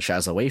 Satoshi Kon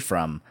shies away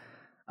from.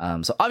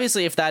 So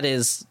obviously if that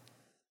is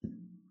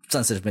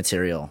sensitive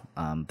material,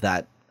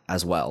 that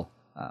as well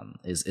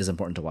is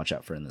important to watch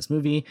out for in this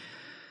movie.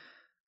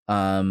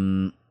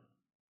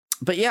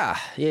 But yeah.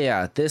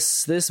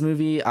 This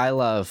movie I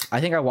love.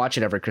 I think I watch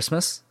it every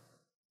Christmas.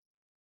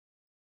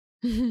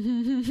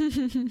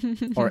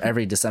 or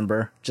every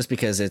December, just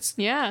because it's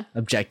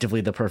objectively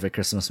the perfect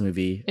Christmas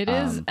movie. It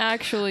is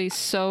actually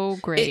so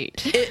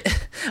great.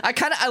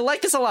 I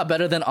like this a lot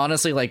better than,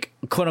 honestly, like,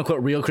 quote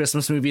unquote real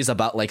Christmas movies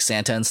about like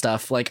Santa and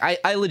stuff. Like,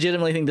 I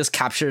legitimately think this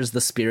captures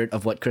the spirit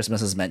of what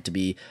Christmas is meant to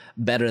be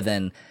better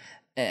than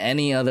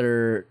any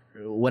other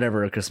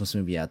whatever Christmas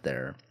movie out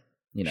there.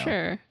 You know.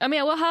 Sure. I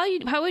mean, well,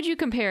 how would you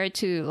compare it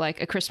to like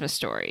A Christmas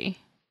Story?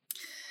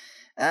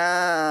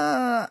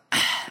 I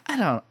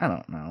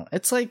don't know.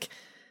 It's like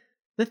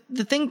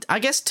the thing, I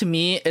guess, to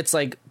me, it's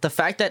like the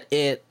fact that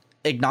it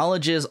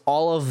acknowledges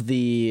all of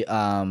the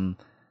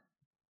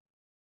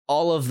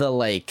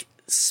like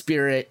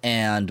spirit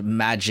and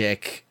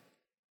magic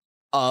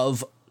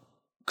of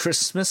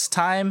Christmas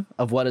time,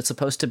 of what it's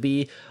supposed to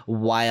be,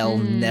 while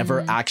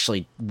never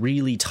actually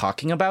really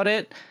talking about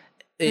it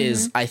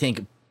is, I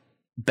think,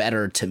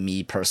 better to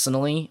me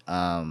personally.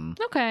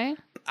 Okay.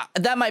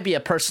 That might be a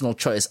personal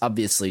choice,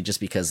 obviously,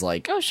 just because,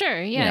 like, oh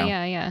sure,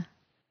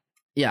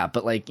 yeah,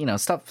 but like, you know,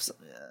 stuff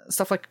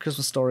like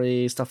Christmas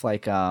Story, stuff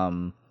like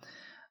what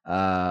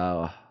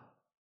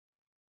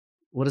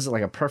is it,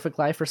 like A Perfect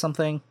Life or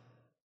something?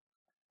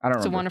 I don't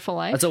remember. It's a Wonderful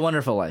Life. It's a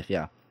Wonderful Life,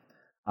 yeah.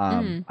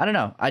 I don't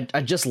know.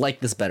 I just like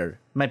this better.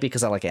 Might be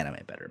because I like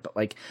anime better, but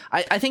like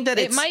I think that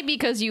it might be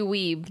because you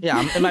weeb.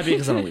 Yeah, it might be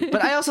because I'm a weeb,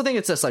 but I also think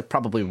it's just like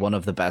probably one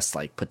of the best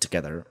like put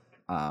together.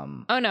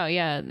 Oh no,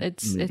 yeah,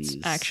 it's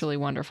actually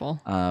wonderful.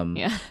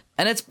 Yeah,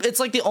 and it's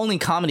like the only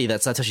comedy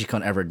that Satoshi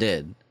Kon ever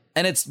did,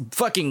 and it's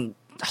fucking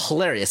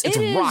hilarious. It's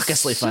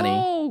raucously funny.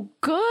 So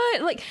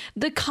good, like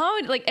the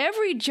comedy, like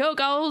every joke.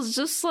 I was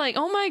just like,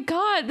 oh my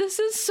god, this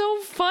is so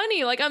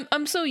funny. Like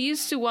I'm so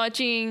used to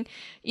watching,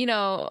 you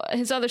know,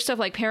 his other stuff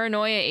like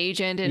Paranoia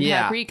Agent and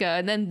Paprika,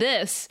 and then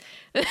this,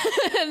 and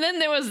then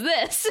there was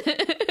this.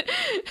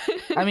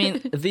 I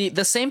mean,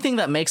 the same thing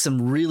that makes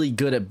him really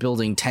good at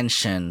building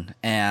tension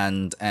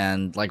and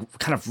like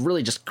kind of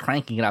really just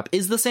cranking it up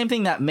is the same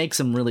thing that makes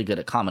him really good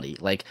at comedy.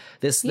 Like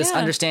this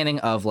understanding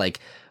of like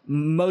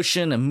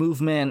motion and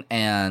movement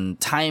and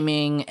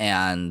timing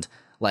and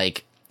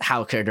like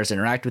how characters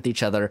interact with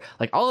each other.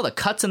 Like all of the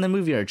cuts in the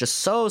movie are just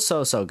so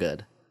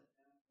good.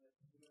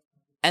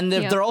 And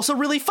they're also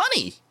really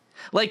funny.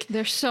 Like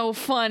they're so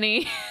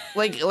funny.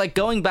 like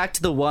going back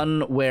to the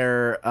one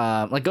where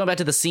like going back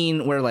to the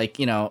scene where, like,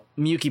 you know,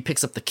 Miyuki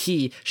picks up the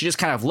key, she just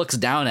kind of looks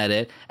down at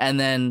it, and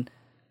then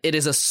it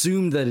is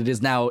assumed that it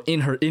is now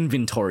in her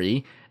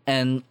inventory,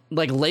 and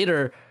like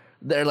later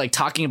they're like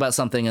talking about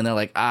something and they're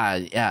like,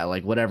 yeah,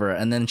 like whatever,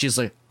 and then she's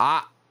like,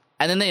 and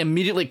then they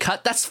immediately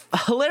cut. That's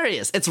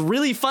hilarious. It's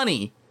really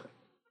funny.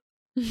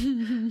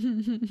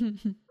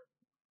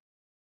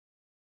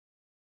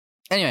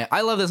 Anyway,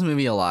 I love this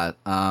movie a lot.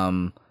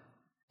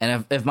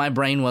 And if my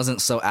brain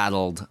wasn't so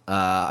addled,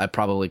 I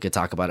probably could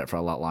talk about it for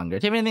a lot longer.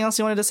 Do you have anything else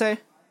you wanted to say?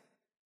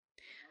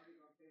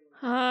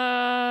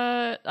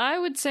 I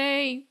would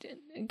say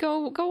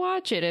go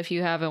watch it if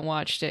you haven't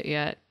watched it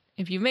yet.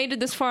 If you've made it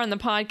this far in the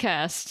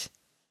podcast,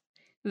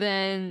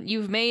 then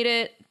you've made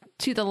it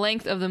to the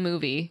length of the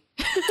movie.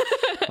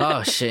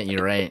 Oh shit,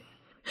 you're right.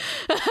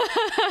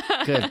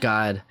 Good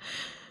God.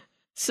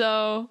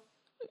 So,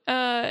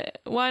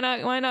 why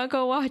not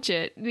go watch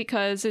it?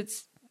 Because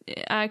it's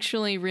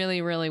actually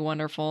really, really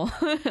wonderful.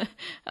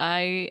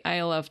 I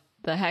loved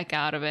the heck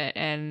out of it,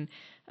 and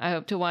I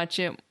hope to watch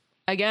it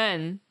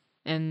again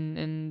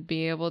and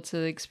be able to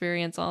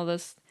experience all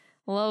this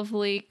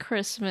lovely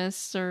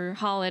Christmas or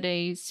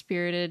holiday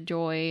spirited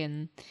joy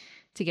and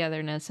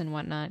togetherness and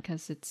whatnot,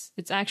 because it's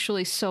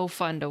actually so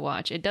fun to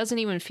watch. It doesn't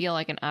even feel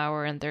like an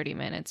hour and 30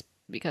 minutes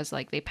because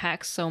like they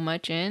pack so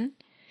much in,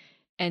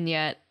 and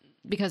yet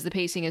because the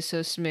pacing is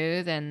so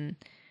smooth and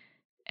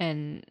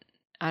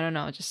I don't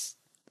know, just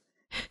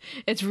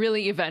it's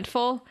really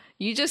eventful.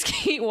 You just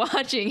keep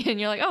watching and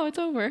you're like, oh, it's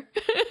over.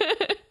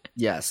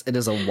 Yes, it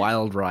is a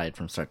wild ride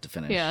from start to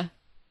finish. Yeah.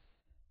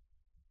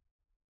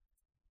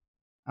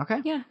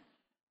 Okay. Yeah.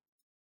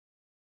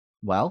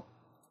 Well,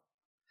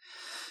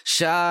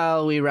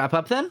 shall we wrap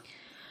up then?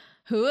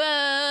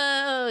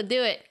 Whoa,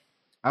 do it.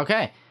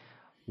 Okay.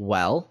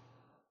 Well,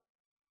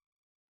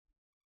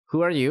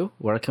 who are you?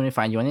 Where can we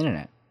find you on the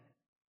internet?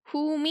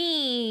 Who,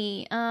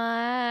 me?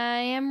 I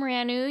am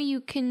Ranu. You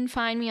can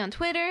find me on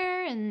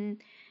Twitter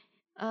and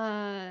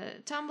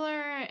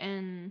Tumblr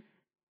and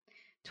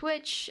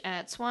Twitch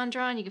at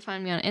SwanDrawn. You can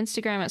find me on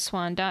Instagram at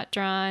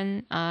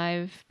swan.drawn.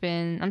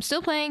 I'm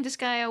still playing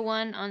Disgaea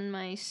 1 on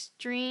my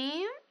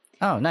stream.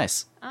 Oh,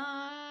 nice.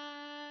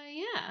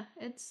 Yeah,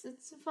 it's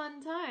a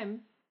fun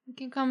time. You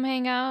can come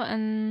hang out,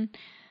 and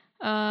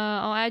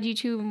I'll add you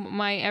to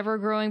my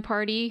ever-growing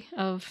party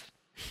of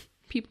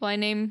people I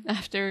name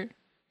after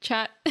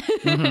chat.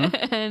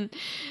 Mm-hmm. And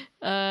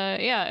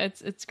yeah,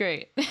 it's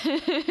great.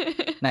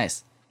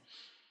 Nice.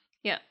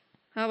 Yeah.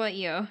 How about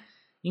you?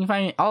 You can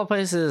find me all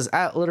places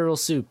at Literal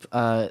Soup,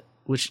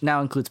 which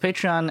now includes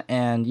Patreon,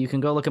 and you can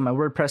go look at my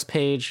WordPress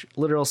page,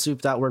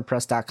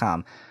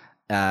 literalsoup.wordpress.com.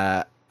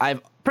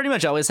 I've pretty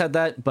much always had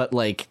that, but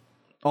like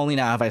only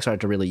now have I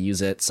started to really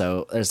use it.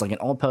 So there's like an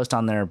old post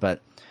on there,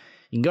 but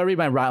You can go read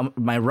my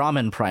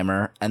ramen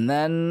primer, and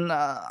then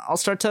I'll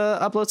start to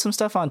upload some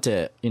stuff onto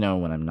it,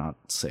 when I'm not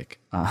sick.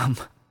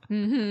 Other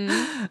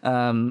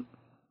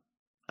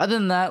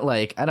than that,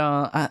 like,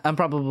 I'm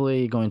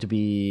probably going to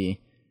be,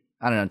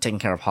 I don't know, taking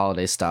care of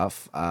holiday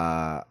stuff.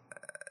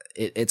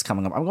 It's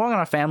coming up. I'm going on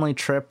a family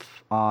trip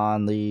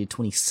on the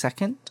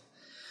 22nd,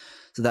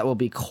 so that will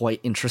be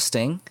quite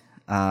interesting.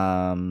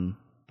 But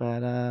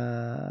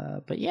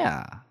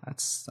yeah,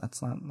 that's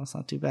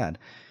not too bad.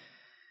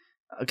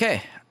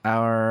 Okay,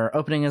 our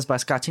opening is by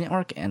Scott T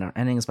Network, and our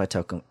ending is by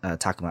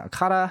Takuma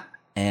Okada.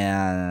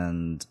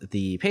 And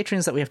the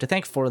patrons that we have to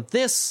thank for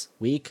this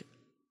week,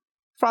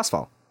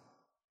 Frostfall.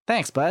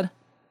 Thanks, bud.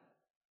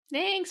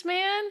 Thanks,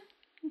 man.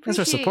 Thanks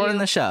for supporting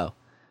the show.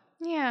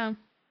 Yeah.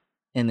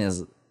 In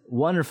these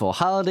wonderful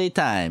holiday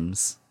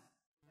times.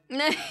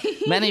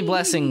 Many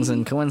blessings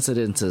and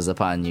coincidences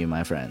upon you,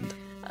 my friend.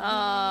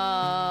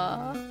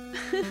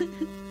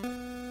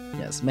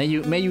 Yes, may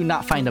you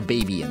not find a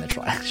baby in the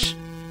trash.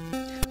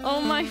 Oh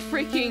my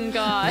freaking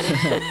god.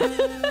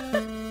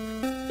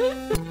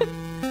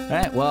 All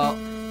right, well,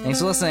 thanks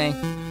for listening.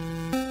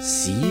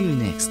 See you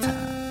next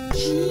time.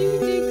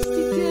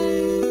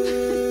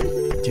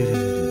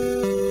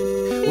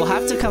 We'll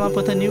have to come up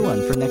with a new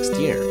one for next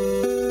year.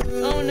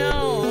 Oh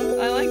no,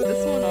 I like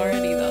this one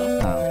already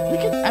though.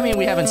 Oh,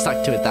 we haven't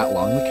stuck to it that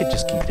long. We could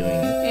just keep doing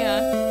it.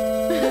 Yeah.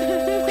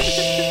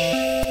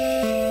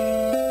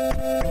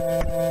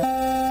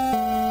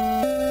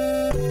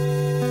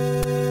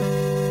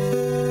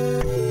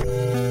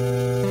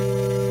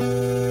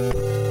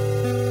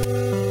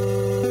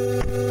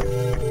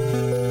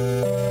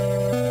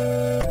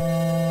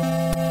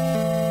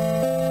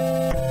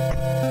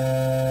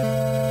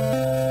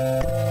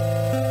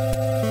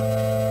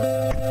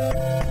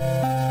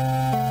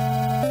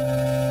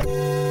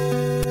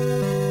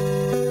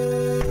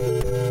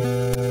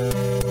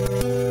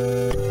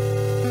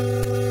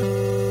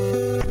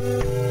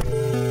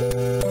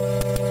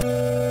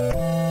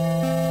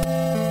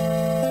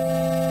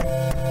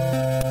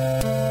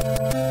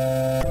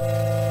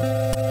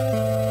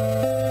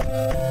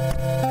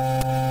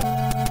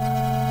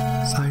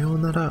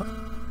 Sayonara.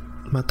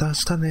 また明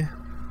日ね。